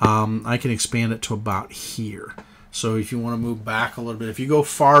 I can expand it to about here. So if you want to move back a little bit, if you go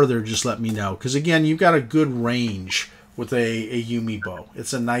farther, just let me know. Because again, you've got a good range with a Yumi bow.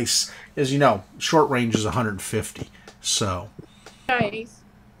 It's a nice, as you know, short range is 150. So. Nice.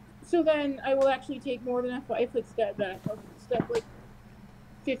 So then I will actually take more than a 5-foot step back. I'll step like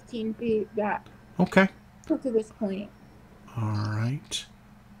 15 feet back. Okay. To this point. All right.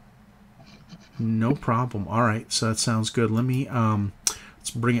 No problem. All right, so that sounds good. Let me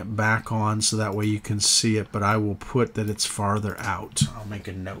let's bring it back on so that way you can see it, but I will put that it's farther out. I'll make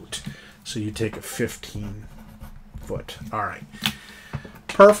a note. So you take a 15 foot. All right.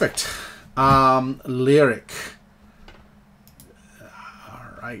 Perfect. Lyric.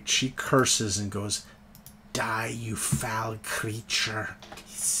 All right, she curses and goes, "Die, you foul creature."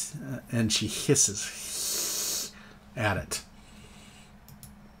 And she hisses at it.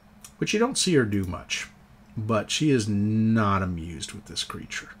 Which you don't see her do much. But she is not amused with this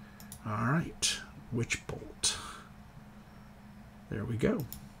creature. Alright. Witch Bolt. There we go.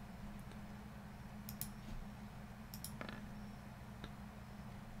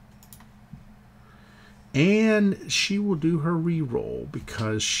 And she will do her re-roll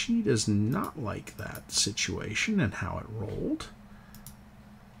because she does not like that situation and how it rolled.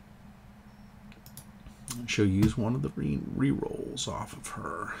 And she'll use one of the re-rolls off of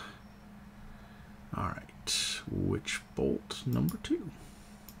her. Alright, Witch Bolt number 2.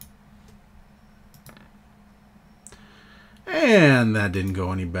 And that didn't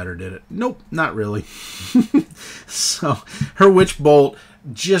go any better, did it? Nope, not really. So, her Witch Bolt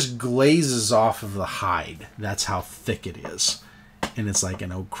just glazes off of the hide. That's how thick it is. And it's like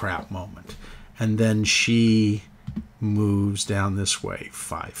an oh crap moment. And then she moves down this way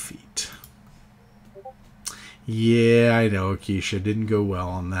 5 feet. Yeah, I know, Keisha. Didn't go well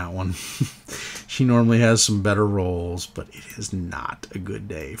on that one. She normally has some better rolls, but it is not a good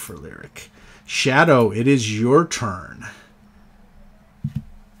day for Lyric. Shadow, it is your turn.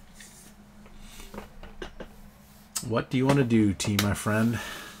 What do you want to do, T, my friend?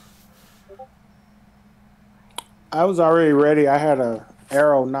 I was already ready. I had a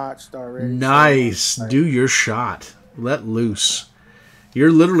Arrow notched already. Nice. Do your shot. Let loose.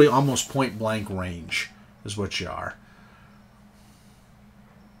 You're literally almost point blank range, is what you are.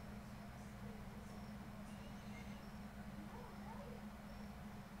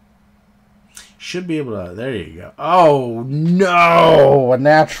 Should be able to. There you go. Oh no, a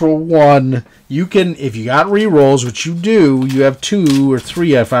natural 1. You can, if you got rerolls, which you do. You have 2 or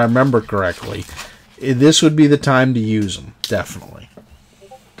 3, if I remember correctly. This would be the time to use them, definitely.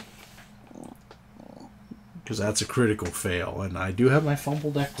 Because that's a critical fail, and I do have my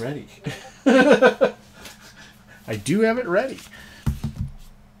fumble deck ready. I do have it ready.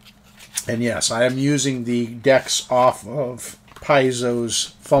 And yes, I am using the decks off of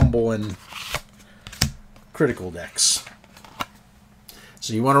Paizo's fumble and critical decks.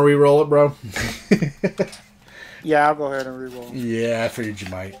 So you want to re-roll it, bro? Yeah, I'll go ahead and re-roll. Yeah, I figured you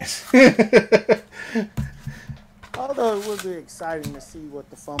might. Although it would be exciting to see what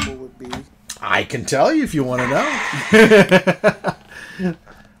the fumble would be. I can tell you if you want to know.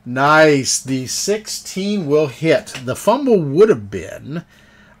 Nice. The 16 will hit. The fumble would have been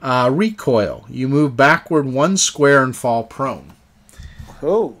recoil. You move backward 1 square and fall prone.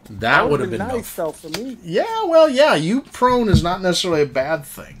 Oh, that would have been nice though for me. Yeah, well, yeah, you prone is not necessarily a bad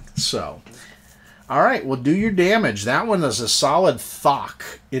thing. So, all right, well, do your damage. That one is a solid thock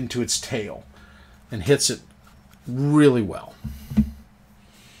into its tail and hits it really well.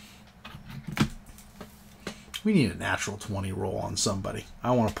 We need a natural 20 roll on somebody.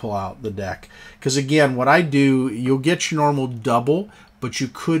 I want to pull out the deck. Because, again, what I do, you'll get your normal double, but you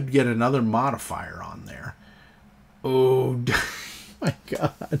could get another modifier on there. Oh, my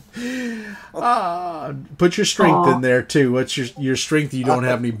God. Put your strength in there, too. What's your strength? You don't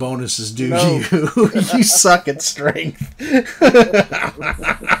have any bonuses, do you? You suck at strength.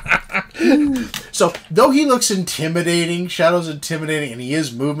 So, though he looks intimidating, Shadow's intimidating, and he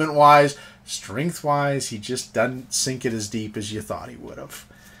is movement-wise, strength-wise, he just doesn't sink it as deep as you thought he would have.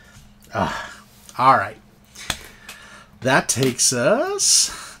 All right. That takes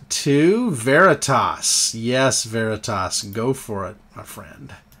us to Veritas. Yes, Veritas. Go for it, my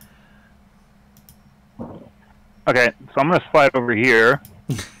friend. Okay, so I'm going to slide over here.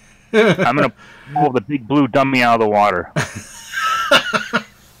 I'm going to pull the big blue dummy out of the water.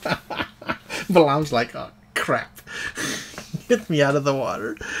 Balam's like, oh, crap. Get me out of the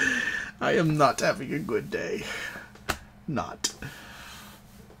water. I am not having a good day. Not.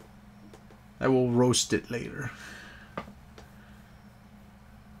 I will roast it later.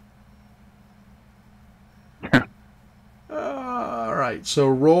 Alright, so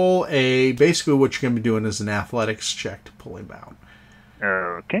roll a... Basically what you're going to be doing is an athletics check to pull him out.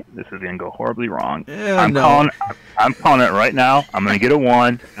 Okay, this is going to go horribly wrong. Yeah, I'm calling it right now. I'm going to get a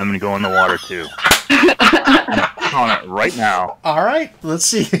 1. I'm going to go in the water, too. I'm calling it right now. Alright, let's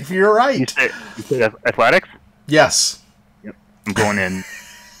see if you're right. You said athletics? Yes. Yep, I'm going in.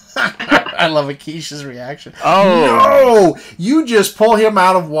 I love Akisha's reaction. Oh! No! You just pull him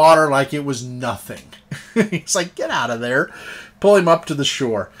out of water like it was nothing. He's like, get out of there. Pull him up to the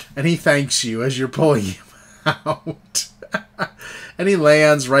shore. And he thanks you as you're pulling him out. And he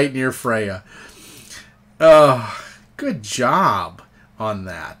lands right near Freya. Oh, good job on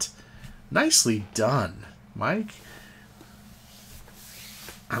that. Nicely done, Mike.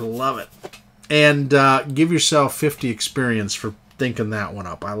 I love it. And give yourself 50 experience for thinking that one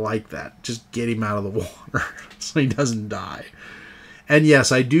up. I like that. Just get him out of the water so he doesn't die. And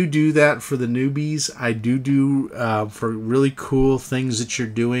yes, I do that for the newbies. I do for really cool things that you're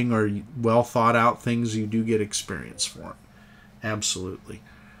doing or well thought out things, you do get experience for it. Absolutely.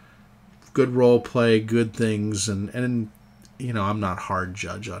 Good role play, good things, and you know, I'm not a hard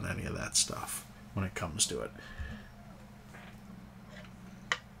judge on any of that stuff when it comes to it.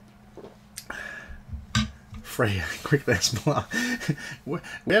 Freya, quickly ask Well,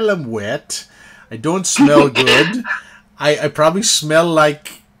 I'm wet. I don't smell good. I probably smell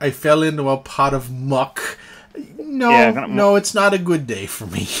like I fell into a pot of muck. No, it's not a good day for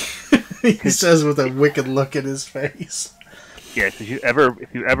me. He says with a wicked look in his face. Yes, if you've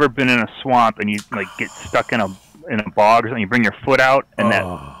ever been in a swamp and you like get stuck in a bog or something, you bring your foot out and that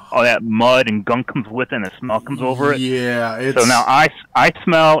all that mud and gunk comes with it and the smell comes over it. Yeah. So now I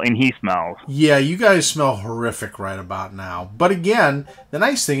smell and he smells. Yeah, you guys smell horrific right about now. But again, the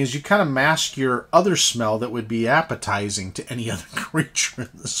nice thing is you kind of mask your other smell that would be appetizing to any other creature in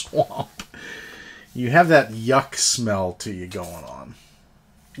the swamp. You have that yuck smell to you going on.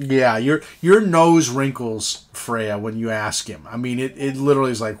 Yeah, your nose wrinkles, Freya, when you ask him. I mean, it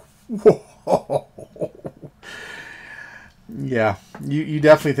literally is like, whoa. Yeah, you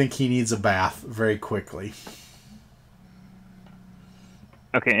definitely think he needs a bath very quickly.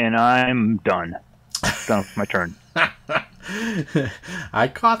 Okay, and I'm done. Done with my turn. I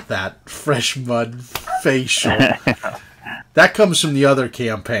caught that fresh mud facial. That comes from the other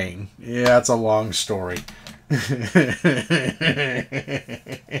campaign. Yeah, it's a long story.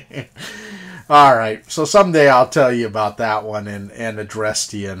 All right, so someday I'll tell you about that one and address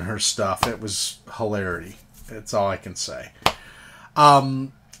to you and her stuff. It was hilarity. That's all I can say.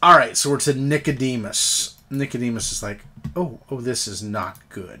 All right, so we're to Nicodemus. Nicodemus is like, oh, this is not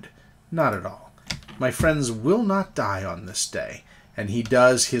good. Not at all. My friends will not die on this day. And he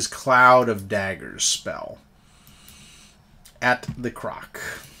does his Cloud of Daggers spell at the Croc.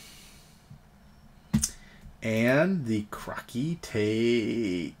 And the Crocky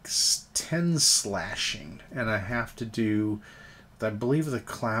takes 10 slashing. And I have to do, I believe the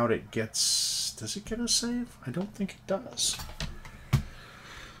cloud it gets, does it get a save? I don't think it does.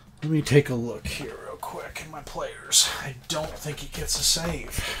 Let me take a look here real quick at my players. I don't think it gets a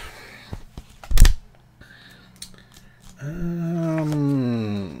save.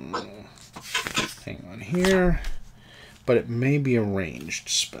 Hang on here. But it may be a ranged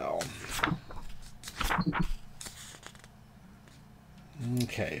spell.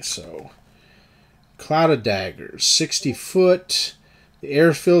 Okay, so Cloud of Daggers, 60 foot. The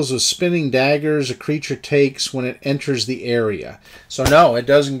air fills with spinning daggers a creature takes when it enters the area. So no, it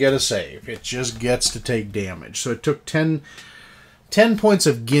doesn't get a save. It just gets to take damage. So it took 10 points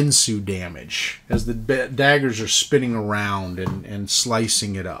of Ginsu damage as the daggers are spinning around and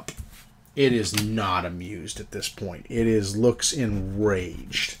slicing it up. It is not amused at this point. It looks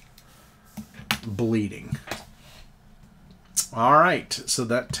enraged. Bleeding. All right, so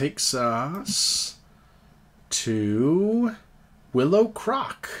that takes us to Willow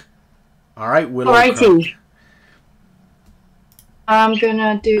Croc. All right, Willow Croc. I'm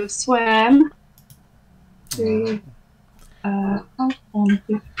gonna do swim. And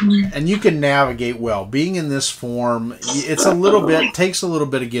you can navigate well. Being in this form, takes a little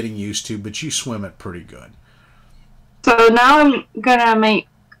bit of getting used to, but you swim it pretty good. So now I'm gonna make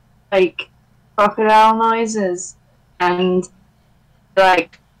like crocodile noises and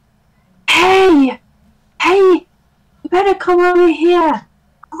like, hey, you better come over here,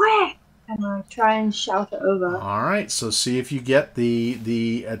 quick! And I try and shout it over. All right, so see if you get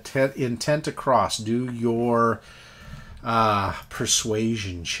the intent across. Do your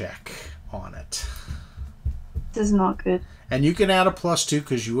persuasion check on it. This is not good. And you can add a +2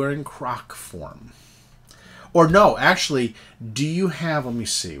 because you are in Croc form. Or no, actually, do you have, let me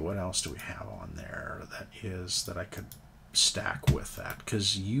see, what else do we have on there that I could stack with that?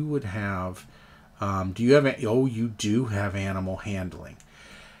 Because you would have, you do have animal handling.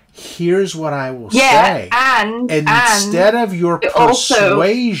 Here's what I will say. And instead of your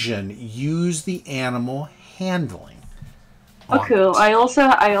persuasion, use the animal handling. Oh, cool. I also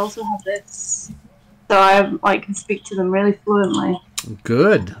have this, so I can speak to them really fluently.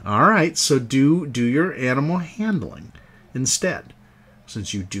 Good. All right. So do your animal handling instead,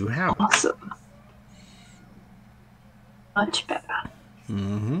 since you do have it. Awesome. Much better.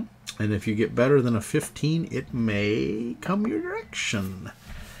 Mm-hmm. And if you get better than a 15, it may come your direction.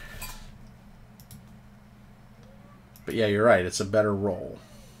 But yeah, you're right. It's a better roll.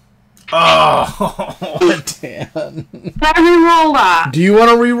 Oh, Dan. Can I re-roll that? Do you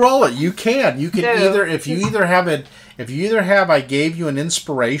want to re-roll it? You can. You can if you either have I gave you an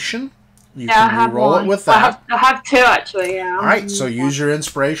inspiration, you can re-roll it with that. I have 2 actually, yeah. Alright, so use your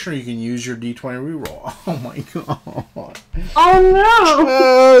inspiration or you can use your D20 re-roll. Oh my god. Oh no!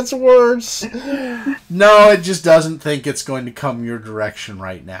 Oh, it's worse. No, it just doesn't think it's going to come your direction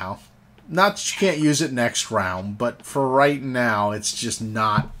right now. Not that you can't use it next round, but for right now, it's just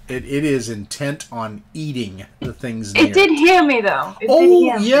not. It is intent on eating the things near it. Did hear me, though. It did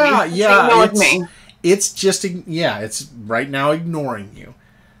hear me. It ignored me. It's just, it's right now ignoring you.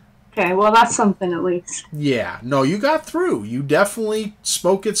 Okay, well, that's something at least. Yeah. No, you got through. You definitely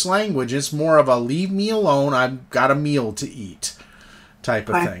spoke its language. It's more of a leave me alone, I've got a meal to eat type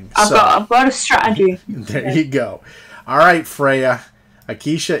of thing. I've got a strategy. There you go. All right, Freya.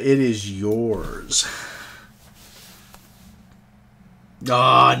 Akeisha, it is yours.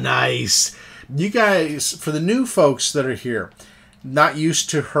 Oh, nice. You guys, for the new folks that are here, not used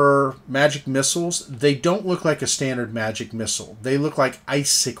to her magic missiles, they don't look like a standard magic missile. They look like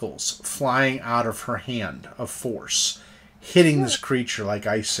icicles flying out of her hand of force, hitting this creature like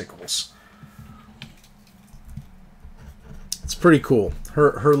icicles. It's pretty cool.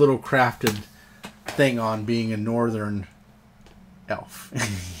 Her little crafted thing on being a northern elf.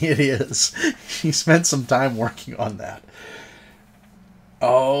 It is. She spent some time working on that.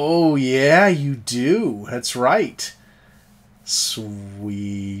 Oh, yeah, you do. That's right.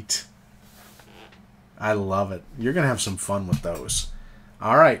 Sweet. I love it. You're going to have some fun with those.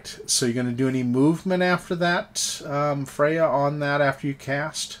 All right. So you're going to do any movement after that, Freya, on that after you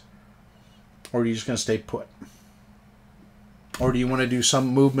cast? Or are you just going to stay put? Or do you want to do some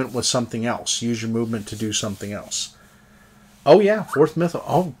movement with something else? Use your movement to do something else. Oh, yeah. 4th mythical.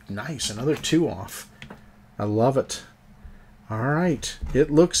 Oh, nice. Another 2 off. I love it. All right. It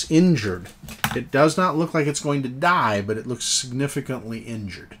looks injured. It does not look like it's going to die, but it looks significantly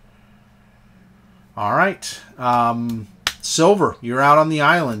injured. All right. Silver, you're out on the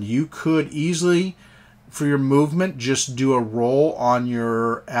island. You could easily, for your movement, just do a roll on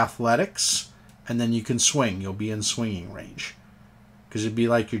your athletics, and then you can swing. You'll be in swinging range. Because it'd be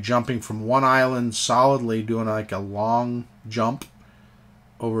like you're jumping from one island solidly, doing like a long jump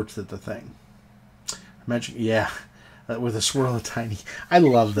over to the thing. Imagine, yeah, with a swirl of tiny. I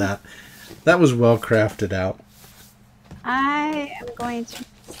love that. That was well crafted out. I am going to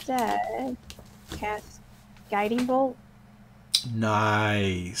instead cast Guiding Bolt.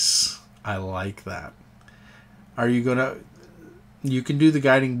 Nice. I like that. Are you gonna? You can do the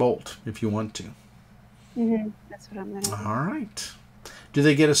Guiding Bolt if you want to. That's what I'm gonna do. All right. Do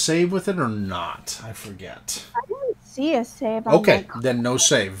they get a save with it or not? I forget. I don't see a save on Okay, then no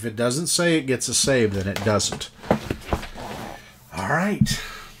save. If it doesn't say it gets a save, then it doesn't. All right.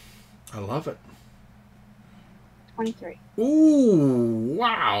 I love it. 23. Ooh,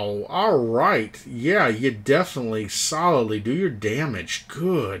 wow. All right. Yeah, you definitely solidly do your damage.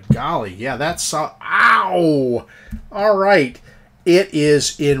 Good golly. Yeah, that's... Ow! All right. It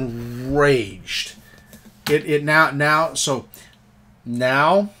is enraged. So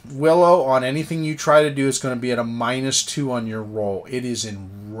now, Willow, on anything you try to do, it's going to be at a -2 on your roll. It is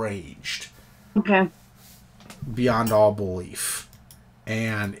enraged. Okay. Beyond all belief.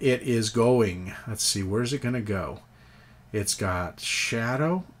 And it is going... Let's see, where's it going to go? It's got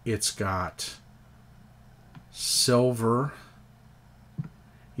Shadow. It's got Silver.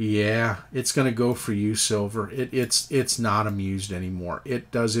 Yeah, it's going to go for you, Silver. It's not amused anymore. It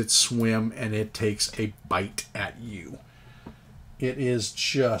does its swim, and it takes a bite at you. It is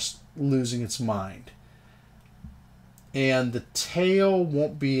just losing its mind. And the tail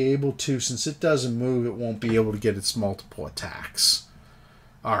won't be able to, since it doesn't move, it won't be able to get its multiple attacks.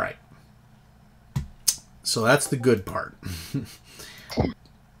 All right. So that's the good part.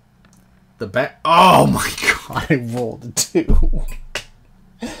 The back. Oh my god, I rolled a 2.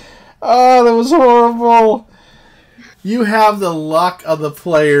 Oh, that was horrible. You have the luck of the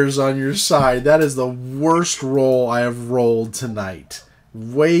players on your side. That is the worst roll I have rolled tonight.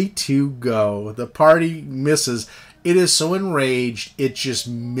 Way to go. The party misses. It is so enraged, it just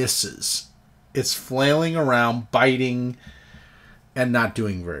misses. It's flailing around, biting, and not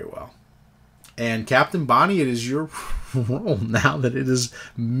doing very well. And Captain Bonnie, it is your role now that it has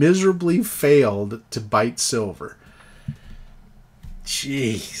miserably failed to bite Silver.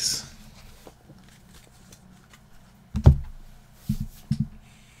 Jeez.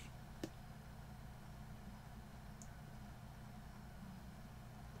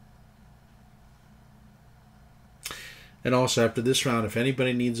 And also, after this round, if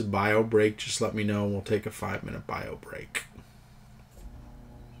anybody needs a bio break, just let me know and we'll take a 5-minute bio break.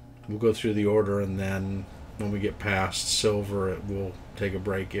 We'll go through the order, and then when we get past Silver, we'll take a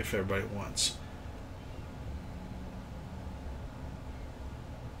break if everybody wants.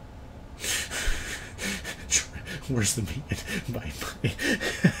 Where's the meat? Bye.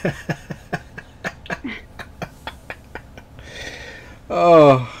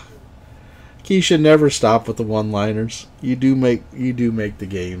 Oh. Keisha, never stop with the one-liners. You do make the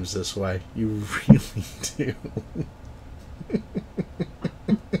games this way. You really do.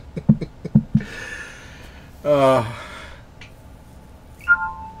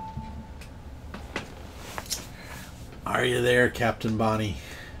 Are you there, Captain Bonnie?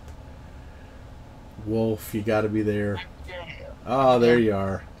 Wolf, you gotta be there. Oh, there you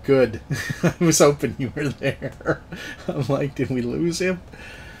are. Good. I was hoping you were there. I'm like, did we lose him?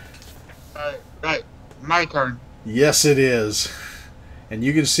 Right, my turn. Yes, it is. And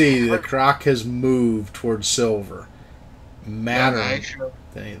you can see the Croc has moved towards Silver. Mattering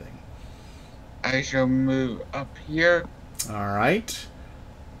than anything. I shall move up here. All right.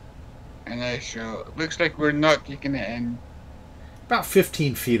 And I shall... Looks like we're not taking it in. About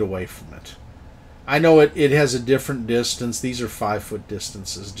 15 feet away from it. I know it has a different distance. These are 5-foot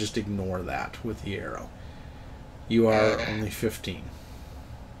distances. Just ignore that with the arrow. You are only 15.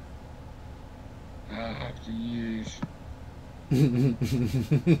 I'll have to use...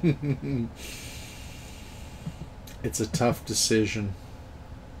 It's a tough decision.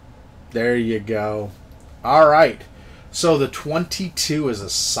 There you go. All right. So the 22 is a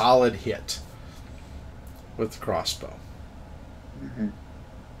solid hit with the crossbow. Mm-hmm.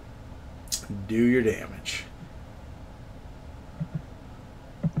 Do your damage.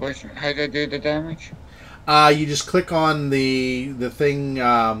 How do I do the damage? You just click on the thing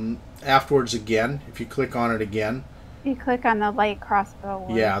afterwards again. If you click on it again. You click on the light crossbow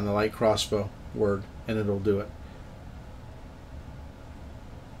word. Yeah, on the light crossbow word, and it'll do it.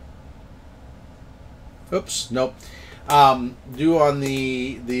 Oops, nope. Do on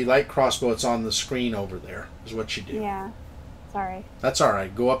the light crossbow, it's on the screen over there, is what you do. Yeah, sorry. That's all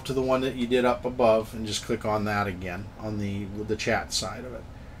right. Go up to the one that you did up above and just click on that again, on the chat side of it.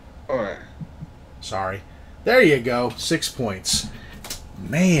 Alright. Sorry. There you go. 6 points.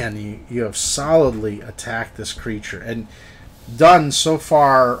 Man, you have solidly attacked this creature and done so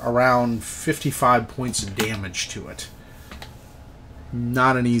far around 55 points of damage to it.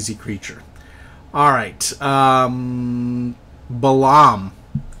 Not an easy creature. All right. Balaam.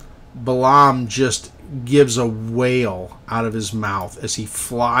 Balaam just gives a wail out of his mouth as he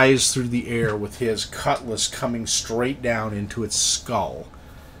flies through the air with his cutlass coming straight down into its skull.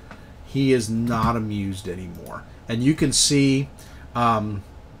 He is not amused anymore. And you can see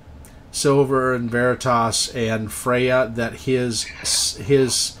Silver and Veritas and Freya that his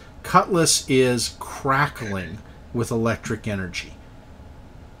cutlass is crackling with electric energy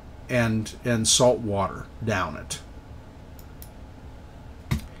and salt water down it.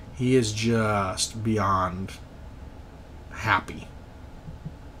 He is just beyond happy.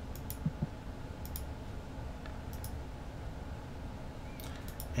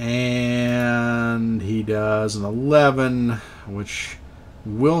 And he does an 11, which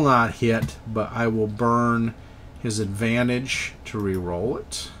will not hit, but I will burn his advantage to re-roll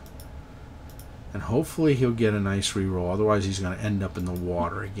it. And hopefully he'll get a nice re-roll. Otherwise he's going to end up in the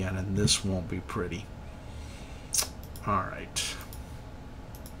water again, and this won't be pretty. Alright.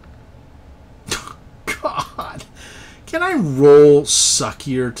 God. Can I roll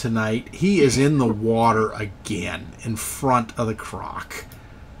suckier tonight? He is in the water again, in front of the Croc.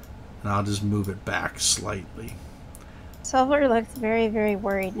 And I'll just move it back slightly. Silver looks very, very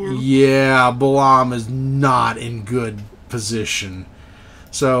worried now. Yeah, Balaam is not in good position.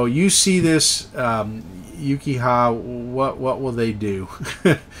 So you see this, Yukiha, what will they do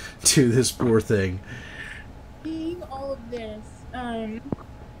to this poor thing? Seeing all of this,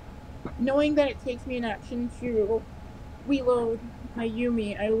 knowing that it takes me an action to reload my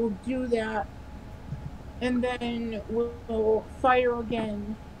Yumi, I will do that, and then we'll fire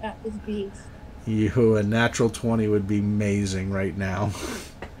again at this beast. A natural 20 would be amazing right now.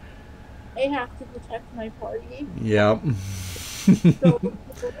 I have to protect my party. Yep. So,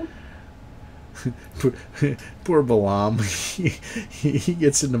 poor Balaam. He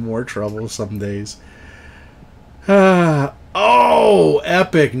gets into more trouble some days. Oh,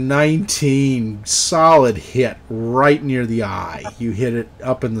 epic 19. Solid hit right near the eye. You hit it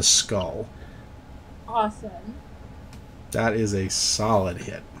up in the skull. awesome. That is a solid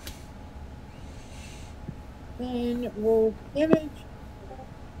hit. Then we'll damage.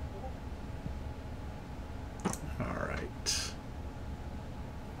 Alright.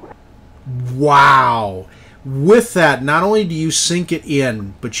 Wow! With that, not only do you sink it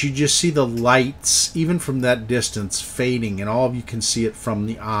in, but you just see the lights, even from that distance, fading, and all of you can see it from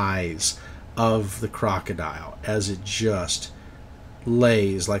the eyes of the crocodile as it just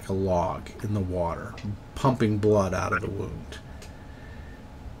lays like a log in the water, pumping blood out of the wound.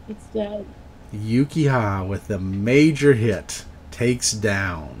 It's dead. Yukiha, with the major hit, takes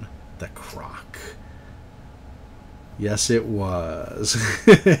down the Croc. Yes, it was.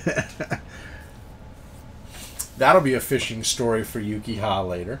 That'll be a fishing story for Yukiha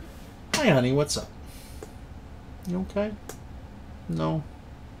later. Hi, honey, what's up? You okay? No?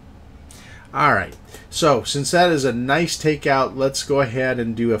 Alright, so since that is a nice takeout, let's go ahead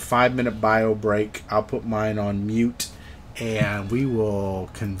and do a 5-minute bio break. I'll put mine on mute, and we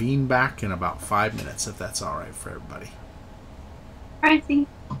will convene back in about 5 minutes, if that's alright for everybody. Alrighty.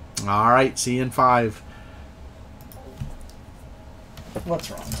 Alright, see you in 5.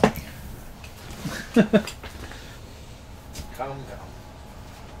 What's wrong, honey? Come.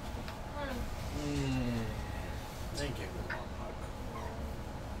 Thank you.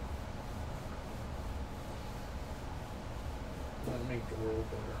 That'll make the world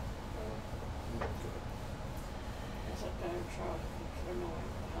better. It's a better child for knowing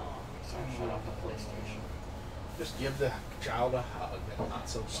so I shut off the PlayStation. Just give the child a hug and not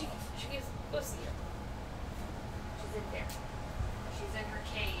so soft. She gives pussy. She's in there. She's in her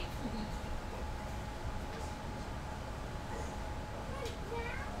cave.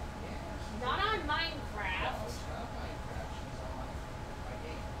 Not on Minecraft.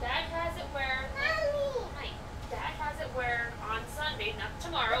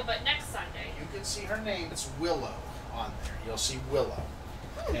 tomorrow, but next Sunday. You can see her name. It's Willow on there. You'll see Willow.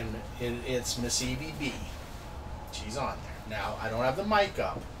 And it's Miss Evie B. She's on there. Now, I don't have the mic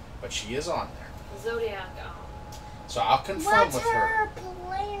up, but she is on there. Zodiac. So I'll confirm with her.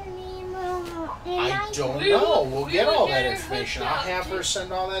 Player name? I don't know. We'll get all that information. I'll have her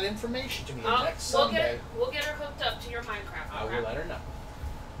send all that information to me next Sunday. We'll get her hooked up to your Minecraft. I will let her know.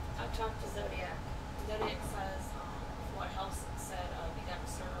 I've talked to Zodiac. Zodiac says what Helson said, we got a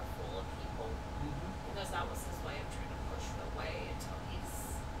server full of people. Because that was his way of trying to push it away until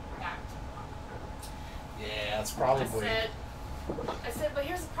he's back to normal. Yeah, that's probably... I said, but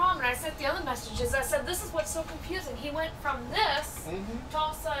here's the problem. And I sent the other messages. I said, this is what's so confusing. He went from this to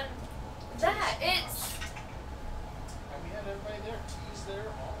all of a sudden that. It's... And we had everybody there. T's there.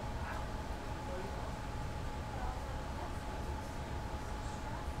 All.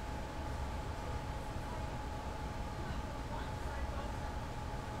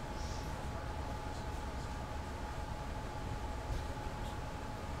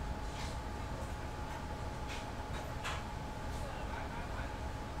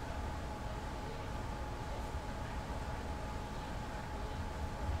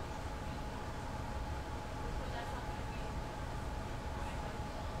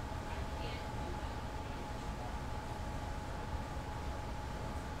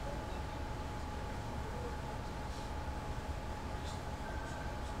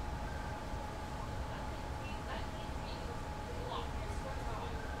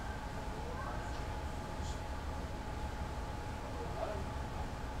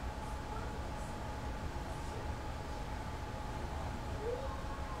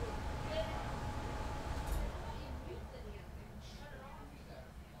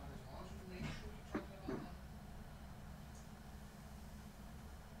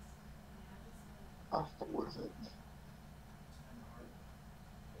 Off with it.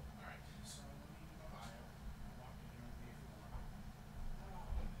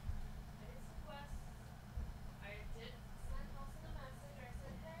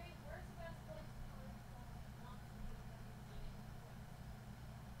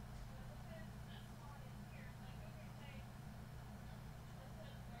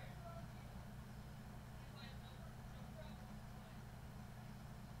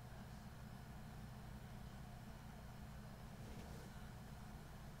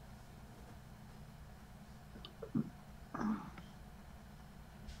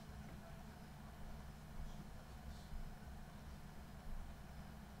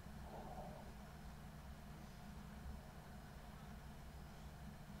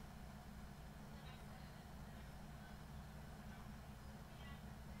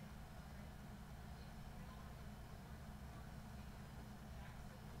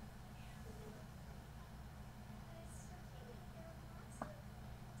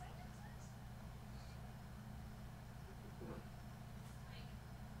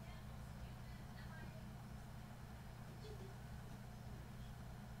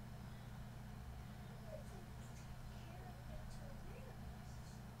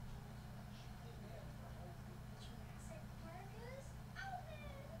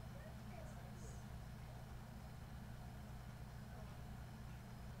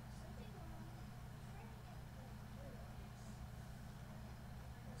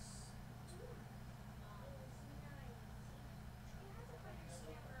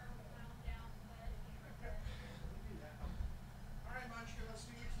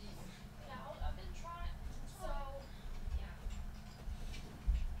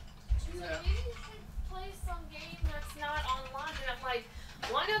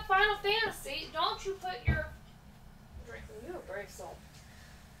 Final Fantasy, don't you put your drink. You're a brave soul.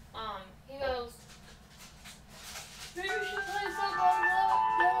 He goes, maybe you should play something on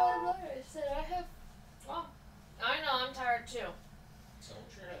that. I said, well, I know, I'm tired too. So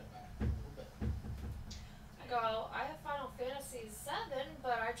what's your head back a little bit? I go, I have Final Fantasy 7,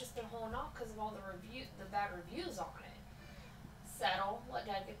 but I've just been holding off because of all the bad reviews on it. Settle, let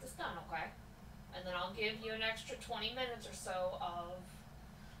Dad get this done, okay? And then I'll give you an extra 20 minutes or so of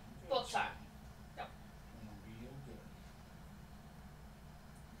book time. Yep. Real good.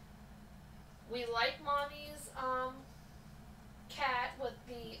 We like Mommy's cat with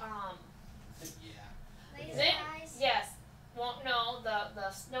the Laser eyes? Yes. Well, no,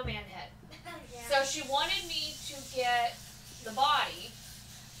 the snowman head. Yeah. So she wanted me to get the body.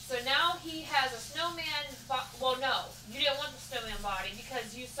 So now he has a snowman. Well, no, you didn't want the snowman body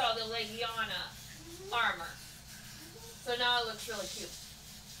because you saw the Legiana armor. So now it looks really cute.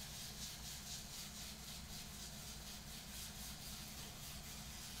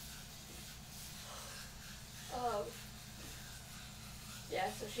 Yeah,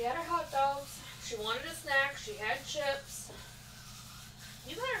 so she had her hot dogs. She wanted a snack. She had chips.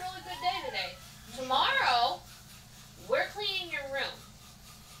 You've had a really good day today. Tomorrow, we're cleaning your room.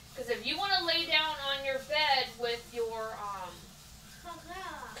 Because if you want to lay down on your bed with your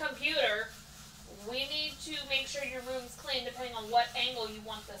computer, we need to make sure your room's clean depending on what angle you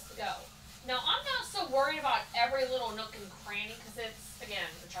want this to go. Now, I'm not so worried about every little nook and cranny because it's, again,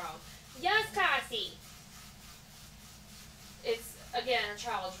 a child. Yes, Cassie. It's, again, a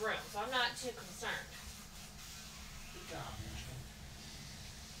child's room, so I'm not too concerned. Good job, Michigan.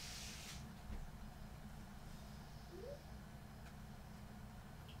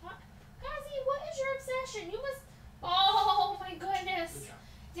 Cassie, what is your obsession? You must... Oh, my goodness.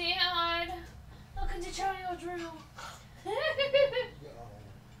 Dad, look into child's room.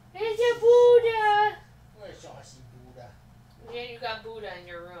 It's a Buddha. Where's Saucy Buddha? Yeah, you got Buddha in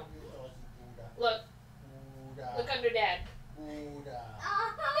your room. Saucy Buddha. Look. Buddha. Look under Dad. Buddha.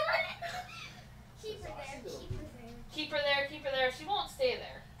 Keep her there. Keep her there. Keep her there. Keep her there. She won't stay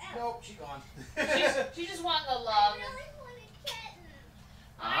there. Nope, she's gone. She's just wanting the love. I really want a kitten.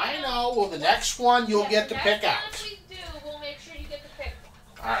 I know. Well, the next one you'll get to pick out. Next time we do, we'll make sure you get to pick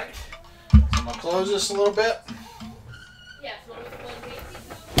one. Alright. So I'm going to close this a little bit. Yes, when we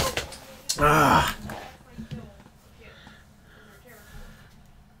Ah.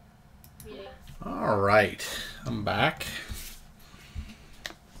 Alright. I'm back.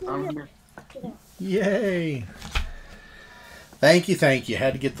 Yay. Thank you, thank you.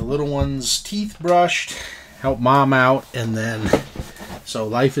 Had to get the little one's teeth brushed, help Mom out, and then, so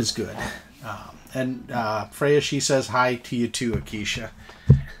life is good. And Freya, she says hi to you too, Akeisha.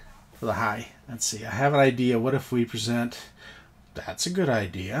 For the hi. Let's see. I have an idea. What if we present... That's a good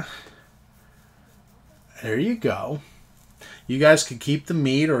idea. There you go. You guys could keep the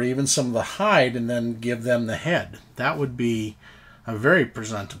meat or even some of the hide and then give them the head. That would be a very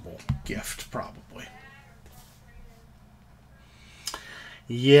presentable gift, probably.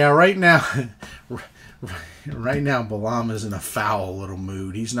 Yeah, right now... Right now, Balaam is in a foul little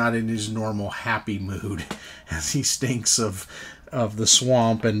mood. He's not in his normal happy mood, as he stinks of the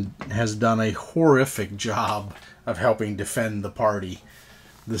swamp and has done a horrific job of helping defend the party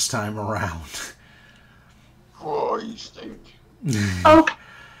this time around. Oh, you stink. Oh.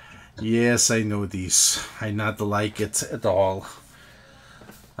 Yes, I know this. I not like it at all.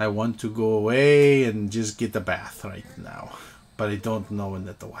 I want to go away and just get a bath right now, but I don't know when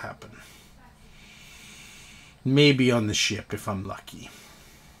that will happen. Maybe on the ship if I'm lucky.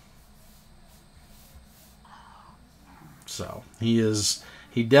 So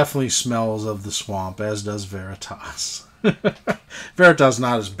he definitely smells of the swamp, as does Veritas. Veritas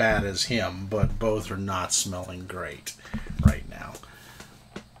not as bad as him, but both are not smelling great right now.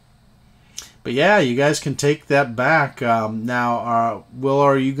 But yeah, you guys can take that back. Now, Will,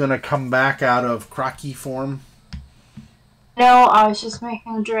 are you going to come back out of crocky form? No, I was just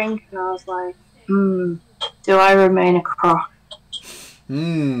making a drink and I was like, do I remain a croc?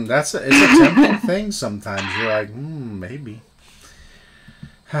 It's a tempting thing sometimes. You're like, maybe.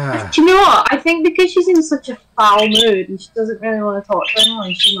 Do you know what? I think because she's in such a foul mood and she doesn't really want to talk to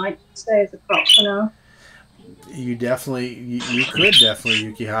anyone, she might stay as a croc for now. You definitely, you could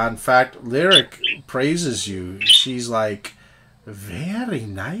definitely, Yukiha. In fact, Lyric praises you. She's like, very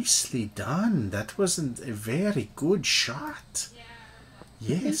nicely done. That wasn't a very good shot.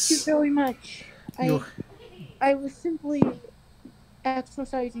 Yes. Thank you very much. I was simply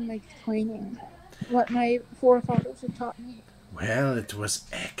exercising my training, what my forefathers had taught me. Well, it was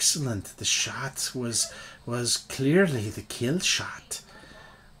excellent. The shot was clearly the kill shot.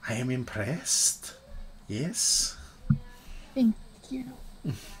 I am impressed. Yes. Thank you.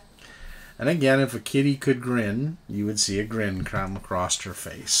 And again, if a kitty could grin, you would see a grin come across her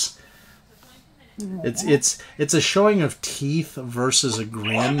face. It's a showing of teeth versus a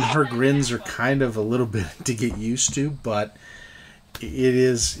grin. Her grins are kind of a little bit to get used to, but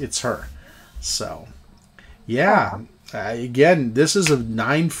it's her. So, yeah. Again, this is a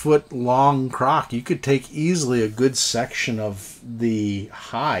 9-foot long croc. You could take easily a good section of the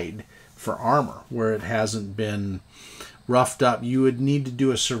hide for armor where it hasn't been roughed up. You would need to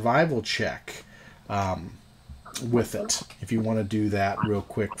do a survival check with it if you want to do that real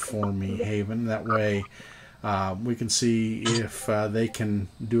quick for me, Haven. That way we can see if they can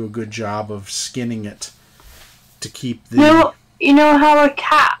do a good job of skinning it to keep the... You know how a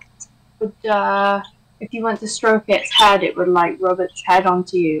cat would, if you went to stroke its head, it would like rub its head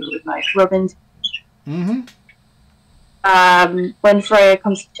onto you. It would like rub into... When Freya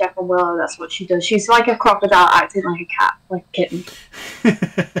comes to check on Willow, that's what she does. She's like a crocodile acting like a cat, like a kitten.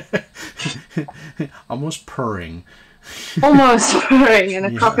 Almost purring. Almost purring in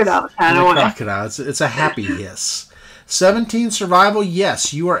a crocodile kind of way. Crocodile. It's a happy hiss. 17 survival.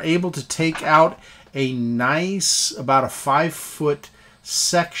 Yes, you are able to take out a nice, about a 5-foot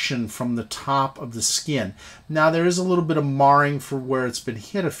section from the top of the skin. Now there is a little bit of marring for where it's been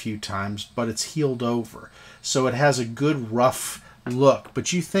hit a few times, but it's healed over. So it has a good rough look.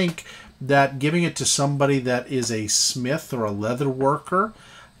 But you think that giving it to somebody that is a smith or a leather worker,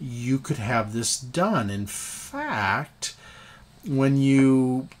 you could have this done. In fact, when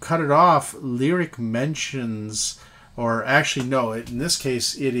you cut it off, Lyric mentions, or actually no, in this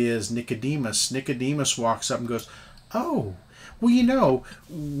case it is Nicodemus. Nicodemus walks up and goes, "Oh, well, you know,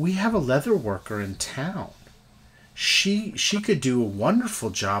 we have a leather worker in town. She could do a wonderful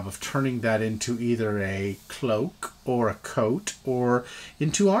job of turning that into either a cloak or a coat or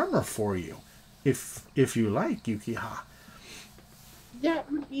into armor for you, if you like, Yukiha."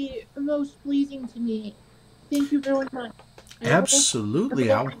 That would be most pleasing to me. Thank you very much.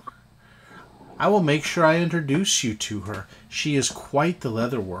 Absolutely. I will make sure I introduce you to her. She is quite the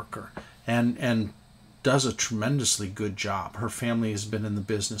leather worker and does a tremendously good job. Her family has been in the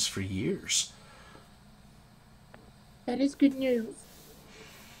business for years. That is good news.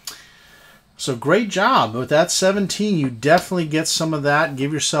 So great job. With that 17, you definitely get some of that.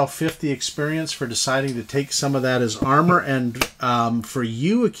 Give yourself 50 experience for deciding to take some of that as armor. And for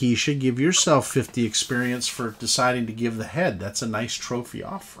you, Akisha, give yourself 50 experience for deciding to give the head. That's a nice trophy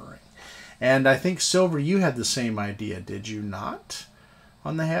offering. And I think, Silver, you had the same idea, did you not?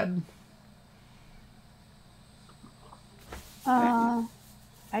 On the head?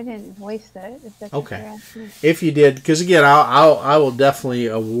 I didn't voice it. If that's okay. If you did, because again, I will definitely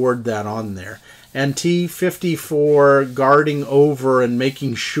award that on there. And T50 for guarding over and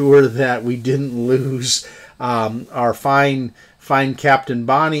making sure that we didn't lose our fine Captain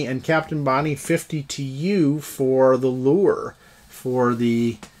Bonnie. And Captain Bonnie, 50 to you for the lure for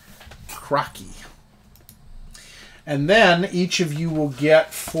the Crocky. And then each of you will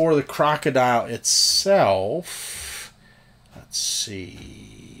get for the crocodile itself, let's see,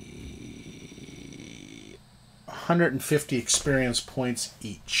 150 experience points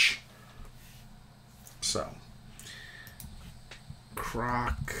each. So,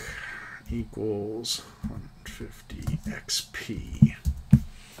 Croc equals 150 XP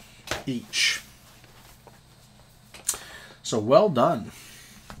each. So well done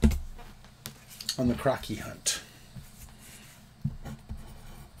on the Crocky hunt.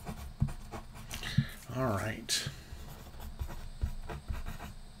 All right.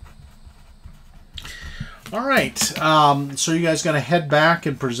 All right. So you guys going to head back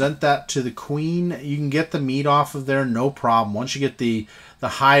and present that to the queen. You can get the meat off of there, no problem. Once you get the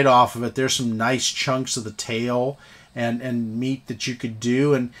hide off of it, there's some nice chunks of the tail and meat that you could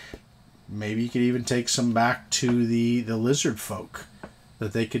do, and maybe you could even take some back to the lizard folk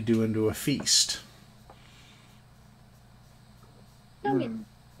that they could do into a feast.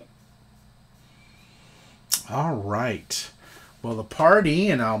 All right. Well, the party,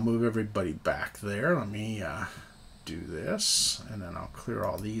 and I'll move everybody back there. Let me do this, and then I'll clear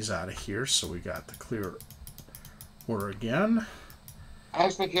all these out of here so we got the clear order again. I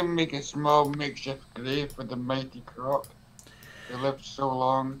was thinking make a small makeshift grave for the mighty Croc. They lived so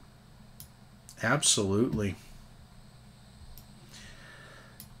long. Absolutely.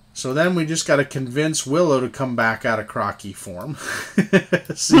 So then we just got to convince Willow to come back out of Crocky form.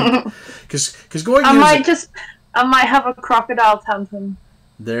 Because going I might have a crocodile tantrum.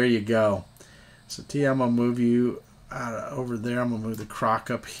 There you go. So T, I'm going to move you over there. I'm going to move the Croc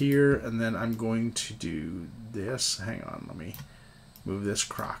up here, and then I'm going to do this. Hang on, let me move this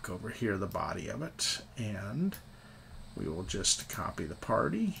Croc over here, the body of it, and we will just copy the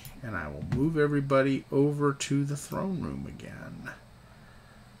party, and I will move everybody over to the throne room again.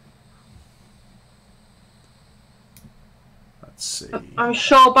 Let's see. I'm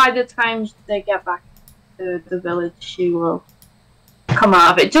sure by the time they get back to the village, she will come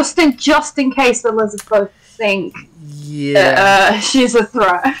out of it. Just in case the lizard folk think she's a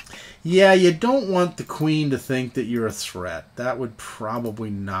threat. Yeah, you don't want the queen to think that you're a threat. That would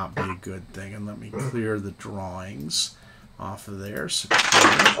probably not be a good thing. And let me clear the drawings off of there.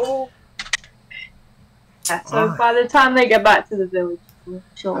 Yeah, so by the time they get back to the village,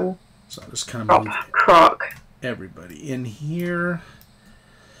 she'll so I'll just kind of move Croc everybody in here.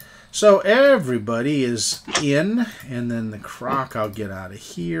 So everybody is in, and then the Croc I'll get out of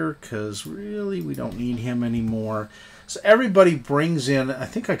here because really we don't need him anymore. So everybody brings in, I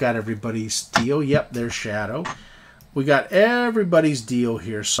think I got everybody's deal. Yep, there's Shadow. We got everybody's deal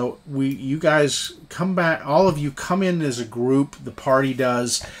here. So you guys come back, all of you come in as a group, the party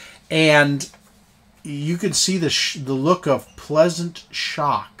does, and you can see the look of pleasant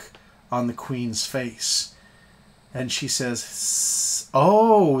shock on the Queen's face. And she says,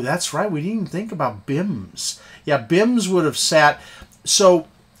 oh, that's right. We didn't even think about Bims. Yeah, Bims would have sat... So,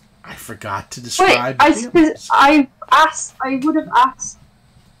 I forgot to describe Bims. I would have asked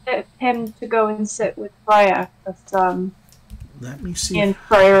him to go and sit with Freya. But, let me see. He and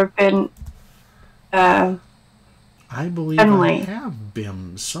Freya have been... I believe I have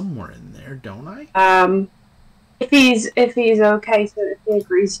Bims somewhere in there, don't I? If he's okay, so if he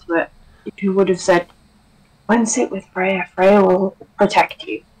agrees to it, he would have said, "Go and sit with Freya. Freya will protect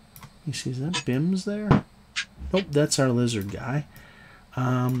you." You see, is that Bims there? Nope, that's our lizard guy.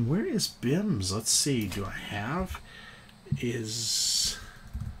 Where is Bims? Let's see. Do I have?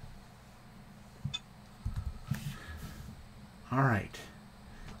 All right.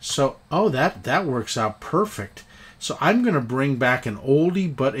 So, oh, that works out perfect. So I'm going to bring back an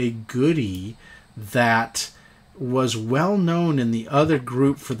oldie but a goodie that was well known in the other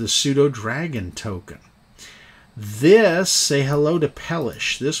group for the pseudo-dragon token. This, say hello to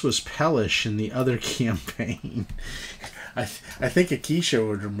Pellish. This was Pellish in the other campaign. I think Akisha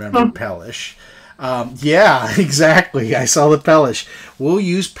would remember Pellish. Yeah, exactly. I saw the Pellish. We'll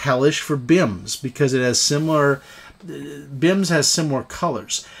use Pellish for Bims because it has similar... Bims has similar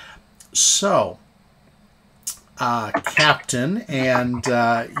colors. So... Captain and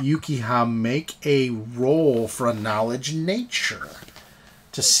Yukiha make a roll for a knowledge nature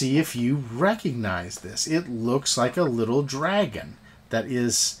to see if you recognize this. It looks like a little dragon that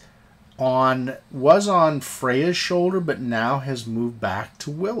was on Freya's shoulder, but now has moved back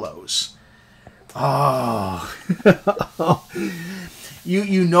to Willow's. Oh,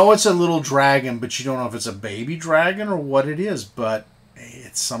 you know it's a little dragon, but you don't know if it's a baby dragon or what it is. But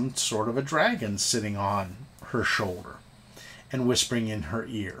it's some sort of a dragon sitting on her shoulder and whispering in her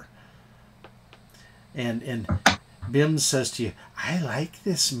ear. And Bims says to you, "I like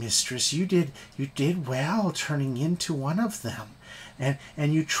this, mistress. You did well turning into one of them.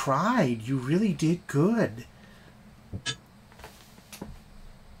 And you tried. You really did good."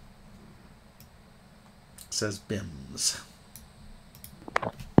 Says Bims.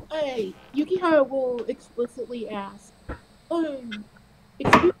 Hey, Yukiha will explicitly ask,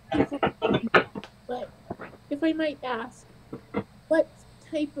 excuse me for but if I might ask, what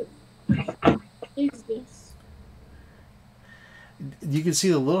type of is this? You can see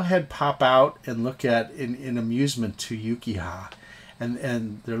the little head pop out and look at in amusement to Yukiha,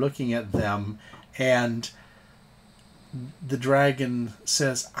 and they're looking at them, and the dragon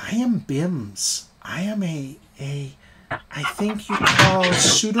says, "I am Bims. I am a I think you call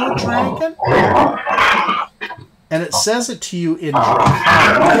pseudo dragon." And it says it to you in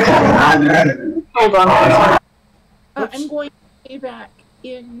Draconic. Hold on. I'm going to say back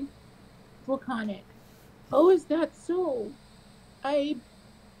in Draconic. Oh, is that so? I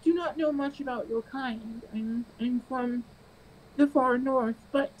do not know much about your kind. I'm from the far north,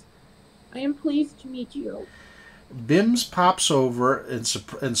 but I am pleased to meet you. Bims pops over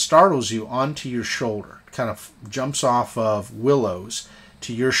and startles you onto your shoulder. Kind of jumps off of Willow's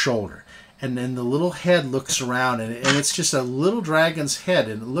to your shoulder. And then the little head looks around, and it's just a little dragon's head,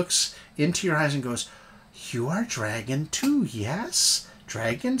 and it looks into your eyes and goes, "You are dragon too, yes?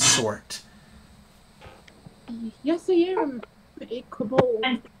 Dragon sort." Yes, I am a kobold.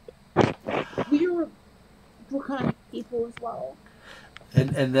 We are draconic people as well.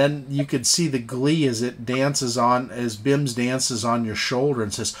 And then you could see the glee as Bims dances on your shoulder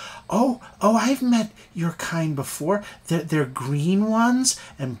and says, Oh, I've met your kind before. They're green ones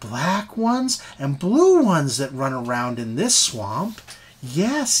and black ones and blue ones that run around in this swamp.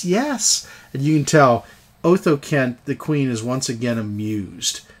 Yes. And you can tell Othokhent, the queen, is once again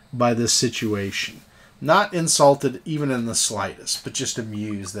amused by this situation. Not insulted even in the slightest, but just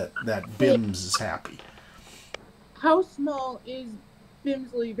amused that Bims is happy. How small is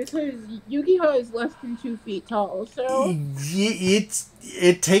Bimsley? Because Yukiha is less than 2 feet tall, so...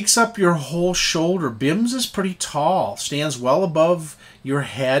 It takes up your whole shoulder. Bims is pretty tall. Stands well above your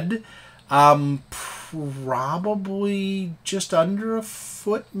head. Probably just under a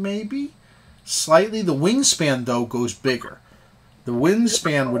foot, maybe? Slightly. The wingspan, though, goes bigger. The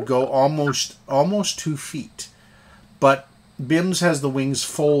wingspan would go almost 2 feet. But Bims has the wings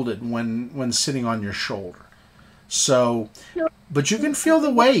folded when sitting on your shoulder. So, but you can feel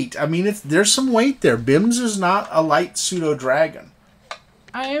the weight. I mean, there's some weight there. Bims is not a light pseudo-dragon.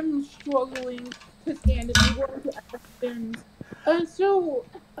 I am struggling to stand it. I'm going to ask Bims.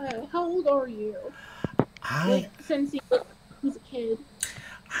 How old are you? Since he was a kid.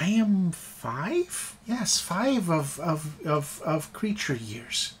 I am 5? Yes, 5 of creature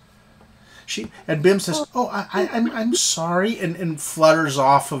years. And Bim says, "Oh, I'm sorry," and flutters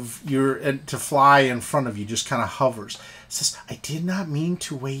off of and to fly in front of you, just kind of hovers. Says, "I did not mean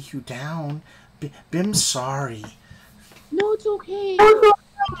to weigh you down. Bim's sorry." No, it's okay.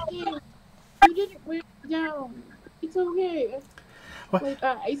 You didn't weigh me down. It's okay. What? Like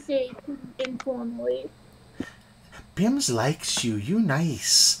I say informally. Bims likes you. You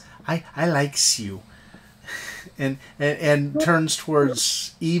nice. I likes you. And turns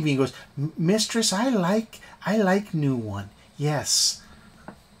towards Evie and goes, "Mistress, I like new one. Yes."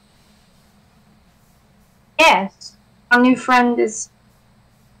 Yes, our new friend is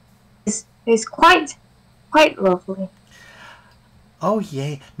quite lovely. Oh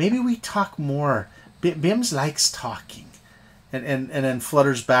yay! Maybe we talk more. Bims likes talking, and then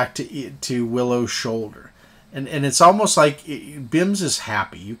flutters back to Willow's shoulder, and it's almost like Bims is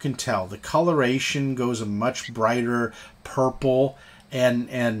happy. You can tell the coloration goes a much brighter purple,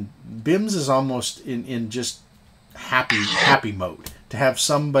 and Bims is almost in just happy mode to have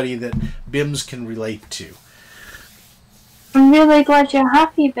somebody that Bims can relate to. I'm really glad you're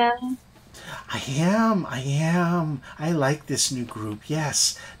happy, Ben. I am. I like this new group,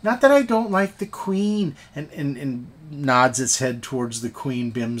 yes. Not that I don't like the Queen, and nods its head towards the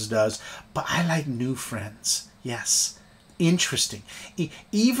Queen, Bims does, but I like new friends, yes. Interesting.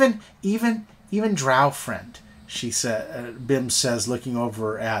 Even Drow friend, Bims says, looking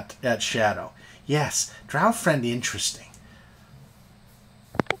over at Shadow. Yes, Drow friend interesting.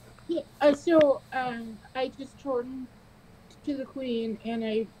 Yeah, I just turn to the Queen and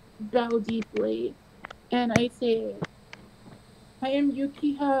I bow deeply, and I say, "I am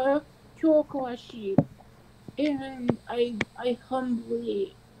Yukiha Kyokoashi, and I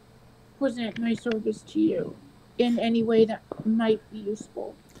humbly present my service to you in any way that might be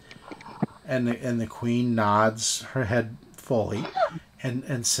useful." And the Queen nods her head fully,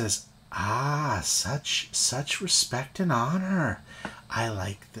 and says, "Ah, such respect and honor. I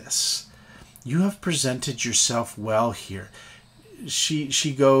like this. You have presented yourself well here."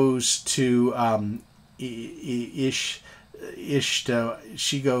 She goes to Ishta.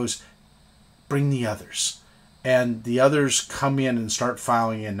 She goes, "Bring the others." And the others come in and start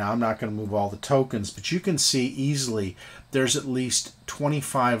filing in. Now, I'm not going to move all the tokens, but you can see easily there's at least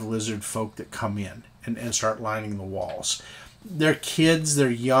 25 lizard folk that come in and start lining the walls. They're kids,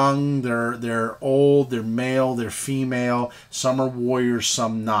 they're young, they're old, they're male, they're female. Some are warriors,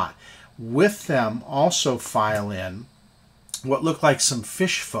 some not. With them also file in what look like some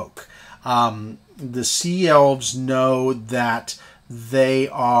fish folk. The sea elves know that they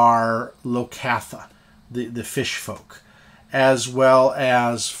are Lokatha, the fish folk, as well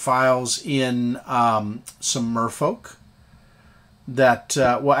as files in some merfolk. That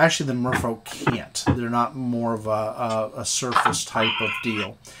well, actually, the merfolk can't. They're not more of a surface type of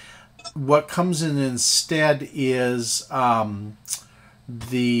deal. What comes in instead is let's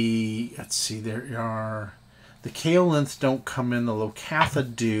see, there are. The Kaolinth don't come in. The Lokatha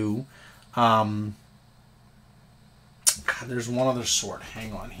do. There's one other sort.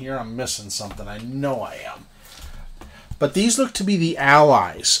 Hang on here. I'm missing something. I know I am. But these look to be the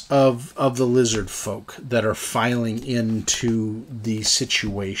allies of the lizard folk that are filing into the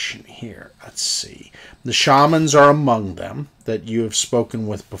situation here. Let's see. The shamans are among them that you have spoken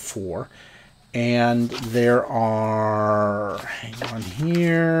with before. And there are... Hang on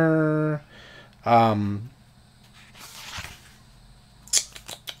here...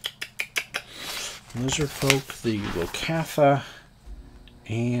 lizard folk, the Lokatha,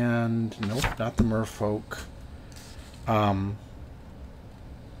 and nope, not the merfolk.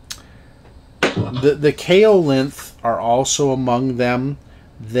 The Kaolinth are also among them.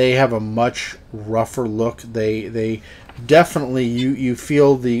 They have a much rougher look. They definitely you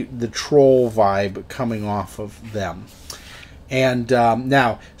feel the troll vibe coming off of them. And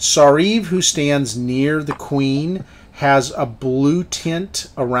now Sariv, who stands near the Queen, has a blue tint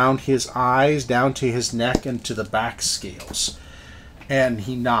around his eyes, down to his neck and to the back scales. And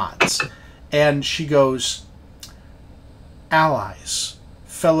he nods. And she goes, "Allies,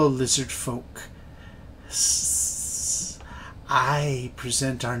 fellow lizard folk, I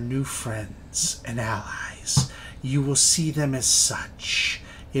present our new friends and allies. You will see them as such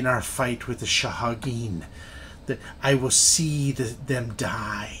in our fight with the Shahagin. That I will see them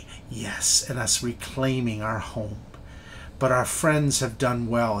die, yes, and us reclaiming our home. But our friends have done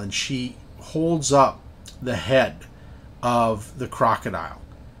well," and she holds up the head of the crocodile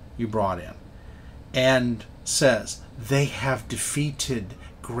you brought in and says, "They have defeated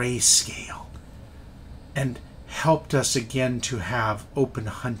Grayscale and helped us again to have open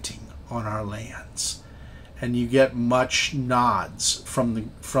hunting on our lands. and you get much nods from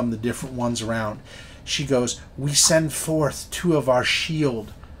the different ones around. She goes, "We send forth 2 of our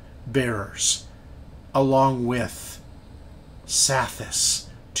shield bearers, along with Sathis,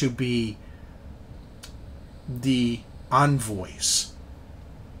 to be the envoys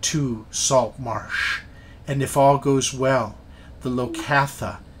to Saltmarsh. And if all goes well, the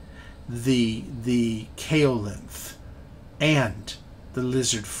Lokatha, the Kaolinth, and the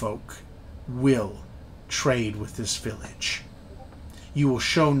lizard folk will trade with this village. You will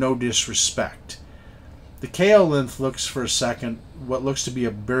show no disrespect." The Kaolinth looks for a second, what looks to be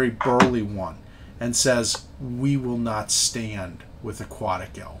a very burly one, and says, "We will not stand with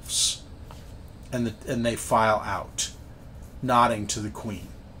aquatic elves." And they file out, nodding to the queen,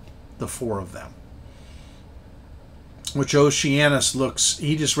 the 4 of them. Which Oceanus looks,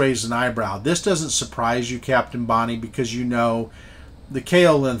 he just raised an eyebrow. This doesn't surprise you, Captain Bonnie, because you know the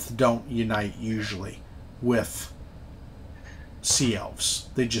Kaolinth don't unite usually with sea elves.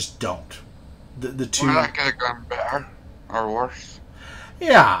 They just don't. The 2. Well, that could have gone better or worse.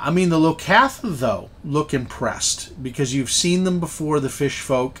 Yeah, I mean, the Lokatha, though, look impressed because you've seen them before, the fish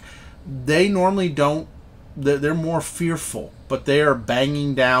folk. They normally don't, they're more fearful, but they are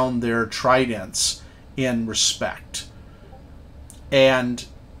banging down their tridents in respect. And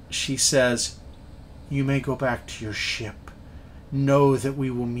she says, "You may go back to your ship. Know that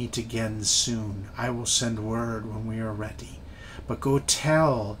we will meet again soon. I will send word when we are ready. But go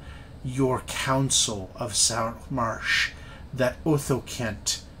tell your council of Saltmarsh that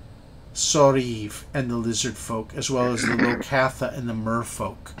Othokhent, Soriv, and the lizard folk, as well as the Lokatha and the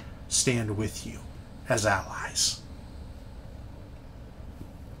merfolk, stand with you as allies."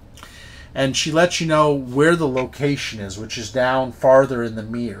 And she lets you know where the location is, which is down farther in the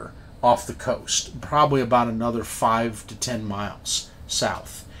Mere, off the coast, probably about another 5 to 10 miles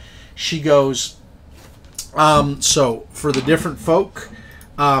south. She goes, so for the different folk,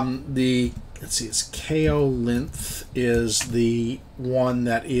 let's see, it's Kaolinth is the one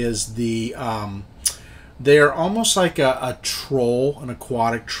that is the, they're almost like a troll, an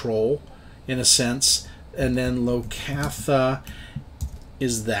aquatic troll, in a sense. And then Lokatha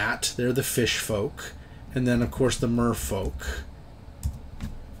is that. They're the fish folk. And then, of course, the merfolk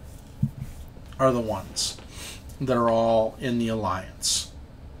are the ones that are all in the alliance.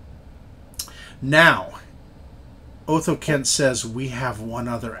 Now, Othokhent says, "We have one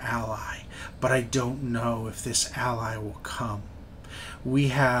other ally, but I don't know if this ally will come. We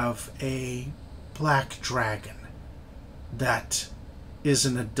have a black dragon that is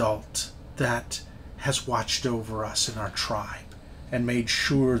an adult that has watched over us in our tribe and made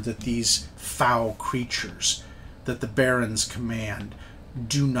sure that these foul creatures that the barons command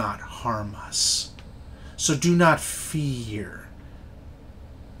do not harm us. So do not fear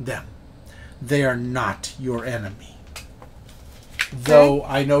them. They are not your enemy. Though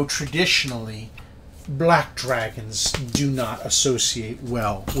I know traditionally black dragons do not associate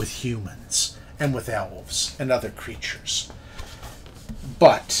well with humans and with elves and other creatures.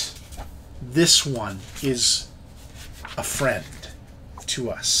 But this one is a friend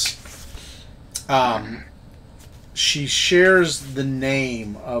to us." She shares the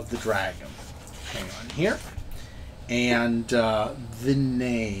name of the dragon. Hang on here. And the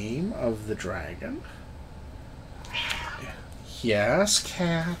name of the dragon. Yes,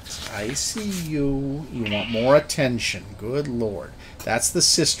 cat, I see you. You want more attention. Good Lord. That's the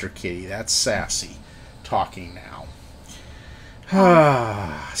sister kitty. That's Sassy talking now.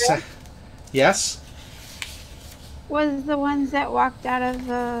 Yes? Was the ones that walked out of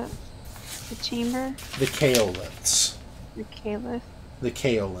the chamber? The Kaolinths. The Caliph? The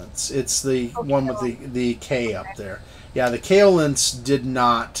Kaolinths. It's the one with the K up there. Yeah, the Kaolinths did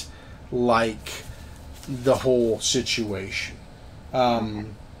not like the whole situation. The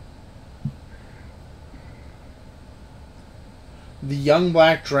young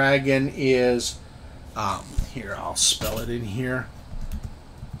black dragon is here, I'll spell it in here.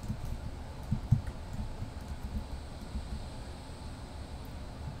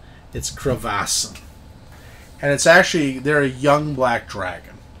 It's Crevassin. And it's actually, they're a young black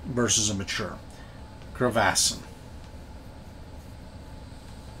dragon versus a mature. Crevassin.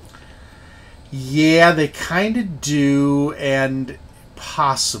 Yeah, they kind of do, and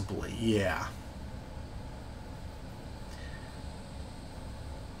possibly, yeah.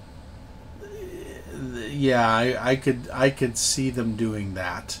 Yeah, I could see them doing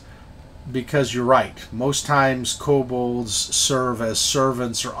that. Because you're right. Most times kobolds serve as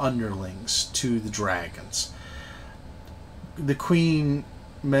servants or underlings to the dragons. The queen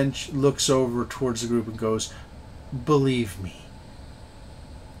looks over towards the group and goes, "Believe me,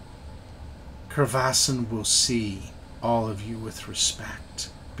 Crevassin will see all of you with respect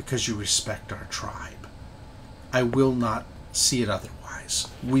because you respect our tribe. I will not see it otherwise.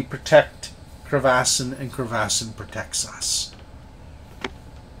 We protect Crevassin and Crevassin protects us.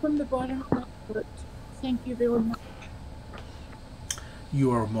 From the bottom of my heart, thank you very much.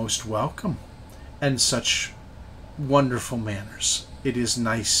 You are most welcome. And such wonderful manners. It is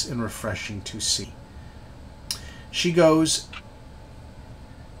nice and refreshing to see. She goes,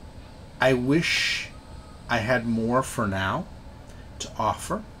 I wish I had more for now to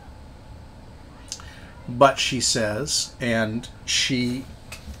offer. But she says, and she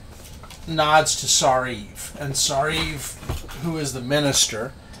nods to Sariv. And Sariv, who is the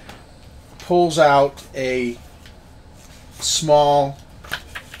minister, pulls out a small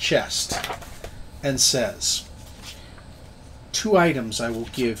chest and says, 2 items I will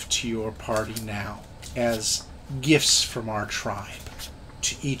give to your party now as gifts from our tribe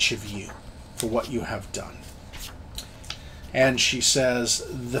to each of you for what you have done. And she says,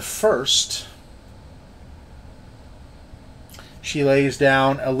 the first, she lays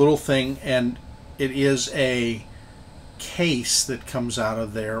down a little thing, and it is a case that comes out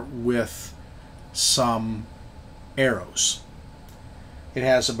of there with some arrows. It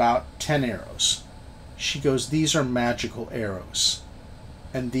has about 10 arrows. She goes, these are magical arrows,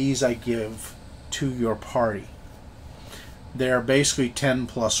 and these I give to your party. They are basically 10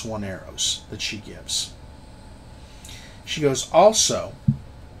 plus 1 arrows that she gives. She goes, also,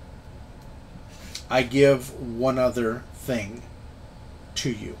 I give one other thing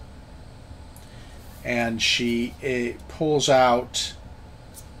to you. And she pulls out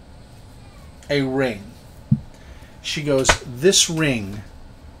a ring. She goes, this ring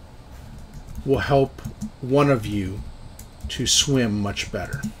will help one of you to swim much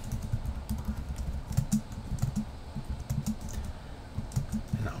better.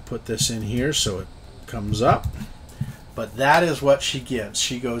 And I'll put this in here so it comes up. But that is what she gives.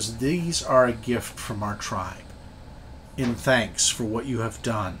 She goes, these are a gift from our tribe in thanks for what you have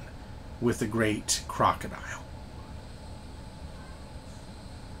done with the great Crocodile.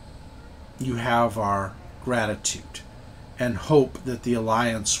 You have our gratitude and hope that the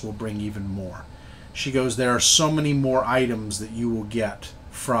Alliance will bring even more. She goes, there are so many more items that you will get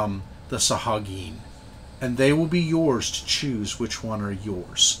from the Sahagin, and they will be yours to choose which one are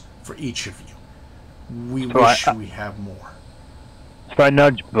yours for each of you. We wish we have more. So I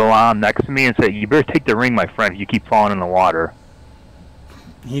nudge Balam next to me and say, you better take the ring, my friend, if you keep falling in the water.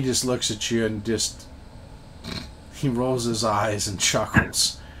 He just looks at you and he rolls his eyes and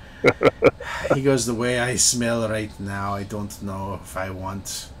chuckles. He goes, the way I smell right now, I don't know if I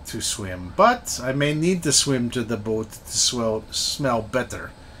want to swim. But I may need to swim to the boat to smell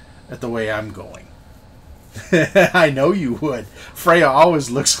better at the way I'm going. I know you would. Freya always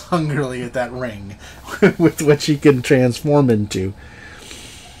looks hungrily at that ring with what she can transform into.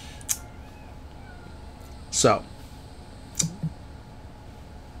 So,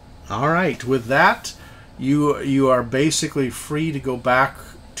 all right. With that, you are basically free to go back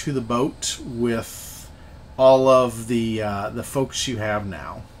to the boat with all of the folks you have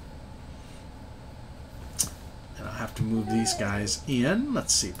now. And I'll have to move these guys in.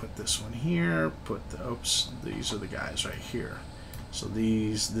 Let's see, put this one here. Put the, oops, these are the guys right here. So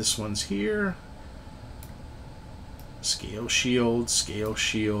this one's here. Scale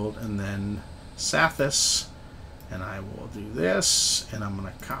shield, and then Sathis. And I will do this, and I'm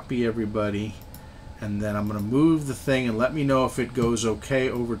going to copy everybody. And then I'm going to move the thing and let me know if it goes okay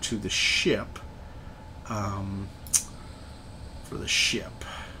over to the ship. For the ship.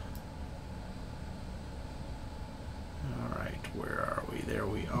 Alright, where are we? There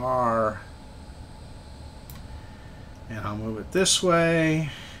we are. And I'll move it this way.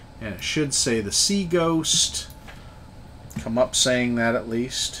 And it should say the Sea Ghost. Come up saying that at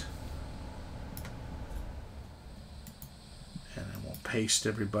least. Paste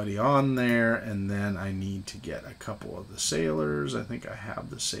everybody on there, and then I need to get a couple of the sailors. I think I have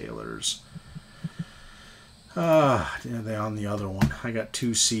the sailors. Yeah, they're on the other one. I got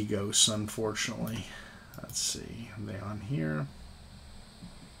 2 sea ghosts, unfortunately. Let's see, are they on here?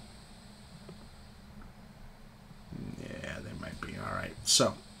 Yeah, they might be. All right,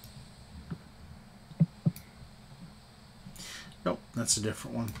 so. Nope, that's a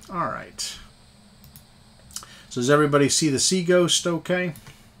different one. All right. So does everybody see the Sea Ghost okay?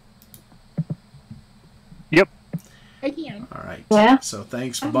 Yep. I can. All right. Yeah. So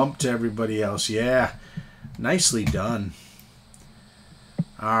thanks, bump to everybody else. Yeah. Nicely done.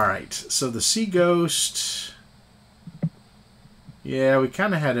 All right. So the Sea Ghost. Yeah, we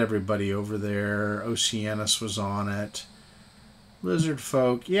kind of had everybody over there. Oceanus was on it. Lizard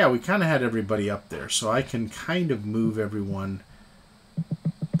folk. Yeah, we kind of had everybody up there, so I can kind of move everyone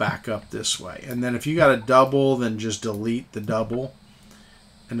back up this way. And then if you got a double, then just delete the double.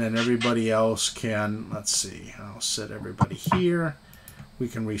 And then everybody else can, let's see, I'll set everybody here. We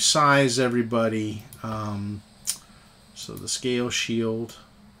can resize everybody. So the scale shield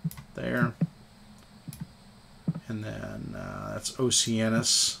there. And then that's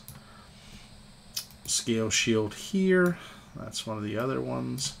Oceanus. Scale shield here. That's one of the other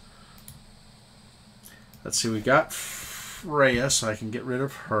ones. Let's see, we got Freya, so I can get rid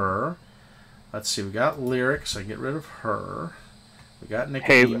of her. Let's see, we got Lyric, so I get rid of her. We got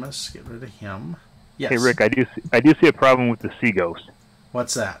Nicodemus, get rid of him. Yes. Hey, Rick, I do see a problem with the Sea Ghost.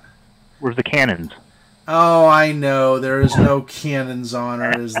 What's that? Where's the cannons? Oh, I know. There is no cannons on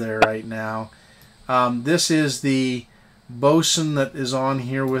her, is there, right now? This is the bosun that is on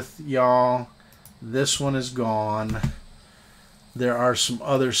here with y'all. This one is gone. There are some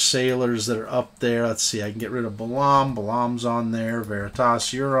other sailors that are up there. Let's see. I can get rid of Balam. Balam's on there.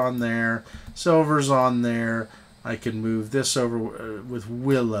 Veritas, you're on there. Silver's on there. I can move this over with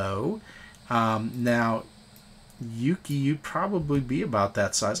Willow. Now, Yuki, you'd probably be about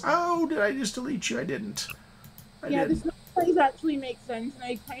that size. Oh, did I just delete you? I didn't. This place actually makes sense, and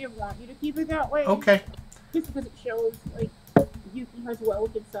I kind of want you to keep it that way. Okay. Just because it shows, like, Yuki has a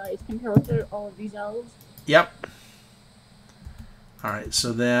well-good size compared to all of these elves. Yep. Alright,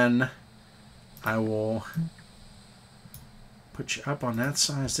 so then I will put you up on that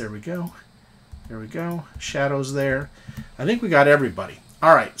size. There we go. There we go. Shadows there. I think we got everybody.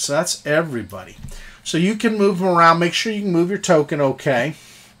 Alright, so that's everybody. So you can move them around. Make sure you can move your token okay.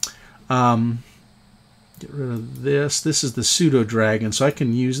 Get rid of this. This is the pseudo-dragon, so I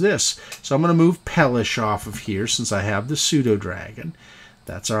can use this. So I'm going to move Pellish off of here since I have the pseudo-dragon.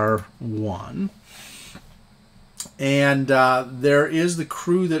 That's our one. And there is the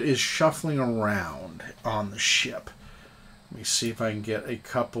crew that is shuffling around on the ship. Let me see if I can get a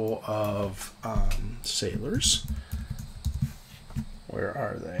couple of sailors. Where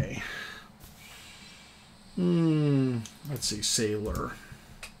are they? Let's see, sailor.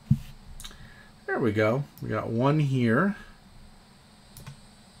 There we go. We got one here.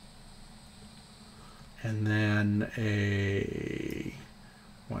 And then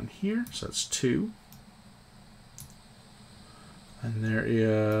one here. So that's two. And there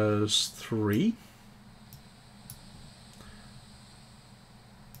is 3.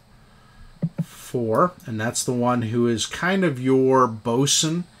 4. And that's the one who is kind of your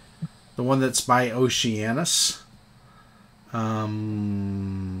bosun. The one that's by Oceanus. Let's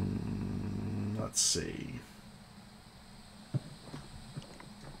see.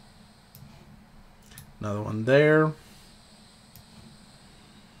 Another one there.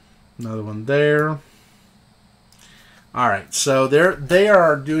 Another one there. All right, so they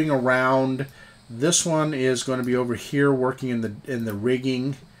are doing a round. This one is going to be over here working in the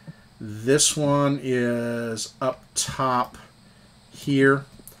rigging. This one is up top here,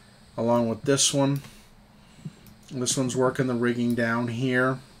 along with this one. This one's working the rigging down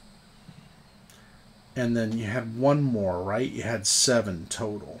here. And then you had one more, right? You had 7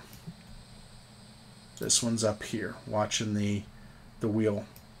 total. This one's up here, watching the wheel.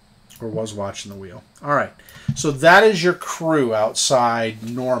 Or was watching the wheel. All right. So that is your crew outside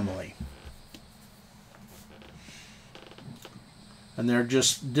normally. And they're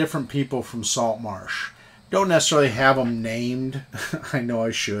just different people from Saltmarsh. Don't necessarily have them named. I know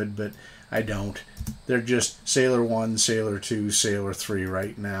I should, but I don't. They're just Sailor 1, Sailor 2, Sailor 3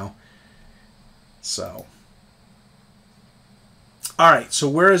 right now. So. All right. So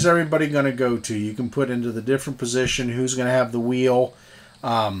where is everybody going to go to? You can put into the different position who's going to have the wheel.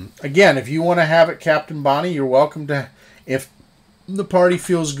 Again, if you want to have it Captain Bonnie, you're welcome to. If the party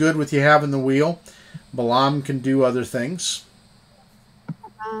feels good with you having the wheel, Balam can do other things.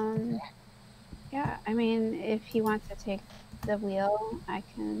 Yeah, I mean, if he wants to take the wheel, I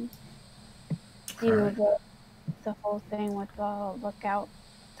can do right. the whole thing with the lookout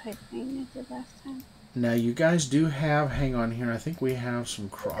type thing I did last time. Now, you guys do have, hang on here, I think we have some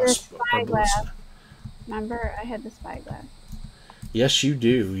spyglass. Remember, I had the spyglass. Yes, you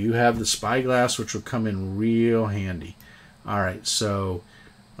do. You have the spyglass, which will come in real handy. All right, so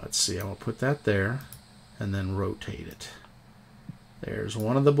let's see. I will put that there and then rotate it. There's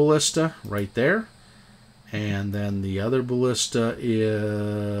one of the ballista right there. And then the other ballista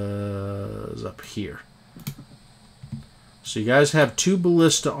is up here. So you guys have 2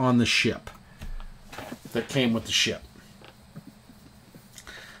 ballista on the ship that came with the ship.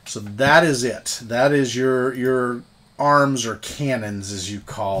 So that is it. That is your arms or cannons, as you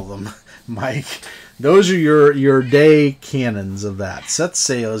call them, Mike. Those are your day cannons of that. Set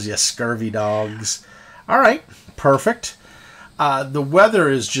sails, you scurvy dogs. All right, perfect. The weather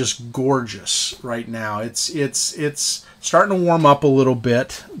is just gorgeous right now. It's starting to warm up a little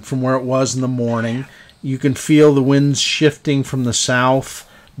bit from where it was in the morning. You can feel the winds shifting from the south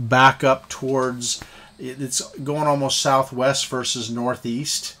back up towards. It's going almost southwest versus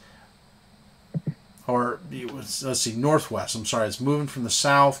northeast. Or let's see, northwest. I'm sorry, it's moving from the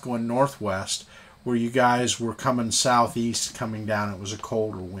south going northwest, where you guys were coming southeast, coming down. It was a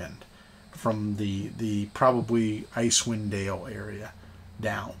colder wind from the probably Icewind Dale area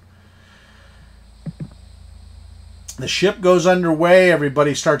down. The ship goes underway.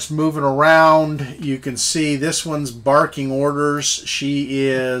 Everybody starts moving around. You can see this one's barking orders. She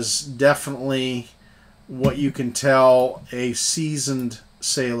is definitely, what you can tell, a seasoned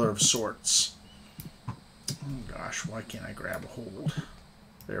sailor of sorts. Oh gosh, why can't I grab a hold?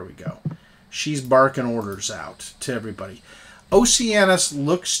 There we go. She's barking orders out to everybody. Oceanus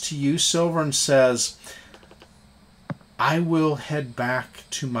looks to you, Silver, and says, I will head back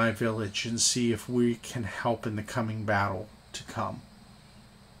to my village and see if we can help in the coming battle to come.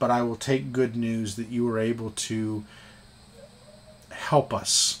 But I will take good news that you were able to help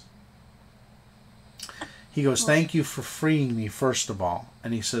us. He goes, thank you for freeing me, first of all.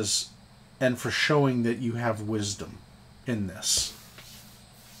 And he says, and for showing that you have wisdom in this.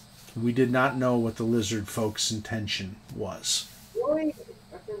 We did not know what the lizard folks' intention was. Sorry.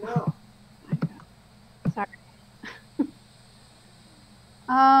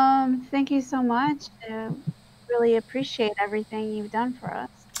 Thank you so much. Really appreciate everything you've done for us.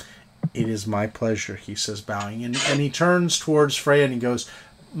 It is my pleasure, he says, bowing. And he turns towards Freya and he goes,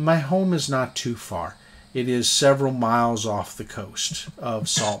 my home is not too far. It is several miles off the coast of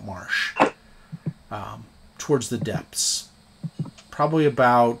Saltmarsh, towards the depths. Probably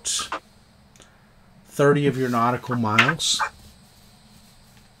about 30 of your nautical miles.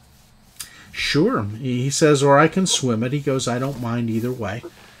 Sure, he says, or I can swim it. He goes, I don't mind either way.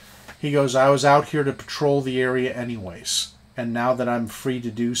 He goes, I was out here to patrol the area anyways. And now that I'm free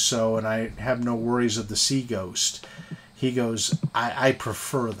to do so and I have no worries of the sea ghost, he goes, I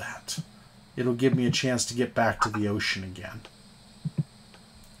prefer that. It'll give me a chance to get back to the ocean again.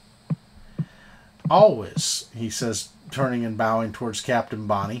 Always, he says, turning and bowing towards Captain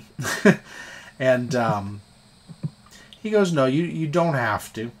Bonnie. And he goes, no, you don't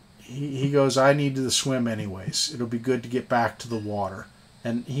have to. He goes, I need to swim anyways. It'll be good to get back to the water.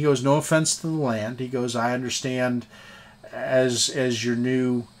 And he goes, no offense to the land. He goes, I understand as your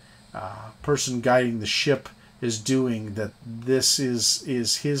new person guiding the ship is doing, that this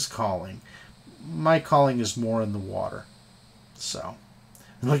is his calling. My calling is more in the water. So,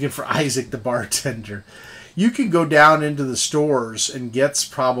 I'm looking for Isaac the bartender. You can go down into the stores and gets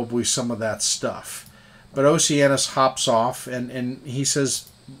probably some of that stuff. But Oceanus hops off and he says,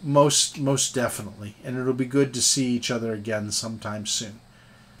 most definitely. And it'll be good to see each other again sometime soon.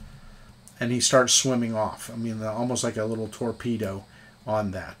 And he starts swimming off. I mean, almost like a little torpedo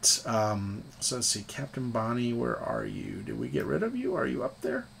on that. So let's see. Captain Bonnie, where are you? Did we get rid of you? Are you up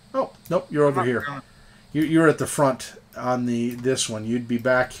there? Oh, nope, you're over here. You're at the front on this one. You'd be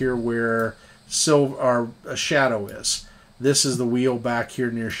back here where a Shadow is. This is the wheel back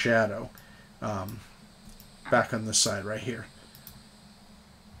here near Shadow. Back on this side right here.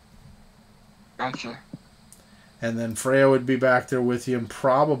 Gotcha. And then Freya would be back there with you, and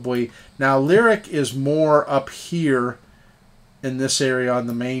probably... Now, Lyric is more up here in this area on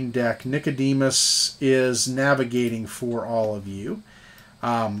the main deck. Nicodemus is navigating for all of you.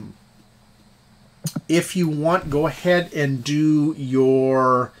 If you want, go ahead and do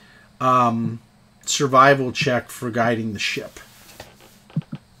your survival check for guiding the ship.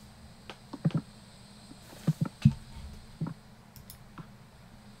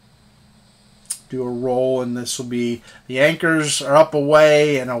 Do a roll, and this will be, the anchors are up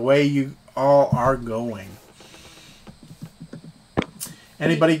away, and away you all are going.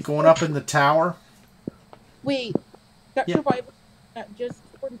 Anybody going up in the tower? Wait, that survival just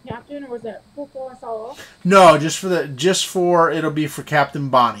for the captain, or was that for us all? No, it'll be for Captain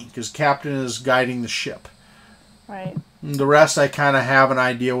Bonnie, because Captain is guiding the ship. Right. And the rest, I kind of have an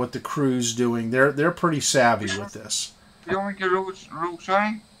idea what the crew's doing. They're pretty savvy with this. You want me to roll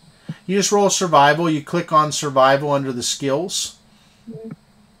sign? You just roll survival. You click on survival under the skills.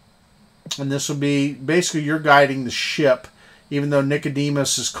 And this will be, basically you're guiding the ship, even though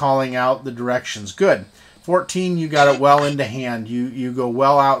Nicodemus is calling out the directions. Good. 14, you got it well into hand. You go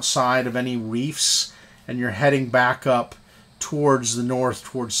well outside of any reefs, and you're heading back up towards the north,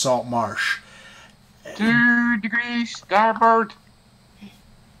 towards Saltmarsh. 2 degrees starboard.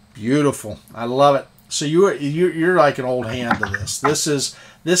 Beautiful. I love it. So you're like an old hand to this.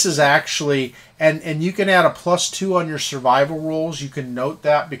 This is actually, and you can add a +2 on your survival rolls. You can note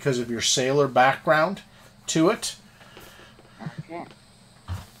that because of your sailor background to it. Okay.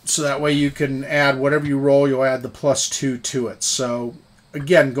 So that way you can add whatever you roll, you'll add the +2 to it. So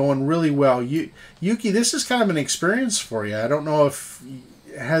again, going really well. Yuki, this is kind of an experience for you. I don't know if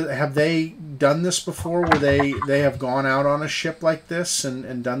have they done this before, where they have gone out on a ship like this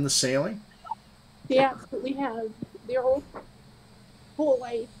and done the sailing? They absolutely have. Their whole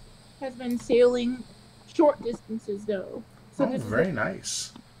life has been sailing short distances, though. So Oh, very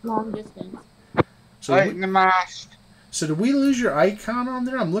nice. Long distance. So Lighten the mast. So did we lose your icon on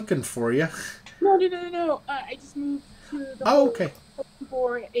there? I'm looking for you. No. I just moved to the okay.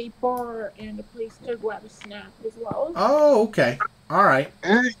 for a bar and a place to grab a snack as well. Oh, okay. All right.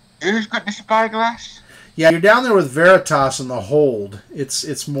 Who's got the spyglass? Yeah, you're down there with Veritas in the hold.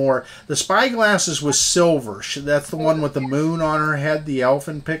 It's more the spyglass is with Silver. That's the one with the moon on her head, the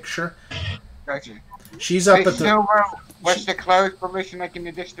elfin picture. Gotcha. She's up at the Silver. What's the cloud formation like in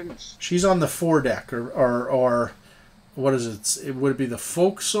the distance? She's on the foredeck, or what is it? It would be the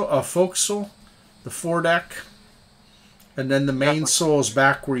forecastle, the foredeck, and then the mainsail is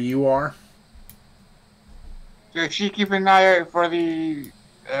back where you are. So she keep an eye out for the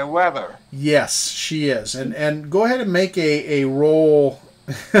weather. Yes, she is, and go ahead and make a roll.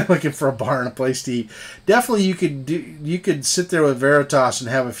 Looking for a bar and a place to eat. Definitely, you could sit there with Veritas and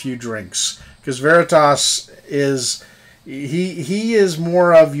have a few drinks, because Veritas is he is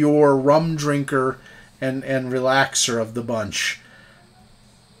more of your rum drinker and relaxer of the bunch.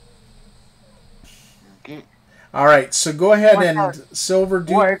 Okay. All right, so go ahead and Silver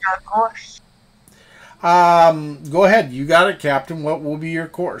do. What is our course? Go ahead. You got it, Captain. What will be your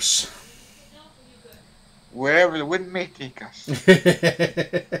course? Wherever the wind may take us.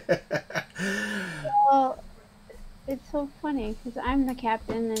 Well, it's so funny because I'm the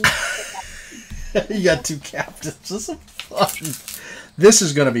captain and the captain. You got two captains. This is fun. This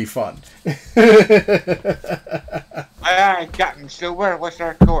is going to be fun. Aye, Captain Silver, what's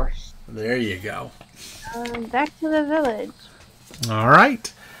our course? There you go. Back to the village. All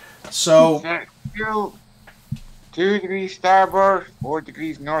right. So 2 degrees starboard, 4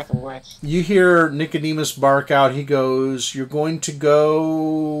 degrees northwest. you hear Nicodemus bark out. He goes, "You're going to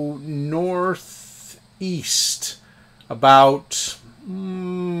go northeast about."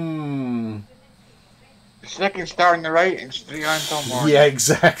 The second star on the right and straight on till morning. Yeah,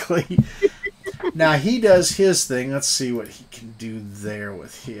 exactly. Now he does his thing. Let's see what he can do there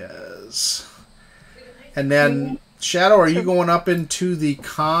with his. And then, Shadow, are you going up into the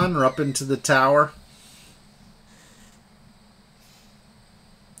con or up into the tower?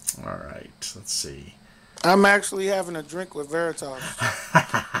 All right, let's see. I'm actually having a drink with Veritas.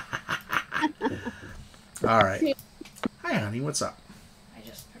 All right. Hi, honey. What's up? I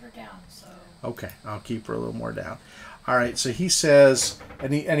just put her down, so. Okay, I'll keep her a little more down. All right, so he says,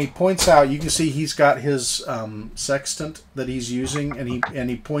 and he points out. You can see he's got his sextant that he's using, and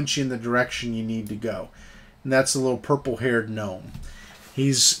he points you in the direction you need to go, and that's the little purple-haired gnome.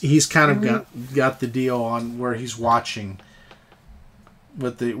 He's kind of got the deal on where he's watching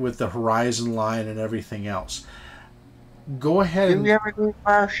with the horizon line and everything else. Go ahead. Do we have a name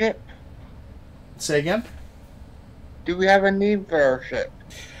for our ship? Say again? Do we have a name for our ship?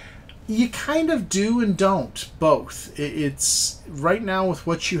 You kind of do and don't, both. It's right now with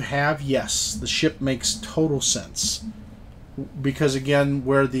what you have, yes, the ship makes total sense. Because again,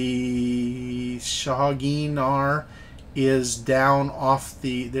 where the Shahagin are is down off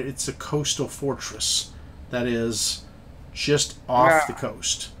it's a coastal fortress that is just off the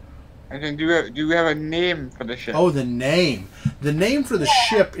coast. And then do we have a name for the ship? Oh, the name. The name for the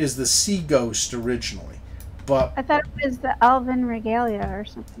ship is the Sea Ghost originally. But I thought it was the Elven Regalia or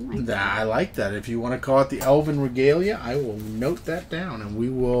something like that. I like that. If you want to call it the Elven Regalia, I will note that down, and we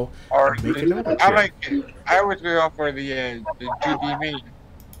will make a note of it. I like it. I would go for the Judy May.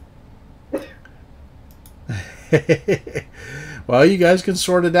 Well, you guys can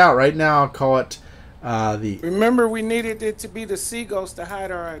sort it out. Right now, I'll call it the... Remember, we needed it to be the Sea Ghost to hide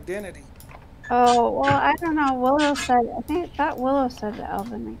our identity. Oh, well, I don't know. Willow said, I thought Willow said the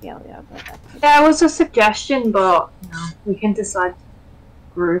Elven Regalia. But Yeah, it was a suggestion, but we can decide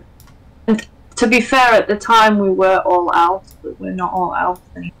group. And to be fair, at the time we were all elves, but we're not all elves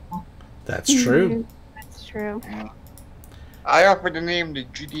anymore. That's true. That's true. I offered the name to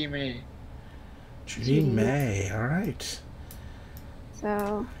Judy May. Judy May, all right.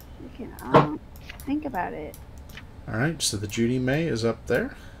 So, we can think about it. All right, so the Judy May is up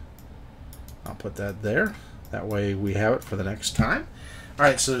there. I'll put that there. That way we have it for the next time. All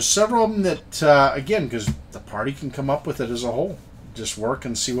right, so there's several of them that, again, because the party can come up with it as a whole. Just work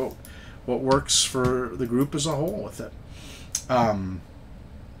and see what works for the group as a whole with it.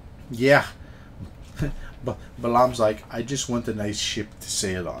 Yeah. Balam's like, I just want a nice ship to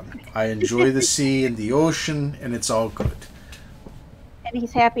sail on. I enjoy the sea and the ocean, and it's all good. And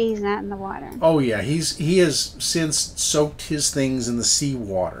he's happy he's not in the water. Oh yeah, he has since soaked his things in the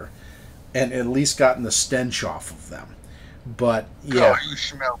seawater, and at least gotten the stench off of them. But yeah, Oh, you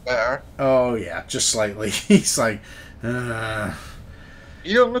smell better. oh yeah, just slightly. He's like,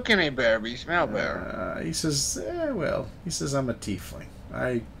 You don't look any better, but you smell better. he says, well, he says I'm a tiefling.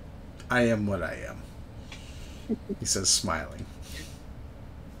 I am what I am. He says, smiling.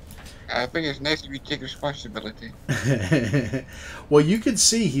 I think it's nice if you take responsibility. Well, you can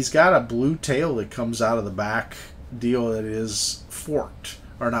see he's got a blue tail that comes out of the back deal that is forked.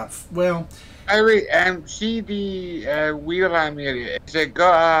 Or not, well... See the wheel arm area. Has it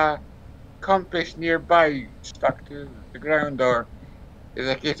got a compass nearby stuck to the ground, or is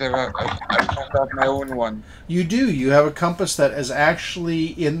it a case of I have my own one? You do. You have a compass that is actually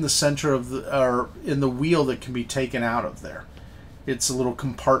in the center of the... or in the wheel that can be taken out of there. It's a little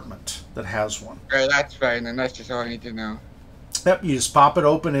compartment that has one. Right, that's fine, and that's just all I need to know. Yep, you just pop it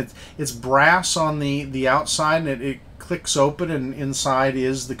open. It's brass on the outside, and it clicks open, and inside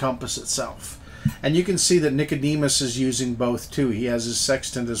is the compass itself. And you can see that Nicodemus is using both, too. He has his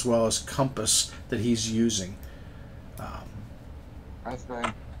sextant as well as compass that he's using. That's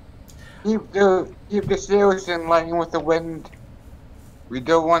fine. Keep the sails in line with the wind. We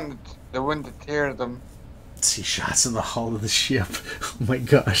don't want the wind to tear them. See shots in the hull of the ship. Oh my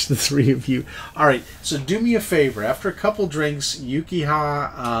gosh, the three of you. All right, so do me a favor. After a couple drinks,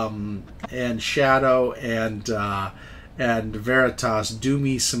 Yukiha and Shadow and Veritas, do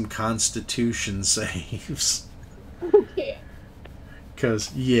me some Constitution saves. Okay.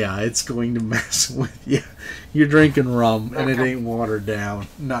 Because, yeah, it's going to mess with you. You're drinking rum, and it ain't watered down.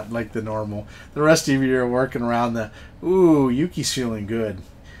 Not like the normal. The rest of you are working around the, ooh, Yuki's feeling good.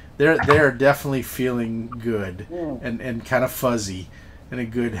 They're definitely feeling good and kind of fuzzy in a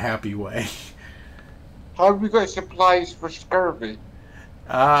good, happy way. How have we got supplies for scurvy?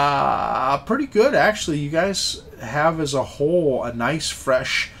 Pretty good, actually. You guys have, as a whole, a nice,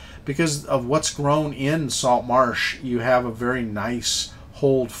 fresh... Because of what's grown in Saltmarsh, you have a very nice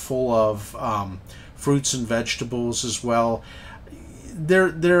hold full of fruits and vegetables as well.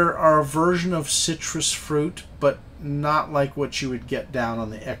 There are a version of citrus fruit, but not like what you would get down on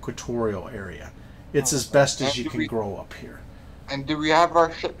the equatorial area. It's as best as you can grow up here. And do we have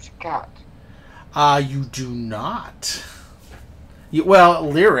our ship's cat? You do not. Well,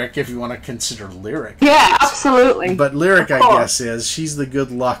 Lyric, if you want to consider Lyric. Yeah, absolutely. But Lyric, I guess, she's the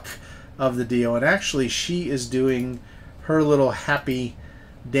good luck of the deal. And actually, she is doing her little happy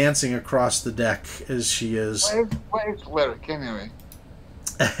dancing across the deck as she is. What is Lyric, anyway?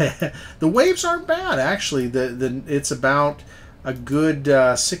 The waves aren't bad, actually. It's about a good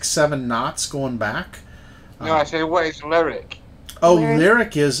 6-7 knots going back. No, I said, what is Lyric? Oh,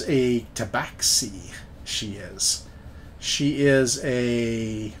 Lyric is a tabaxi. She is. She is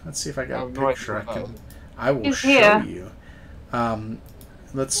a... Let's see if I got a picture. I will show you.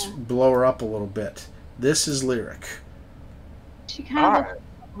 Let's blow her up a little bit. This is Lyric. She kind of looks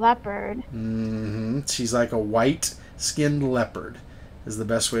like a leopard. Mm-hmm. She's like a white-skinned leopard, is the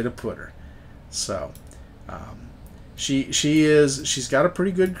best way to put her. So, she's got a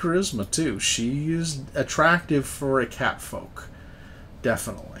pretty good charisma, too. She is attractive for a catfolk.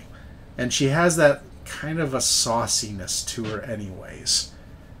 Definitely. And she has that kind of a sauciness to her anyways.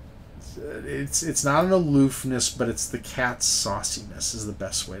 It's not an aloofness, but it's the cat's sauciness is the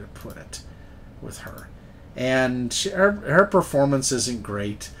best way to put it with her. And her performance isn't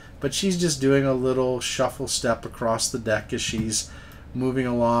great, but she's just doing a little shuffle step across the deck as she's moving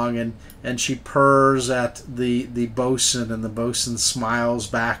along, and she purrs at the bosun, and the bosun smiles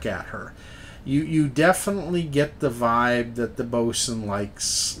back at her. You definitely get the vibe that the bosun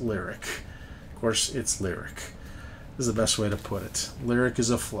likes Lyric. Of course, it's Lyric. Is the best way to put it. Lyric is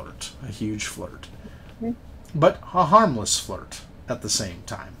a flirt, a huge flirt, but a harmless flirt at the same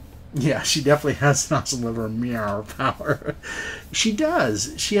time. Yeah, she definitely has an awesome liver meow power. She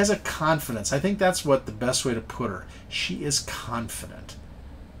does. She has a confidence. I think that's what the best way to put her. She is confident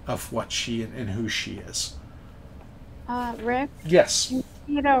of what she and who she is. Rick? Yes. You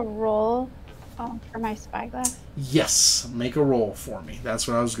need a roll for my spyglass? Yes. Make a roll for me. That's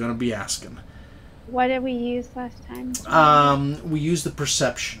what I was going to be asking. What did we use last time? We used the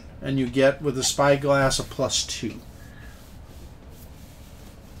perception, and you get with the spyglass a +2.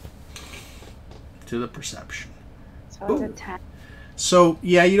 to the perception. So it's a 10. So,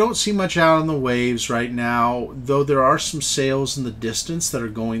 yeah, you don't see much out on the waves right now, though there are some sails in the distance that are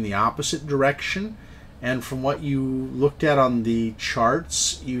going the opposite direction. And from what you looked at on the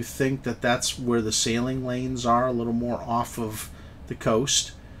charts, you think that that's where the sailing lanes are, a little more off of the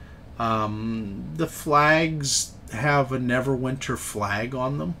coast. The flags have a Neverwinter flag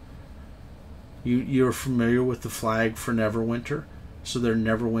on them. You're familiar with the flag for Neverwinter? So they're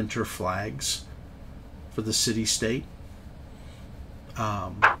Neverwinter flags for the city-state.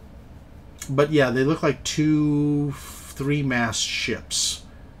 But yeah, they look like 2 3-mast ships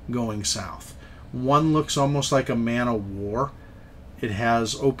going south. One looks almost like a man-of-war. It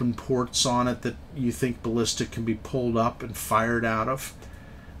has open ports on it that you think ballista can be pulled up and fired out of.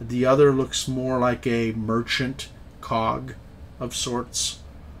 The other looks more like a merchant cog of sorts.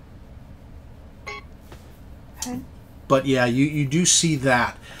 Okay. But yeah, you do see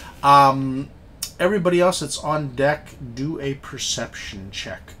that. Everybody else that's on deck, do a perception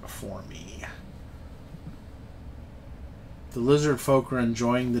check for me. The lizard folk are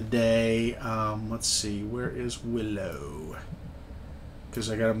enjoying the day. Let's see, where is Willow? Because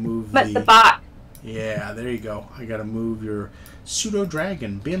I gotta move At the back. Yeah, there you go. I gotta move your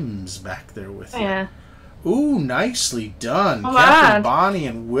pseudo-dragon Bims back there with you. Yeah. Ooh, nicely done. Oh, Captain man. Bonnie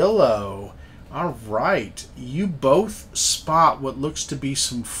and Willow. All right. You both spot what looks to be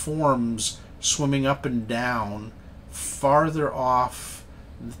some forms swimming up and down farther off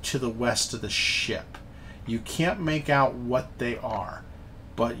to the west of the ship. You can't make out what they are,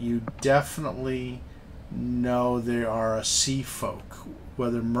 but you definitely know they are a sea folk.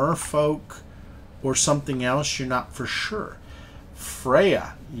 Whether merfolk or something else, you're not for sure.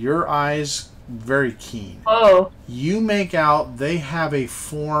 Freya, your eyes very keen. Oh. You make out they have a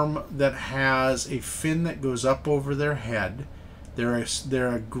form that has a fin that goes up over their head. They're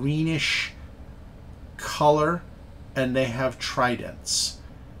a greenish color, and they have tridents.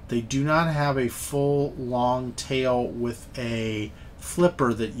 They do not have a full long tail with a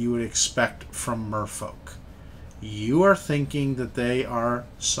flipper that you would expect from merfolk. You are thinking that they are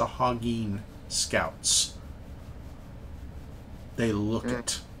Sahagin scouts. They look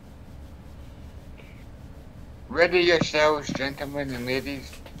it. Ready yourselves, gentlemen and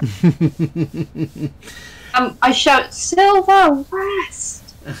ladies. I shout, Silver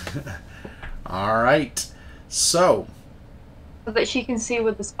West! All right. So that she can see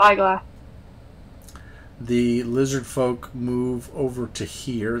with the spyglass. The lizard folk move over to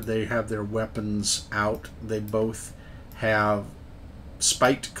here. They have their weapons out. They both have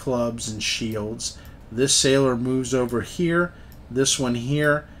spiked clubs and shields. This sailor moves over here. This one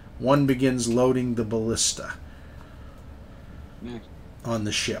here. One begins loading the ballista on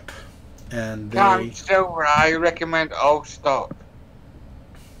the ship. And they... Silver, I recommend all stop.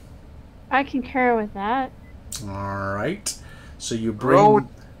 I concur with that. All right. So you bring...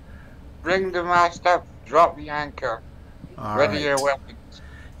 Bring the mast up. Drop the anchor. Ready your weapons.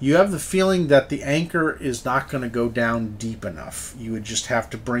 You have the feeling that the anchor is not going to go down deep enough. You would just have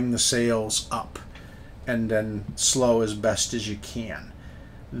to bring the sails up and then slow as best as you can.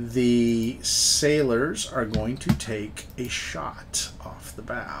 The sailors are going to take a shot off the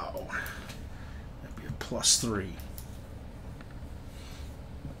bow. That'd be a +3.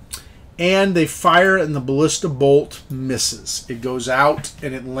 And they fire, and the ballista bolt misses. It goes out,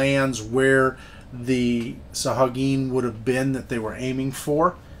 and it lands where the Sahagin would have been that they were aiming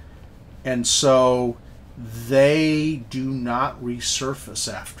for. And so they do not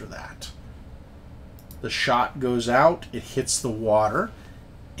resurface after that. The shot goes out, it hits the water,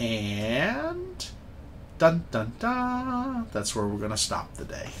 and dun dun dun. That's where we're going to stop the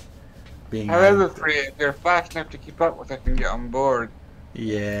day. However, if they're fast enough to keep up with us and get on board,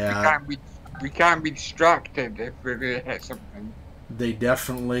 yeah, we can't be distracted if we're going to hit something. They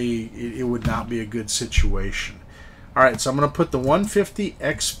definitely, it would not be a good situation. All right, so I'm going to put the 150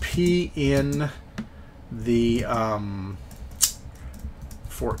 XP in the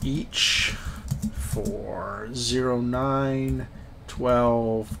for each for 09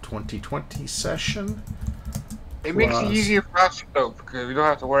 12 2020 session. It makes it easier for us though, because we don't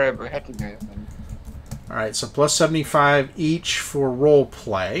have to worry about hitting anything. All right, so plus 75 each for role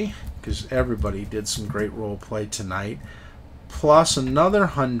play, because everybody did some great role play tonight. Plus another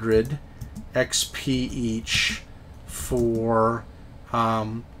 100 XP each for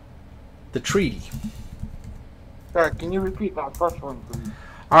the treaty. Sorry, can you repeat that first one, please?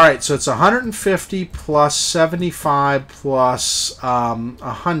 All right, so it's 150 plus 75 plus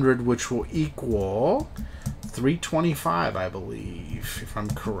 100, which will equal 325, I believe, if I'm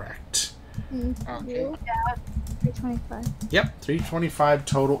correct. Okay. Yeah, 325. Yep, 325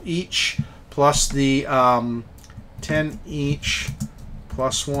 total each, plus the 10 each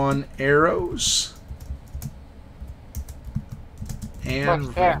 +1 arrows and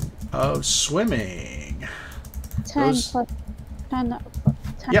What's that? of swimming. 10 Those- plus 10,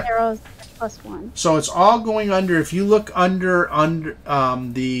 10 Yep. arrows +1. So it's all going under. If you look under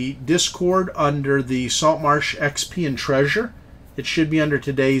the Discord under the Saltmarsh XP and Treasure, it should be under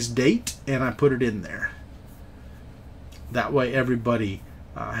today's date, and I put it in there. That way everybody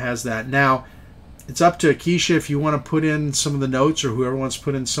has that. Now, it's up to Akisha if you want to put in some of the notes, or whoever wants to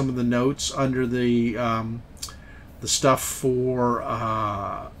put in some of the notes under the stuff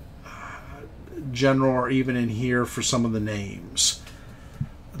for general, or even in here for some of the names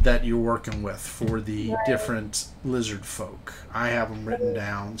that you're working with for the different lizard folk. I have them written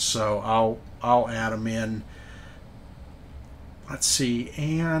down, so I'll add them in. Let's see,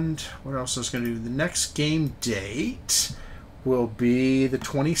 and what else I was going to do? The next game date will be the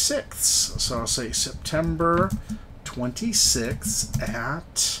 26th. So I'll say September 26th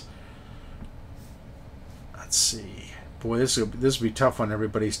at, let's see. Boy, this will be tough on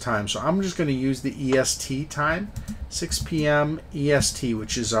everybody's time. So I'm just going to use the EST time, 6 p.m. EST,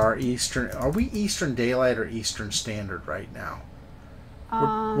 which is our Eastern. Are we Eastern Daylight or Eastern Standard right now?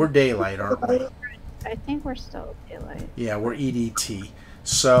 We're daylight, aren't we? I think we're still daylight. Yeah, we're EDT.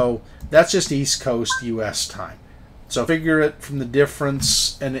 So that's just East Coast U.S. time. So figure it from the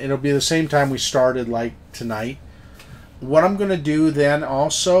difference, and it'll be the same time we started like tonight. What I'm going to do then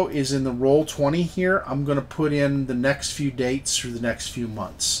also is in the Roll20 here, I'm going to put in the next few dates through the next few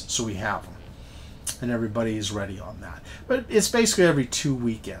months, so we have them. And everybody is ready on that. But it's basically every 2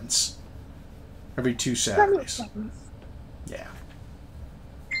 weekends. Every 2 Saturdays. Yeah.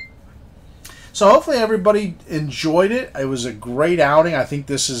 So hopefully everybody enjoyed it. It was a great outing. I think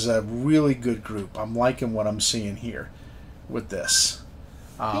this is a really good group. I'm liking what I'm seeing here with this.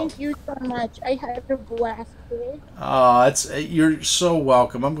 Thank you so much. I had a blast today. You're so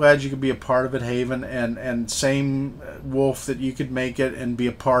welcome. I'm glad you could be a part of it, Haven, and same Wolf, that you could make it and be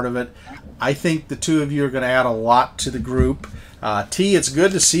a part of it. I think the two of you are going to add a lot to the group. T, it's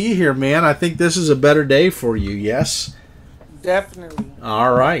good to see you here, man. I think this is a better day for you, yes? Definitely.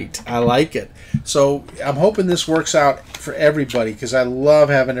 All right. I like it. So I'm hoping this works out for everybody, because I love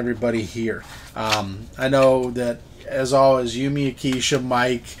having everybody here. I know that, as always, Yumi, Akisha,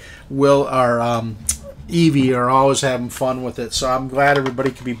 Mike, Will, or Evie are always having fun with it. So I'm glad everybody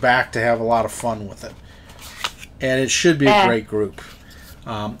could be back to have a lot of fun with it. And it should be a great group.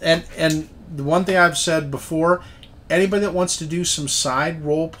 And the one thing I've said before, anybody that wants to do some side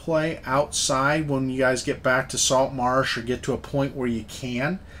role play outside when you guys get back to Saltmarsh or get to a point where you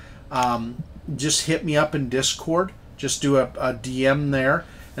can, just hit me up in Discord. Just do a DM there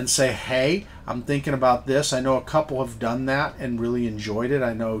and say, hey, I'm thinking about this. I know a couple have done that and really enjoyed it.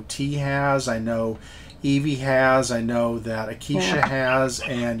 I know T has. I know Evie has. I know that Akisha has,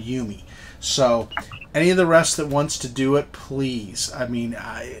 and Yumi. So any of the rest that wants to do it, please. I mean,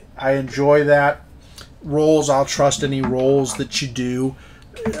 I enjoy that. Rolls, I'll trust any rolls that you do,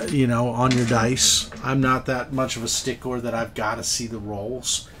 on your dice. I'm not that much of a stickler that I've got to see the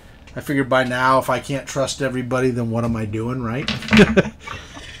rolls. I figured by now, if I can't trust everybody, then what am I doing, right?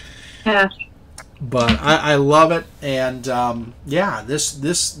 Yeah. But I love it, and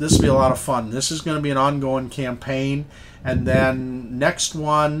this will be a lot of fun. This is going to be an ongoing campaign, and then next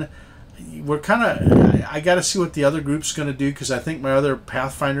one, I got to see what the other group's going to do, because I think my other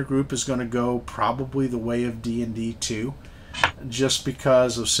Pathfinder group is going to go probably the way of D&D 2, just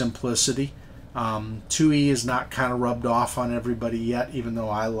because of simplicity. 2E is not kind of rubbed off on everybody yet, even though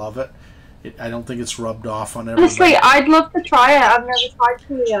I love it. I don't think it's rubbed off on everybody. Honestly, I'd love to try it. I've never tried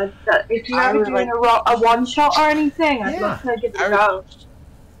to yet. If you're ever doing a one-shot or anything, I'd love to give it a go.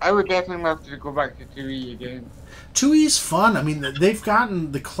 I would definitely love to go back to 2E again. 2E's fun. I mean, they've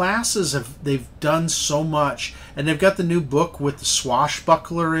gotten, the classes they've done so much, and they've got the new book with the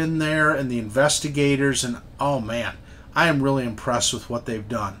swashbuckler in there and the investigators, and oh man, I am really impressed with what they've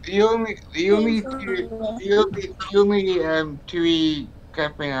done. The only 2E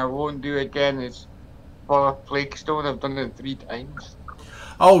campaign I won't do again is Fall of Plaguestone. I've done it 3 times.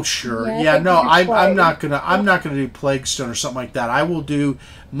 Oh sure, I'm not gonna do Plaguestone or something like that. I will do,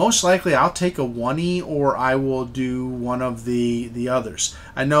 most likely I'll take a 1E, or I will do one of the others.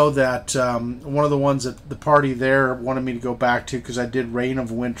 I know that one of the ones that the party there wanted me to go back to, because I did Reign of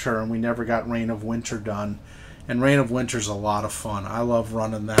Winter and we never got Reign of Winter done. And Reign of Winter's a lot of fun. I love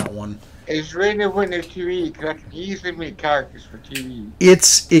running that one. Is Reign of Winter 2E? Because I can easily make characters for 2E.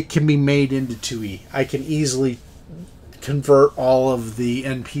 It can be made into 2E. I can easily convert all of the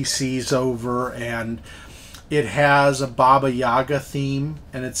NPCs over, and It has a Baba Yaga theme,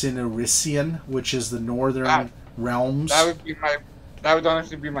 and it's in Elysian, which is the northern realms. That would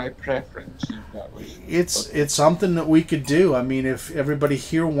honestly be my preference. If that was it's something that we could do. I mean, if everybody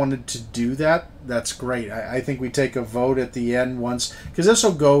here wanted to do that, that's great. I think we take a vote at the end once, because this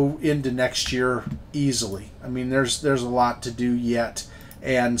will go into next year easily. I mean, there's a lot to do yet,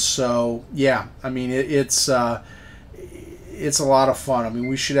 and so yeah. I mean, it's a lot of fun. I mean,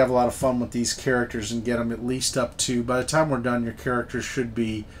 we should have a lot of fun with these characters and get them at least up to. By the time we're done, your characters should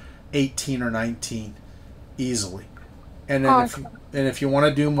be 18 or 19 easily. And then if you want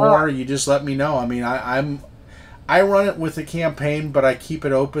to do more, you just let me know. I mean, I run it with a campaign, but I keep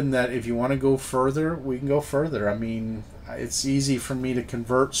it open that if you want to go further, we can go further. I mean, it's easy for me to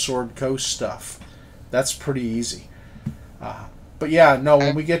convert Sword Coast stuff. That's pretty easy. But yeah, no,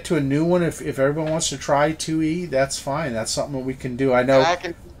 when we get to a new one, if everyone wants to try 2E, that's fine. That's something that we can do. I know.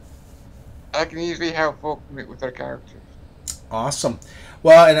 I can easily help folk with their characters. Awesome.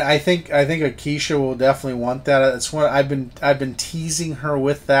 Well, and I think Akeisha will definitely want that. It's what I've been teasing her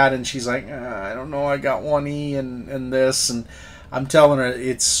with that, and she's like, I don't know, I got 1E and this, and I'm telling her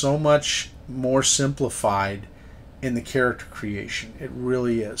it's so much more simplified in the character creation. It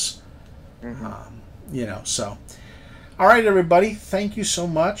really is. Mm-hmm. So. All right, everybody, thank you so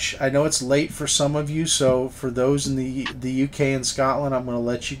much. I know it's late for some of you, so for those in the UK and Scotland, I'm going to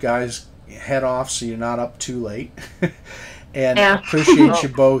let you guys head off so you're not up too late. And appreciate you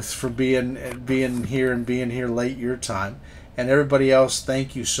both for being here and being here late your time. And everybody else,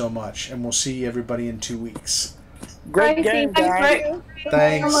 thank you so much. And we'll see everybody in 2 weeks. Great game, guys.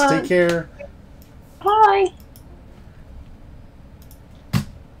 Thanks. Take care. Bye.